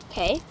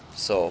 Okay.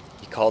 So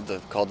he called the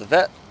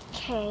vet.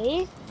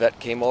 Okay. Vet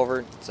came over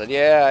and said,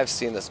 yeah, I've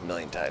seen this a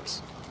million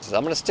times. He says,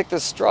 I'm going to stick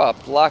this straw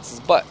up the Lox's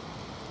butt,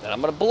 and I'm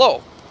going to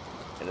blow.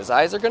 and his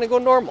eyes are going to go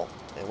normal.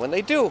 And when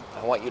they do,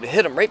 I want you to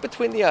hit him right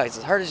between the eyes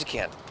as hard as you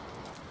can.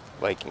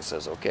 Viking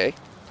says, okay.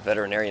 The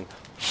veterinarian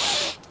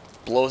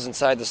blows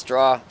inside the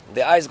straw.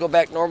 The eyes go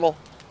back normal.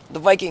 The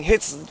Viking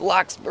hits the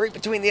locks right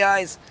between the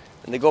eyes,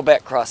 and they go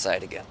back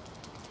cross-eyed again.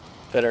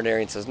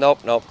 Veterinarian says,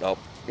 nope, nope, nope.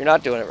 You're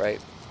not doing it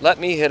right. Let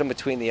me hit him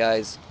between the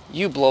eyes.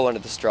 You blow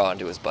into the straw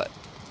into his butt.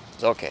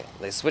 It's okay.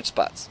 They switch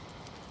spots.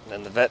 And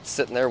then the vet's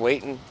sitting there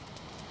waiting,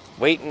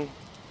 and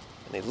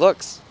he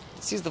looks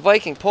and sees the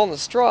Viking pulling the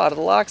straw out of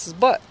the Lox's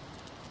butt.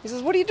 He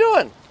says, what are you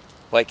doing?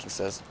 Viking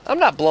says, I'm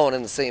not blowing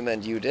in the same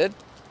end you did.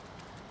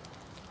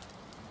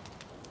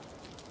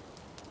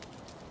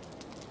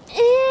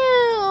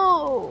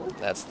 Ew!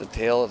 That's the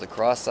tale of the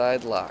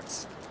cross-eyed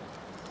Lox.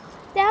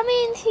 That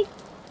means he's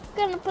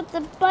gonna put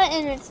the butt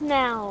in its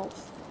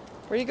mouth.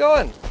 Where are you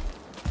going?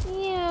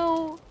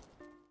 Ew.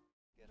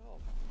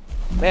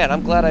 Man,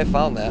 I'm glad I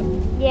found that.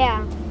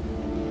 Yeah.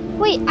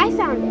 Wait, I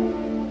found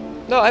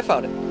it. No, I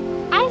found it.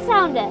 I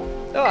found it.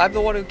 No, I'm the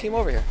one who came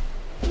over here.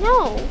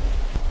 No.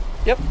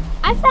 Yep.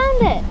 I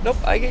found it. Nope,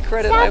 I get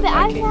credit. Stop it,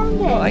 I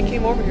found it. No, I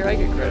came over here, I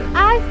get credit.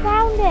 I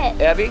found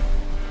it. Abby?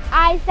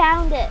 I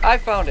found it. I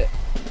found it.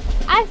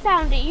 I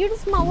found it. You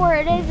just know where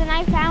it is and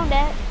I found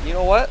it. You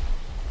know what?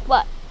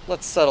 What?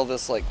 Let's settle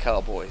this like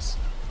cowboys.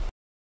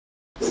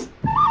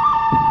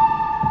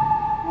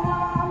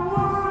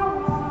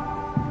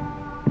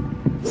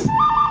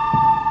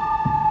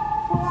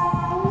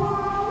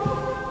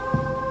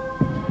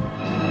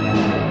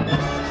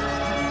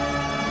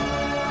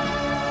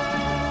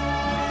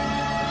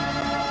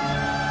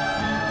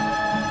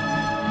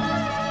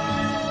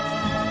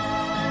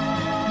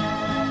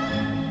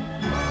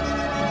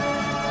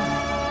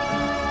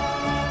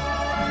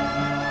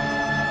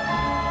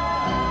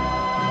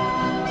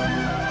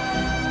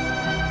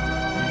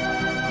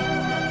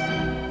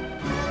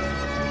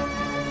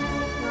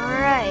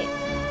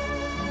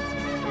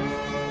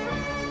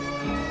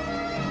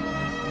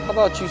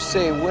 How about you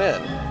say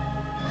when?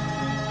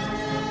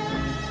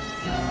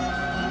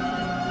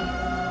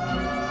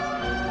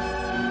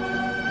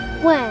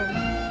 When?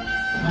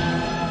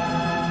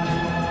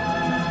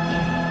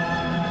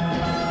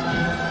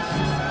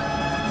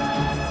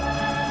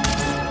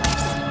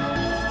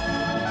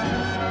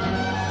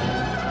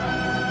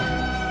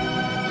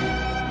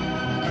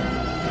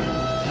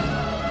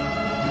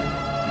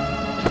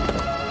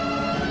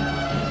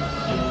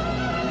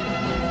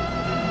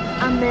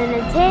 I'm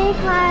gonna take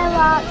my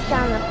walks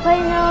down the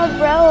plain old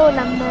road.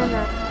 I'm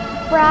gonna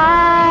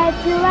ride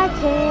till I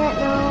can't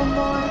no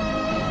more.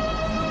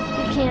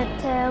 You can't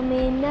tell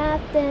me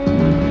nothing.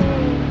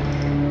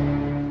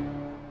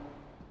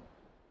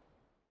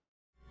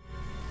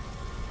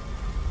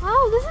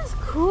 Oh, this is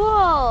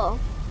cool.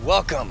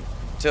 Welcome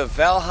to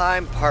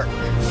Valheim Park.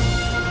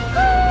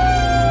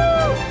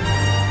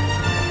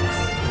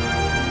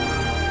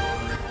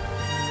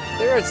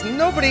 There is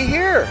nobody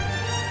here.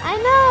 I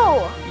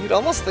know. You'd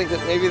almost think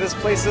that maybe this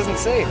place isn't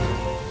safe.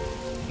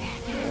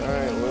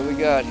 Alright, what do we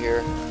got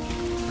here?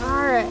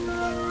 Alright.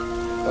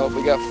 Oh,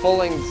 we got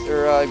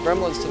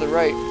gremlins to the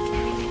right.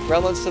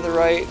 Gremlins to the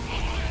right.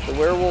 The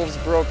werewolves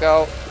broke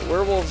out. The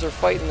werewolves are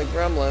fighting the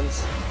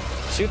gremlins.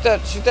 Shoot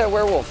that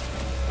werewolf.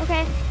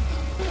 Okay.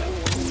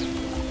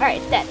 Alright,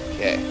 it's dead.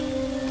 Okay.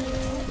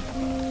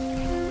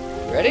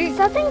 Ready?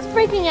 Something's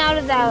breaking out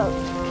of that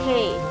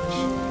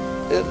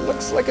cage. It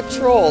looks like a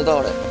troll,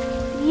 don't it?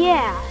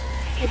 Yeah,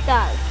 it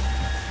does.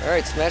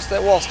 Alright, smash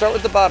that wall. Start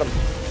with the bottom.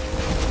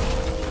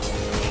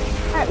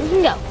 Alright, we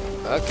can go.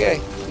 Okay.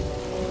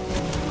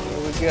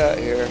 What do we got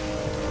here?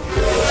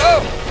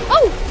 Oh!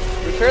 Oh!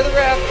 Repair the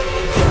raft.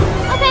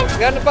 Okay. We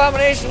got an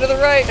abomination to the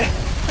right.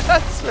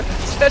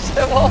 Stretch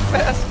that wall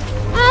fast.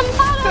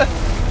 Bottom.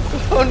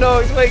 Oh no,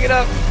 he's waking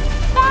up.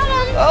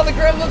 Bottom. Oh, the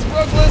gremlins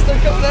broke loose. They're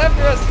coming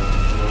after us.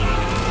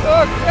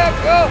 Oh crap,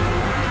 go.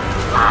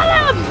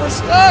 Bottom. We're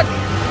stuck.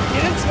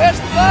 You didn't smash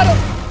the bottom.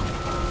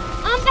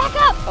 Back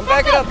up. I'm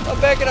backing up. I'm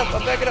backing up.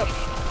 I'm backing up.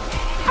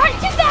 Alright,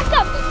 two backed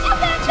up. Two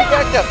backed Two up.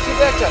 backed up. Two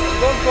backed up. I'm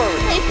going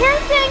forward. Hey,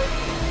 parenting.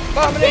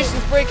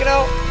 Abomination's breaking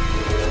out.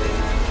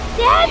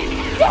 Dad.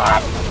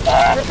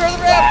 Repair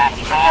the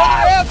raft. Repair the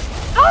raft.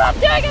 All I'm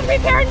doing is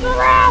repairing the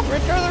raft.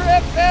 Repair the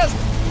raft fast.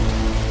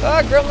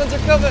 Ah, gremlins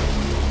are coming.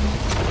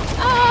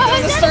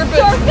 There's Is a that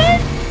serpent.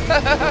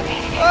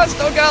 Oh,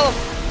 Snow Golem.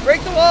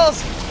 Break the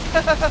walls.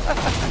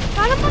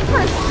 bottom one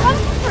first.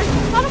 Bottom one first.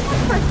 Bottom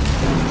one first.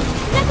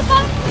 Is that the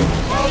bottom?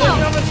 Oh, No.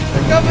 they're coming.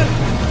 They're coming.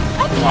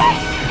 Okay.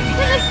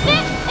 Does it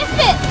fit? It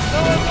fits.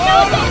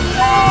 No.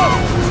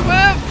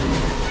 Swim.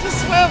 Just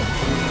swim.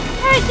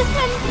 Alright, just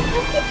swim.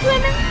 Just keep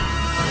swimming.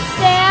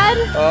 Dad?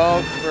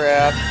 Oh,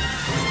 crap.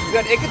 You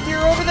got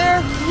Ickathir over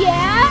there?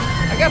 Yeah?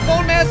 I got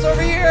Bone Mass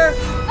over here.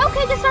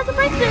 Okay, just start the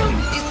breakthrough.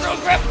 He's throwing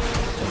crap.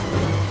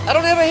 I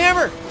don't have a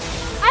hammer.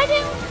 I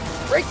do.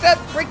 Break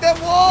that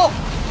wall.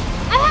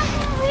 I have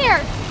one over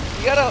here.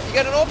 You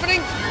got an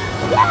opening?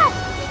 Yes!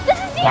 This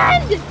is the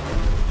end!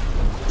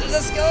 There's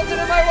a skeleton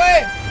in my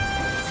way.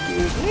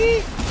 Excuse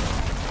me.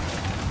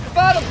 The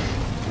bottom.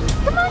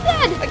 Come on,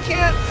 Dad! I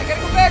can't. I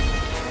gotta go back.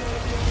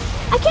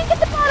 I can't get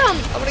the bottom!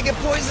 him! I'm gonna get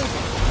poisoned.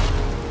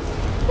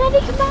 Daddy,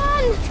 come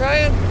on!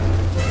 Trying.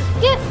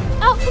 Get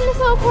out from this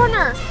little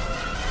corner.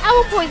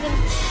 Owl poison.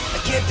 I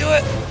can't do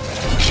it.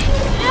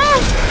 Ah!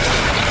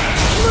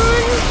 Come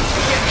on.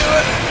 Can't do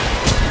it.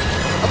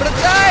 I'm gonna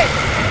die.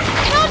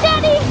 No,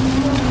 Daddy!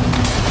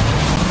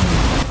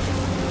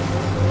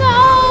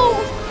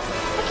 No!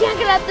 I can't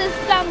get at this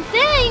dumb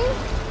thing.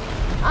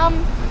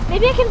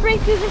 Maybe I can break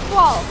through this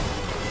wall.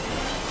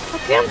 I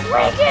can't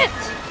break it!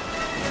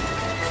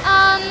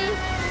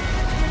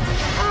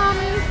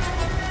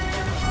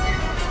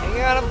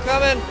 Hang on, I'm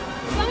coming.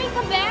 Let me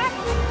come back.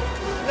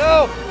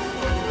 No.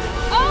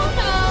 Oh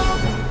no!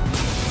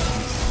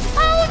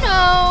 Oh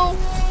no!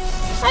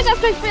 I got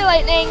struck by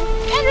lightning,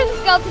 and there's a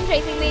skeleton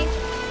chasing me.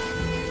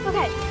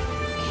 Okay.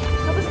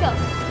 Help a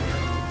skeleton.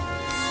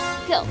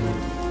 Kill.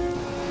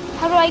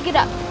 How do I get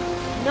up?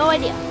 No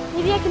idea.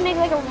 Maybe I can make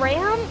like a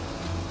ramp?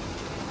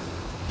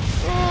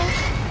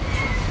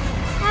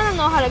 I don't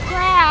know how to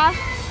craft.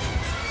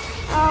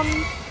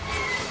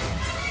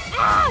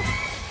 Ah!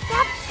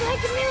 Stop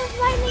striking me with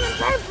lightning! I'm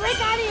trying to break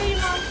out of here, you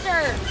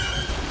monster!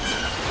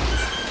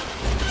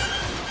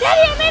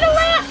 Daddy, I made a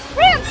ramp!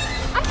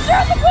 I'm sure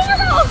it's a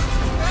portal!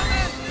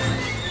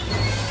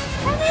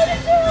 I made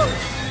it too!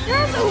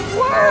 You're the Oh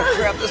worst!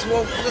 crap! This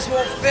won't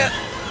fit.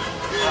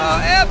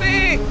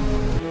 Abby!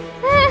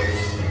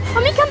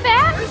 Let me come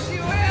back! Where's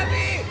you,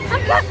 Abby?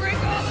 I'm coming! Break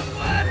all the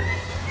wood.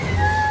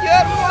 You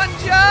had one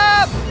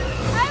job.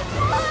 I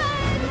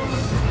won!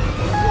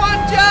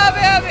 One job,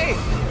 Abby.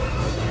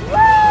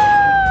 Woo!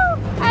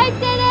 I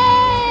did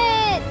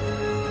it!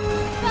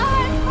 The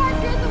hardest part,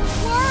 you're the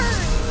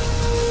worst!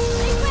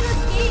 Big winner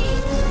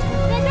game.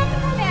 Then I have to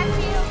come back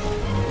to you.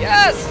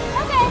 Yes.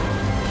 Okay.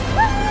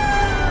 Woo!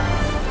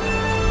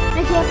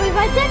 I can't believe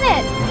I did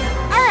it!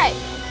 Alright.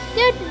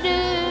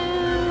 Do-do-do.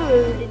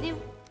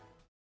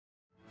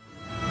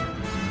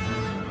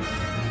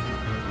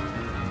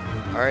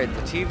 Alright,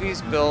 the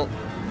TV's built.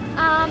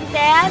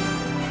 Dad?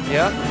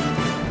 Yeah?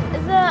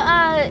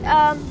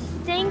 The,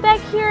 thing back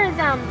here is,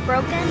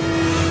 broken?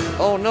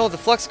 Oh no, the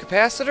flux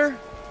capacitor?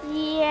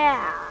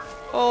 Yeah.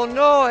 Oh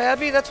no,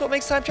 Abby, that's what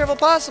makes time travel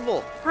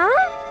possible.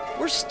 Huh?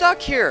 We're stuck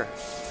here.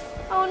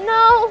 Oh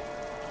no!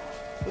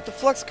 With the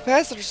flux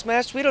capacitor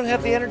smashed, we don't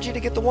have the energy to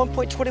get the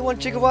 1.21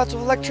 gigawatts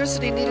of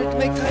electricity needed to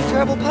make time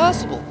travel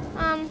possible.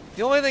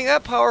 The only thing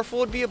that powerful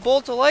would be a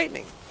bolt of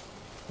lightning.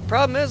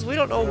 Problem is, we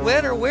don't know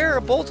when or where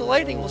a bolt of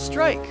lightning will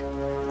strike.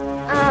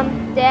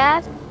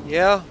 Dad?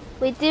 Yeah?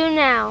 We do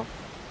now.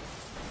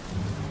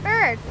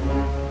 Bird,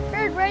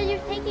 where are you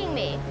taking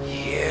me?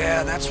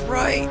 Yeah, that's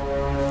right.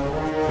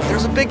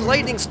 There's a big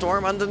lightning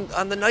storm on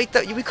the night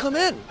that we come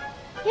in.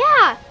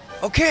 Yeah.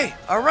 Okay,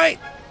 all right.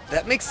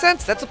 That makes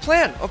sense. That's a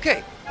plan.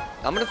 Okay,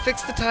 I'm gonna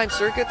fix the time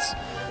circuits.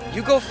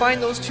 You go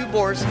find those two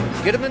boards,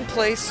 get them in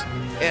place,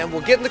 and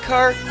we'll get in the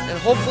car, and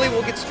hopefully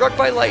we'll get struck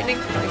by lightning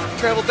and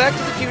travel back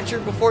to the future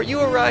before you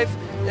arrive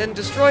and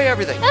destroy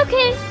everything.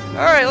 Okay.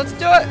 All right, let's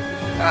do it.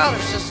 Oh,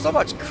 there's just so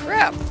much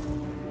crap.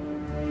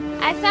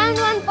 I found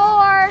one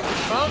for.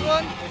 Found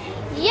one?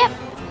 Yep.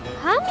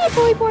 Come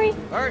here, boy.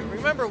 All right,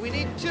 remember, we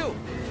need two.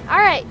 All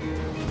right.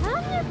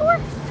 Come here, boy.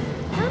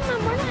 Come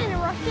on, we're not in a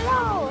rush at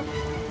all.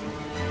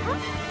 Huh?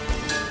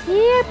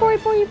 Here, boy.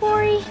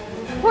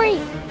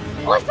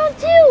 Oh, I found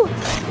two.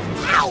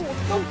 Ow.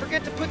 Don't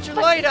forget to put your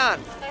light on.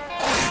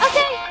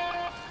 Okay.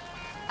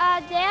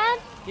 Dad,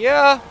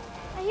 Yeah?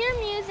 I hear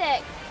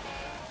music.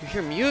 You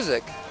hear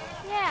music?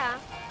 Yeah.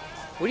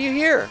 What do you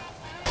hear?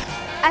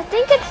 I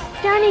think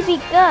it's Johnny Be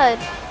Good.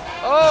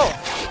 Oh!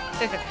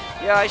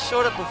 Yeah, I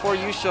showed up before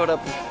you showed up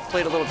and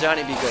played a little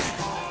Johnny Be Good.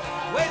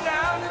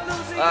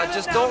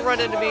 Just don't run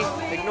into me,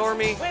 ignore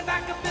me,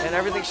 and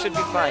everything should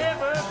be fine.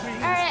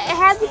 Alright, it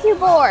has the two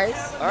boards.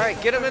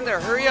 Alright, get him in there,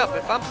 hurry up.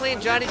 If I'm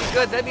playing Johnny Be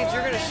Good, that means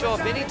you're gonna show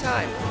up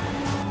anytime.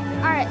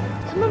 Alright,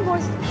 come on,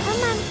 boys.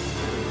 Come on.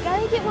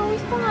 Gotta get where we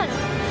spawn.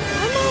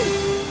 Come on.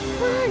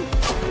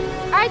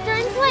 Alright, they're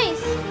in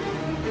place.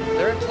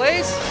 They're in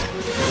place?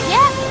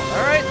 Yep.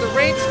 Alright, the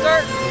rain's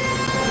starting.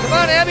 Come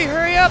on, Abby,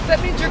 hurry up.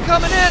 That means you're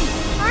coming in.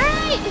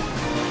 Alright.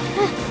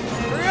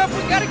 Hurry up,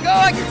 we gotta go.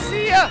 I can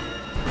see ya.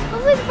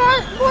 Hopefully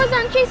the boards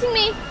aren't chasing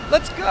me.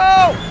 Let's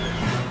go.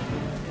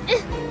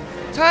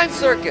 Time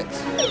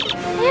circuits.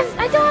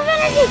 I don't have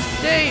energy.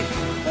 Dave,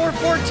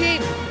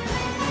 414.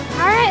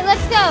 Alright,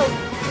 let's go.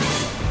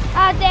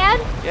 Dad,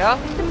 Yeah?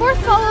 the board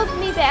followed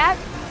me back.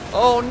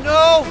 Oh,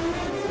 no.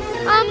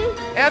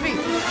 Abby,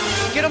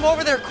 Get him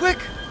over there, quick.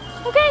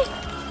 Okay.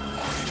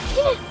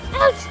 Get it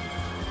out.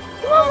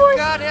 Come on, Oh, boys.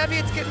 God, Abby,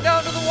 it's getting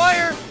down to the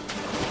wire.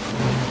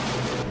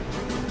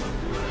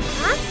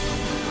 Huh?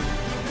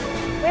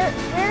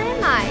 Where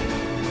am I?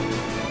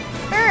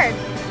 Bird,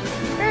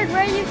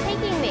 where are you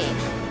taking me?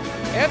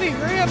 Abby,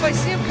 hurry up. I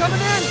see him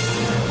coming in.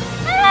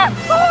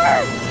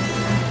 Bird!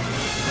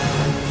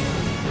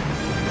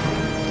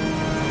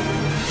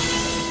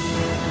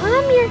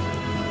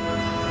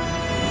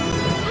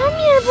 Come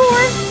here,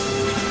 board.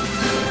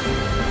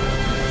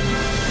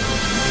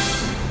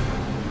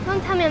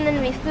 Don't tell me I'm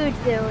gonna be food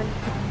soon.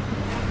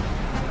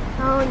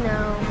 Oh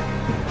no.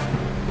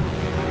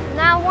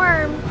 not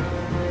worm.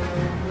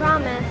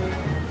 Promise.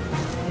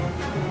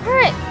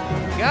 Hurry.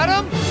 Got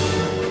him?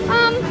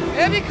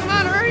 Abby, come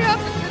on, hurry up.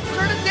 It's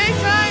turning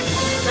daytime.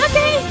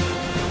 Okay.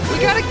 We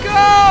gotta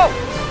go.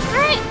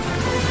 Alright.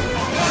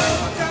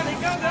 Johnny,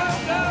 go, go,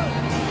 go.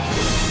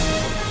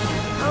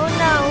 Oh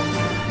no.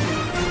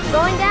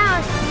 Going down.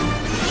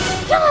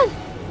 John!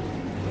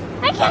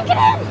 I can't get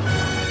in!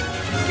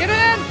 Get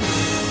in.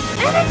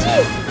 Energy!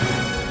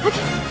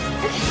 Okay.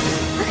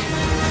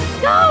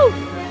 Go!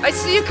 I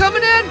see you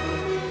coming in.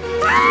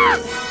 Ah!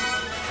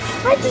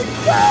 I just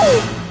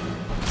go!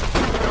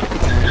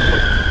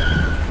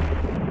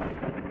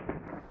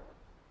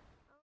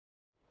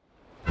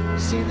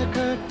 See the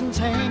curtains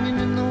hanging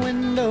in the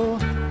window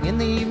in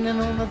the evening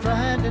on a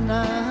Friday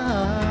night.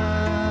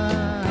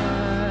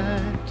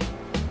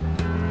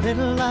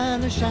 Little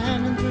light is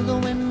shining through the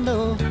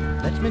window,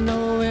 lets me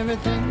know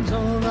everything's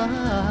alright.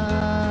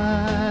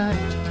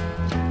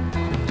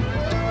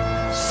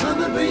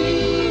 Summer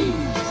breeze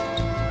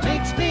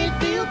makes me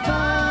feel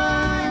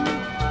fine,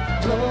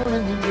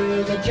 blowing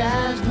through the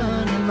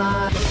jasmine in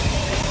my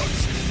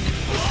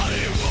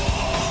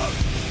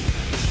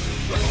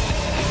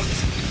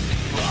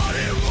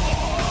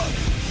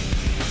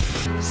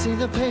see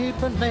the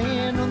paper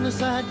laying on the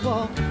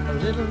sidewalk, a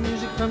little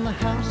music from the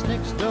house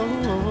next door.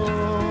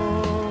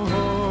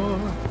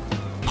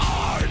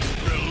 Art,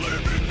 we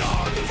live in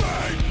our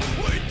fate.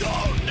 We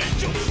don't need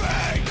to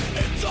fake.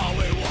 It's all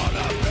we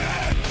wanna be.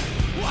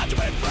 Watch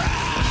me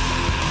free.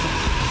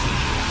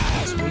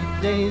 Sweet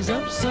days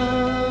of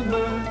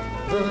summer,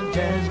 the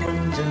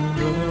jasmine's in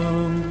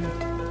bloom.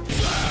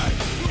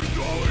 We're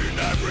growing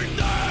every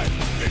day.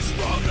 It's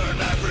stronger in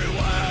every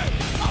way.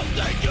 I'll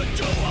take you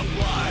to a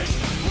place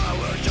where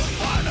we'll just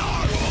find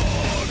our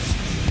roots.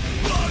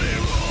 Bloody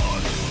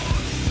roots.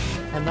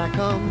 And I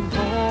come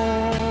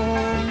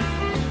home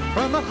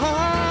from a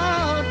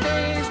hard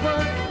day's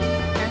work,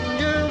 and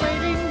you're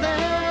waiting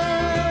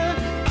there.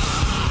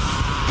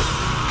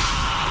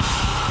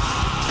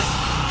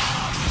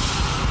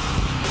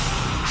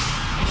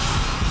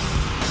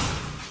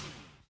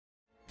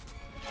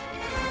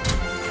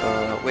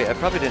 Wait, I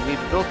probably didn't need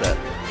to build that.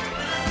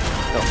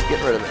 No,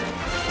 get rid of it.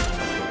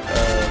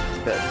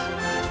 Beds.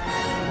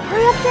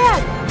 Hurry up,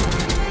 Dad!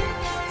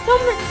 So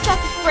much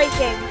stuff is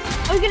breaking.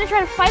 Are we gonna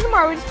try to fight them or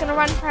are we just gonna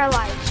run for our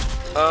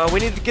lives? We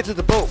need to get to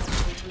the boat.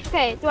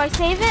 Okay, do I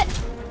save it?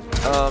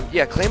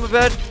 Yeah, claim a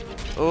bed.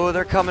 Oh,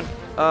 they're coming.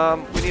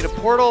 We need a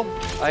portal.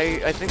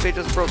 I think they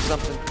just broke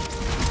something.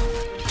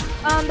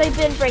 They've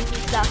been breaking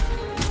stuff.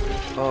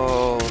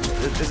 Oh,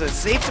 is it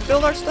safe to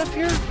build our stuff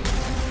here?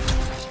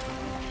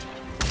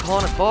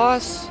 Calling it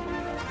boss.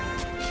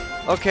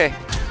 Okay,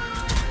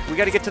 we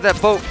got to get to that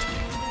boat.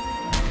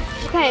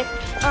 Okay,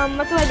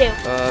 what do I do?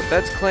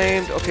 Bed's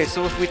claimed. Okay,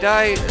 so if we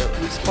die,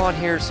 we spawn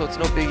here, so it's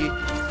no biggie.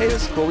 Hey,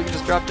 this is cool. We can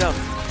just drop down.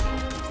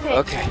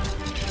 Okay,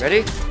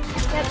 ready?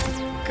 Yep.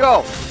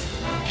 Go!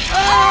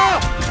 Ah!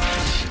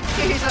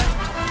 Jeez, I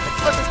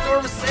thought this door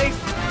was safe.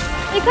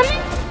 Are you coming?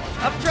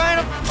 I'm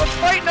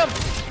fighting them.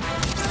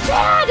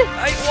 Dad!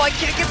 I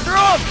can't get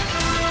through them.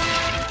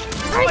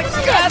 Oh Alright, my come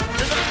on, God, Dad!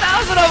 there's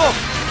 1,000 of them.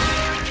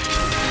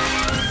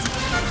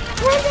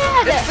 Come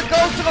on, Dad! It's the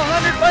ghost of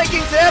 100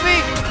 Vikings, Abby.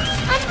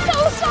 I'm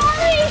so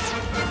sorry!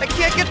 I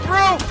can't get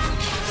through.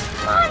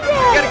 Come on, I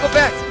Dad! gotta go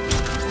back.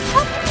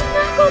 How can you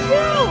not go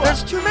through?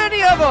 There's too many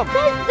of them.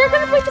 They're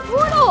gonna break the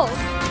portal!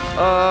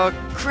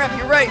 Crap,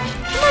 you're right.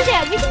 Come on,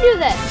 Dad, we can do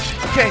this!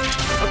 Okay.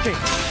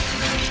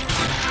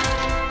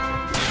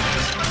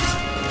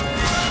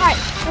 Alright,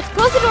 let's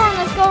close the door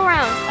and let's go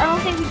around. I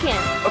don't think we can.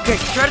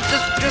 Okay, try to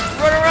just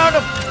run around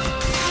them.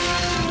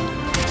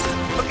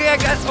 Okay,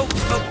 I got. Oh,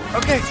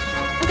 okay.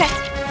 Okay.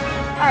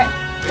 Alright.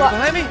 Are you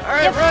behind me? All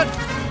right, Yep. run.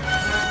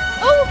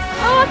 Oh,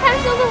 I kind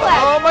of feel the lag.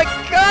 Oh my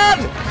God!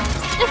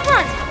 Just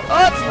run.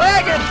 Oh, it's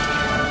lagging.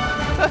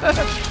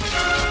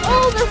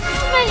 Oh, there's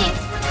so many.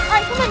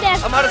 Alright, come on,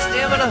 Dad. I'm out of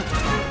stamina.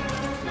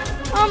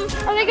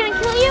 Are they gonna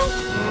kill you?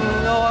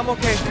 No, I'm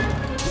okay.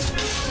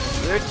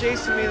 They're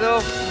chasing me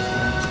though.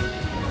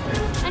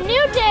 A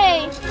new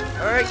day.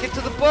 All right, get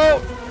to the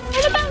boat.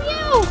 What about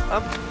you?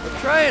 I'm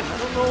trying. I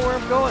don't know where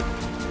I'm going.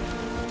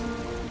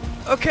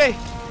 Okay.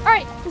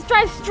 Alright, let's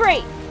drive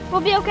straight.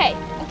 We'll be okay,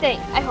 I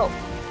think. I hope.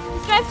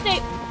 Let's drive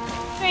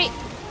straight.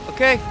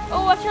 Okay.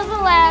 Oh, I feel the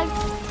lag.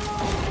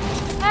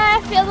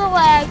 I feel the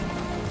lag.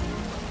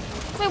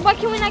 Wait, why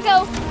can we not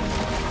go?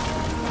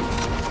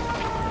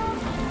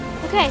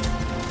 Okay.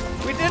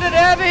 We did it,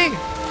 Abby.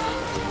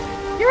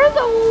 You're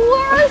the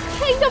worst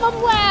kingdom of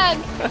lag.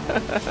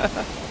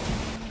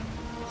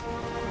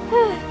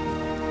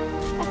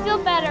 I feel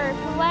better.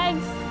 The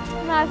lag's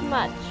not as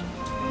much.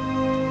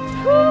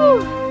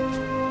 Whew.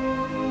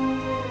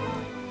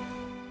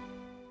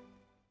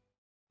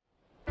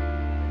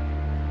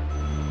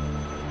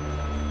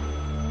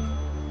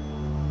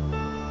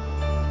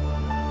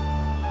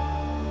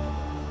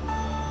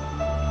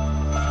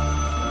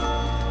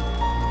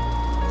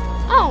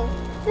 Oh,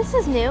 this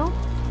is new.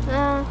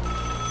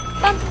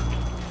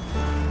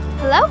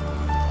 Hello?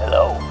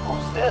 Hello.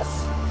 Who's this?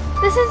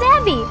 This is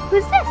Abby.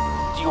 Who's this?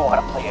 Do Do you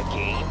want to play a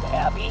game,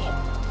 Abby?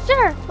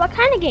 Sure, what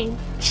kind of game?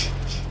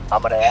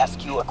 I'm gonna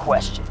ask you a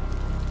question.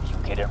 If you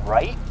get it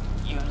right,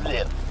 you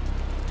live.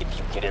 If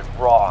you get it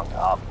wrong,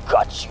 I'll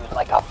gut you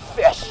like a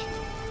fish.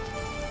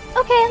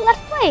 Okay, let's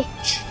play.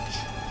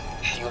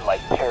 Do you like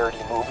parody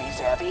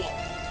movies, Abby?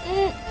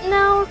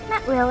 No,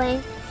 not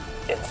really.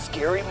 And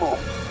scary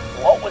movies?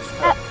 What was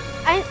the...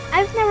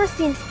 I've never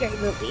seen Scary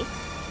Movie.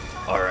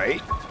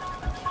 Alright.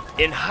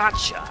 In Hot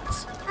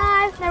Shots?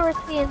 I've never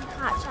seen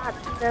Hot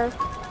Shots either.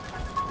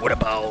 What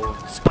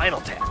about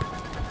Spinal Tap?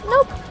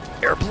 Nope.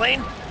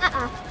 Airplane?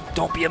 Uh-uh.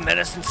 Don't be a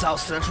menace in South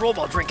Central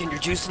while drinking your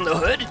juice in the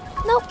hood?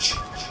 Nope.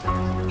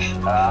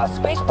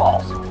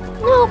 Spaceballs?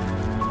 Nope.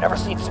 Never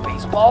seen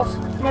Spaceballs?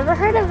 Never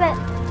heard of it.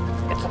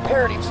 It's a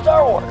parody of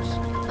Star Wars.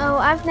 Oh,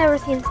 I've never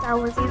seen Star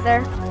Wars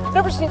either.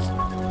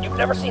 You've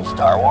never seen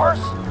Star Wars?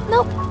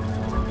 Nope.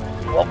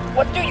 Well,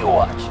 what do you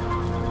watch?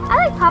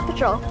 I like Paw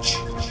Patrol.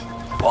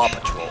 Paw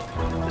Patrol.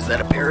 Is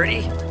that a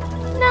parody?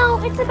 No,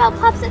 it's about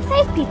pups that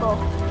save people.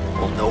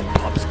 Well, no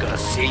pup's gonna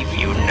save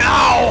you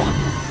now!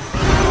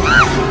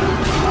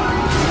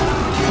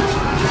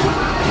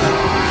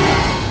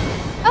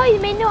 Oh, you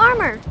made new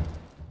armor.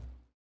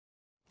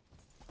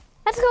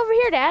 Let's go over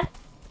here, Dad.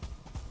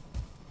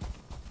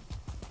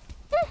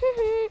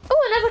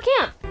 Oh, another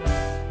camp.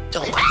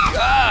 Oh my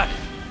god!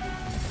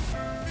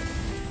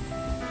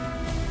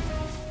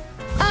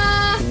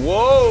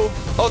 Whoa!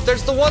 Oh,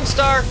 there's the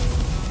 1-star!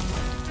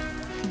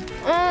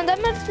 That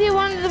must be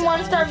one of the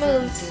 1-star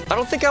moves. I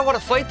don't think I want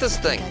to fight this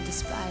thing.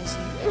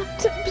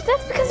 But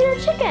that's because you're a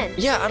chicken.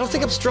 Yeah, I don't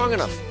think I'm strong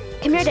enough.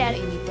 Come here, Dad.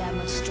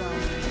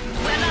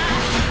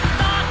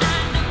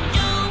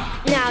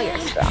 Now you're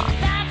strong.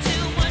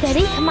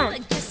 Steady, come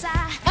on.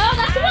 Oh,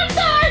 that's the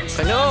 1-star!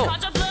 I know!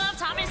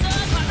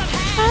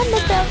 I'm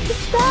about to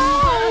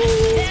die.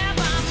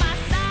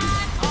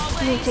 I'm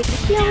gonna take a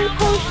healing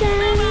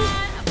potion.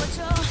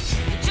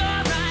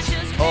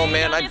 Oh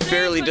man, I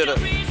barely did a...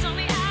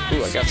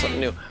 Ooh, I got something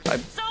new.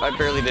 I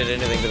barely did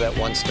anything to that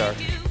 1-star.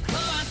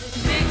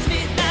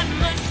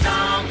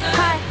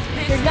 Hi,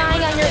 you're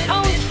dying on your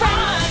own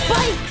friend's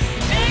bike.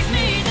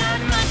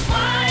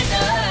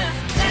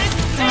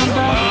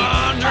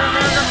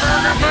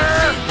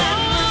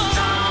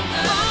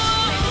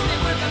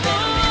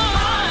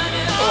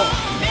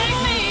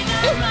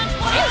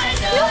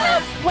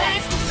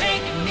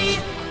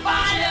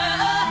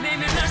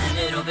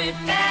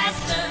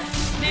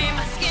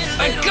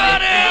 I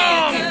got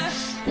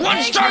him!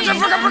 1 star!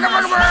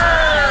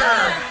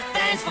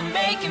 Thanks for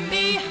making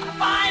me a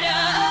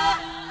fighter.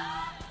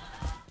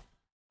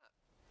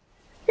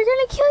 You're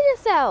gonna kill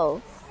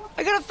yourself.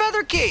 I got a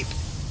feather cape!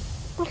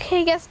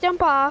 Okay, guess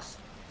jump off.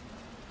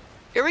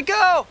 Here we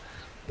go!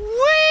 Whee!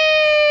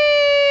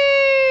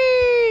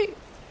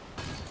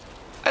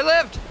 I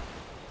lived!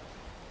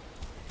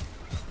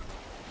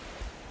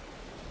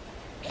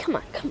 Come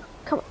on, come on,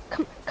 come on,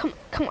 come on, come on,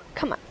 come on,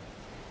 come on.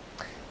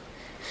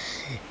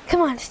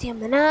 Come on,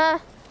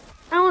 stamina.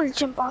 I want to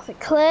jump off a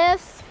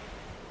cliff.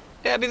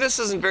 Abby, this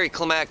isn't very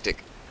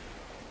climactic.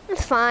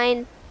 It's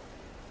fine.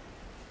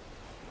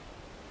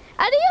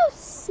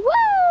 Adios!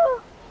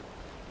 Woo!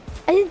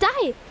 I didn't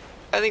die.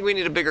 I think we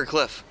need a bigger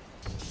cliff.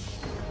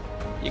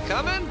 You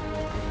coming?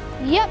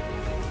 Yep.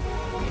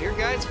 Here,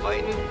 guys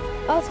fighting.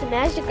 Oh, it's the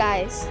magic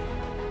guys.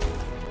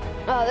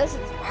 Oh, this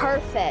is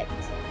perfect.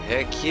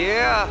 Heck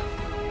yeah!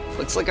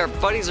 Looks like our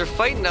buddies are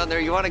fighting down there.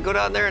 You want to go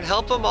down there and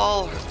help them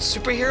all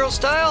superhero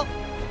style?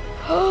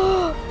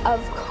 Of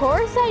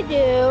course I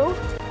do.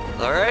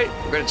 All right,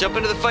 we're gonna jump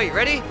into the fight.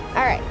 Ready?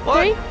 All right.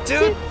 1,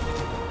 2.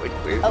 3,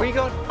 2. Where are you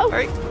going? Oh. All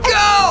right,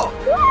 go!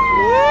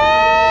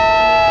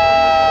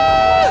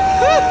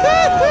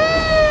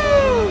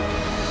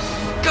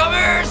 Come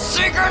here,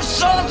 Seeker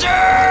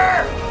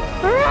Soldier!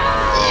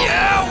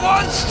 Yeah,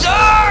 1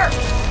 star!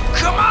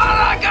 Come on,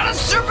 I got a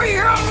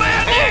superhero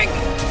landing!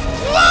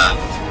 Whoa!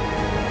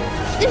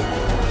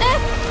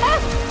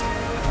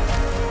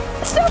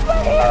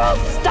 Superhero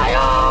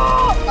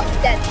style! I'm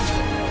dead.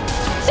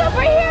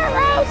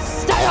 Superhero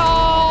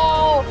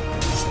style!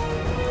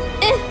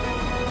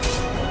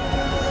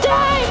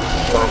 Die,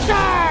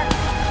 monster!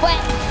 What?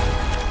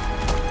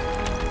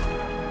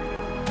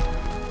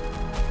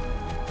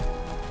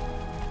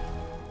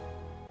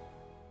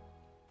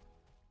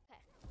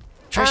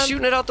 Try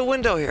shooting it out the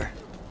window here.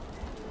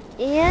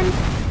 And...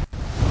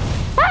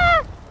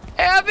 Ah!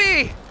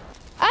 Abby!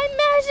 I'm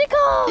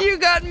magical! You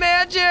got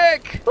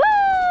magic! Woo!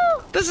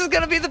 This is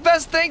gonna be the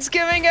best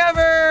Thanksgiving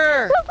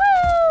ever!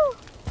 Woo-hoo!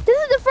 This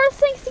is the first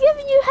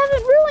Thanksgiving you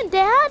haven't ruined,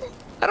 Dad.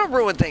 I don't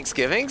ruin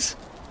Thanksgivings.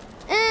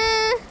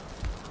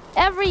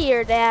 Every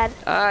year, Dad.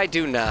 I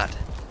do not.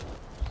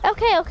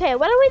 Okay,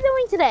 what are we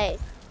doing today?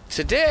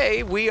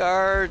 Today, we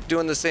are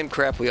doing the same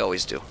crap we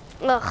always do.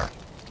 Ugh.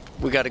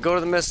 We gotta go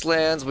to the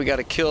Mistlands, we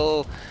gotta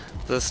kill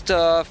the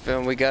stuff,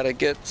 and we gotta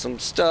get some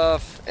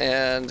stuff,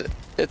 and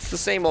it's the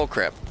same old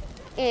crap.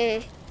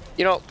 You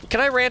know, can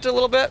I rant a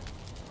little bit?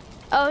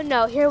 Oh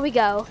no, here we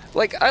go.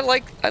 Like, I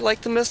like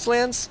the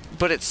Mistlands,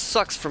 but it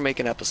sucks for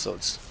making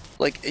episodes.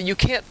 Like, you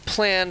can't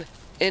plan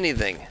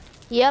anything.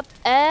 Yep,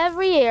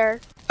 every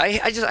year.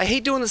 I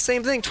hate doing the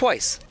same thing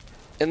twice.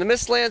 In the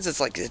Mistlands, it's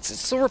like it's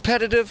so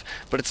repetitive,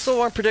 but it's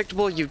so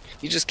unpredictable. You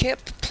just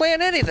can't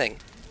plan anything.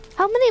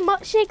 How many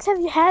milkshakes have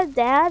you had,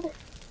 Dad?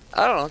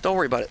 I don't know. Don't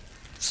worry about it.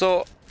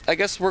 So I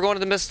guess we're going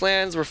to the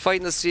Mistlands. We're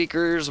fighting the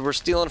Seekers. We're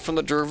stealing from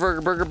the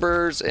Burger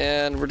Birds,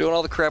 and we're doing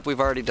all the crap we've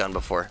already done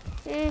before.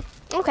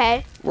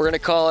 Okay. We're gonna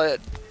call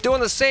it doing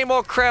the same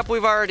old crap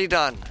we've already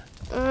done.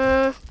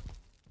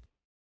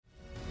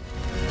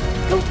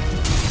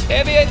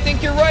 Abby, I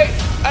think you're right.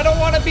 I don't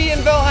want to be in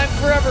Valheim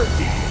forever.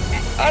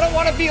 I don't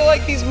want to be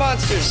like these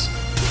monsters.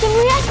 Then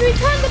we have to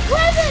return the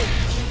present!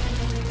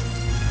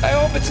 I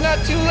hope it's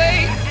not too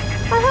late.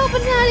 I hope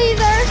it's not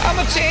either. I'm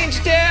a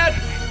changed dad.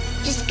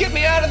 Just get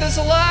me out of this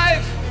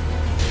alive.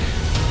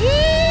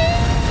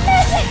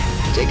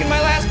 Taking my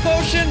last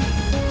potion.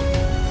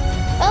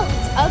 Oh,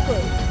 it's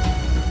ugly.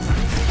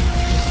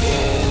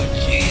 Oh,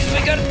 jeez,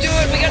 we gotta do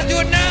it. We gotta do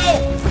it now.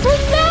 For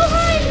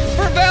Valheim!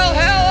 For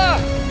Valhalla.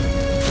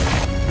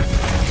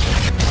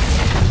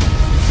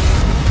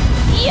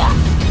 Yeah.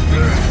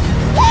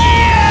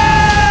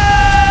 Yes!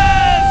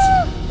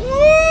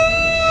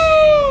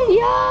 Woo!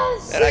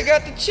 Yes! And I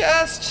got the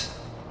chest.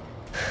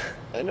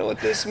 I know what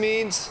this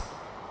means.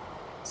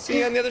 See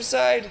you on the other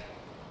side.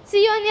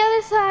 See you on the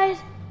other side.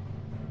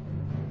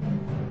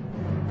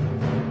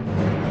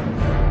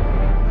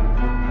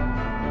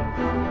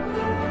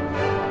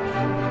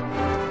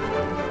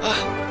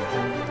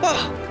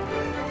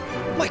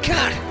 Oh, my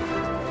God!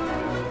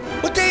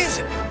 What day is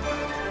it?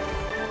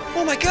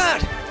 Oh my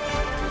God!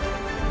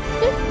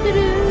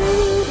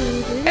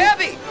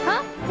 Abby!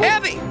 Huh?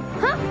 Abby!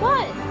 Huh?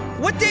 What?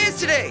 What day is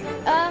today?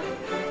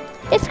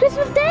 It's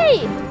Christmas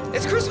Day!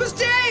 It's Christmas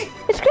Day!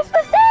 It's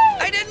Christmas Day!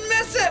 I didn't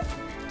miss it!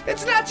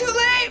 It's not too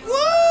late! Woo!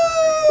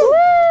 Woo!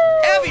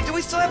 Abby, do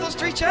we still have those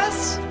 3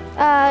 chests?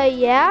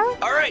 Yeah?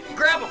 Alright,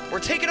 grab them. We're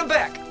taking them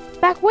back.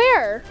 Back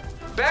where?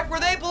 Back where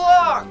they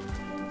belong!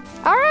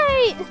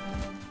 Alright!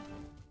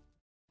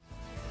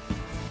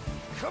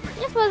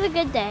 This was a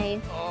good day.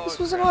 This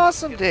was an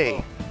awesome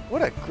day.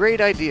 What a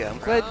great idea. I'm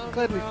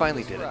glad we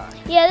finally did it.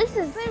 Yeah, this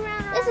is nice.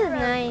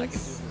 I can do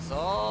this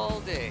all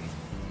day.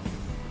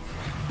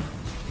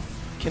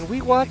 Can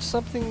we watch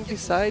something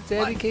besides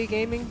Abby K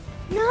Gaming?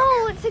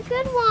 No, it's a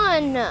good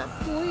one.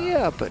 Well,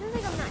 yeah, but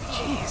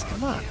jeez,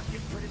 come on.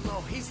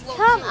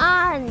 Come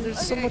on. There's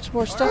so much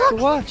more stuff to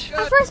watch.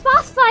 Our first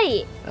boss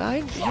fight.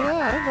 I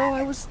know.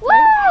 I was. Woo!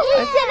 You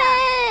did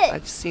it!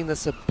 I've seen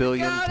this a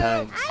billion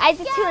times. I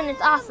did too, and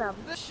it's awesome.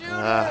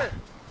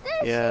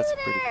 Yeah, it's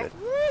pretty good.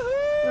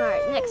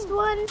 Alright, next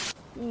one.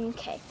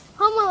 Okay.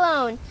 Home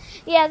Alone.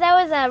 Yeah, that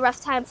was a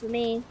rough time for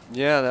me.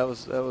 Yeah, that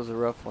was a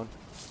rough one.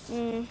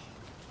 Mm.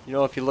 You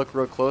know, if you look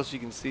real close, you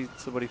can see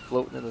somebody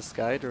floating in the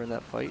sky during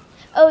that fight.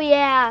 Oh,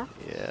 yeah.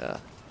 Yeah.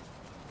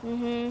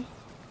 Mm-hmm.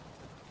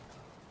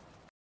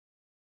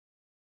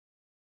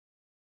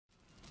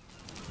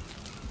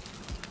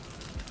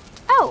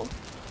 Oh.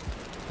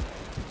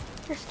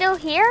 You're still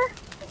here?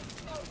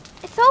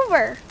 It's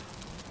over.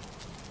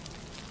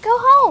 Go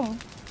home.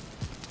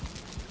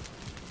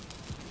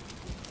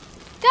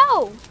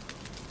 Go.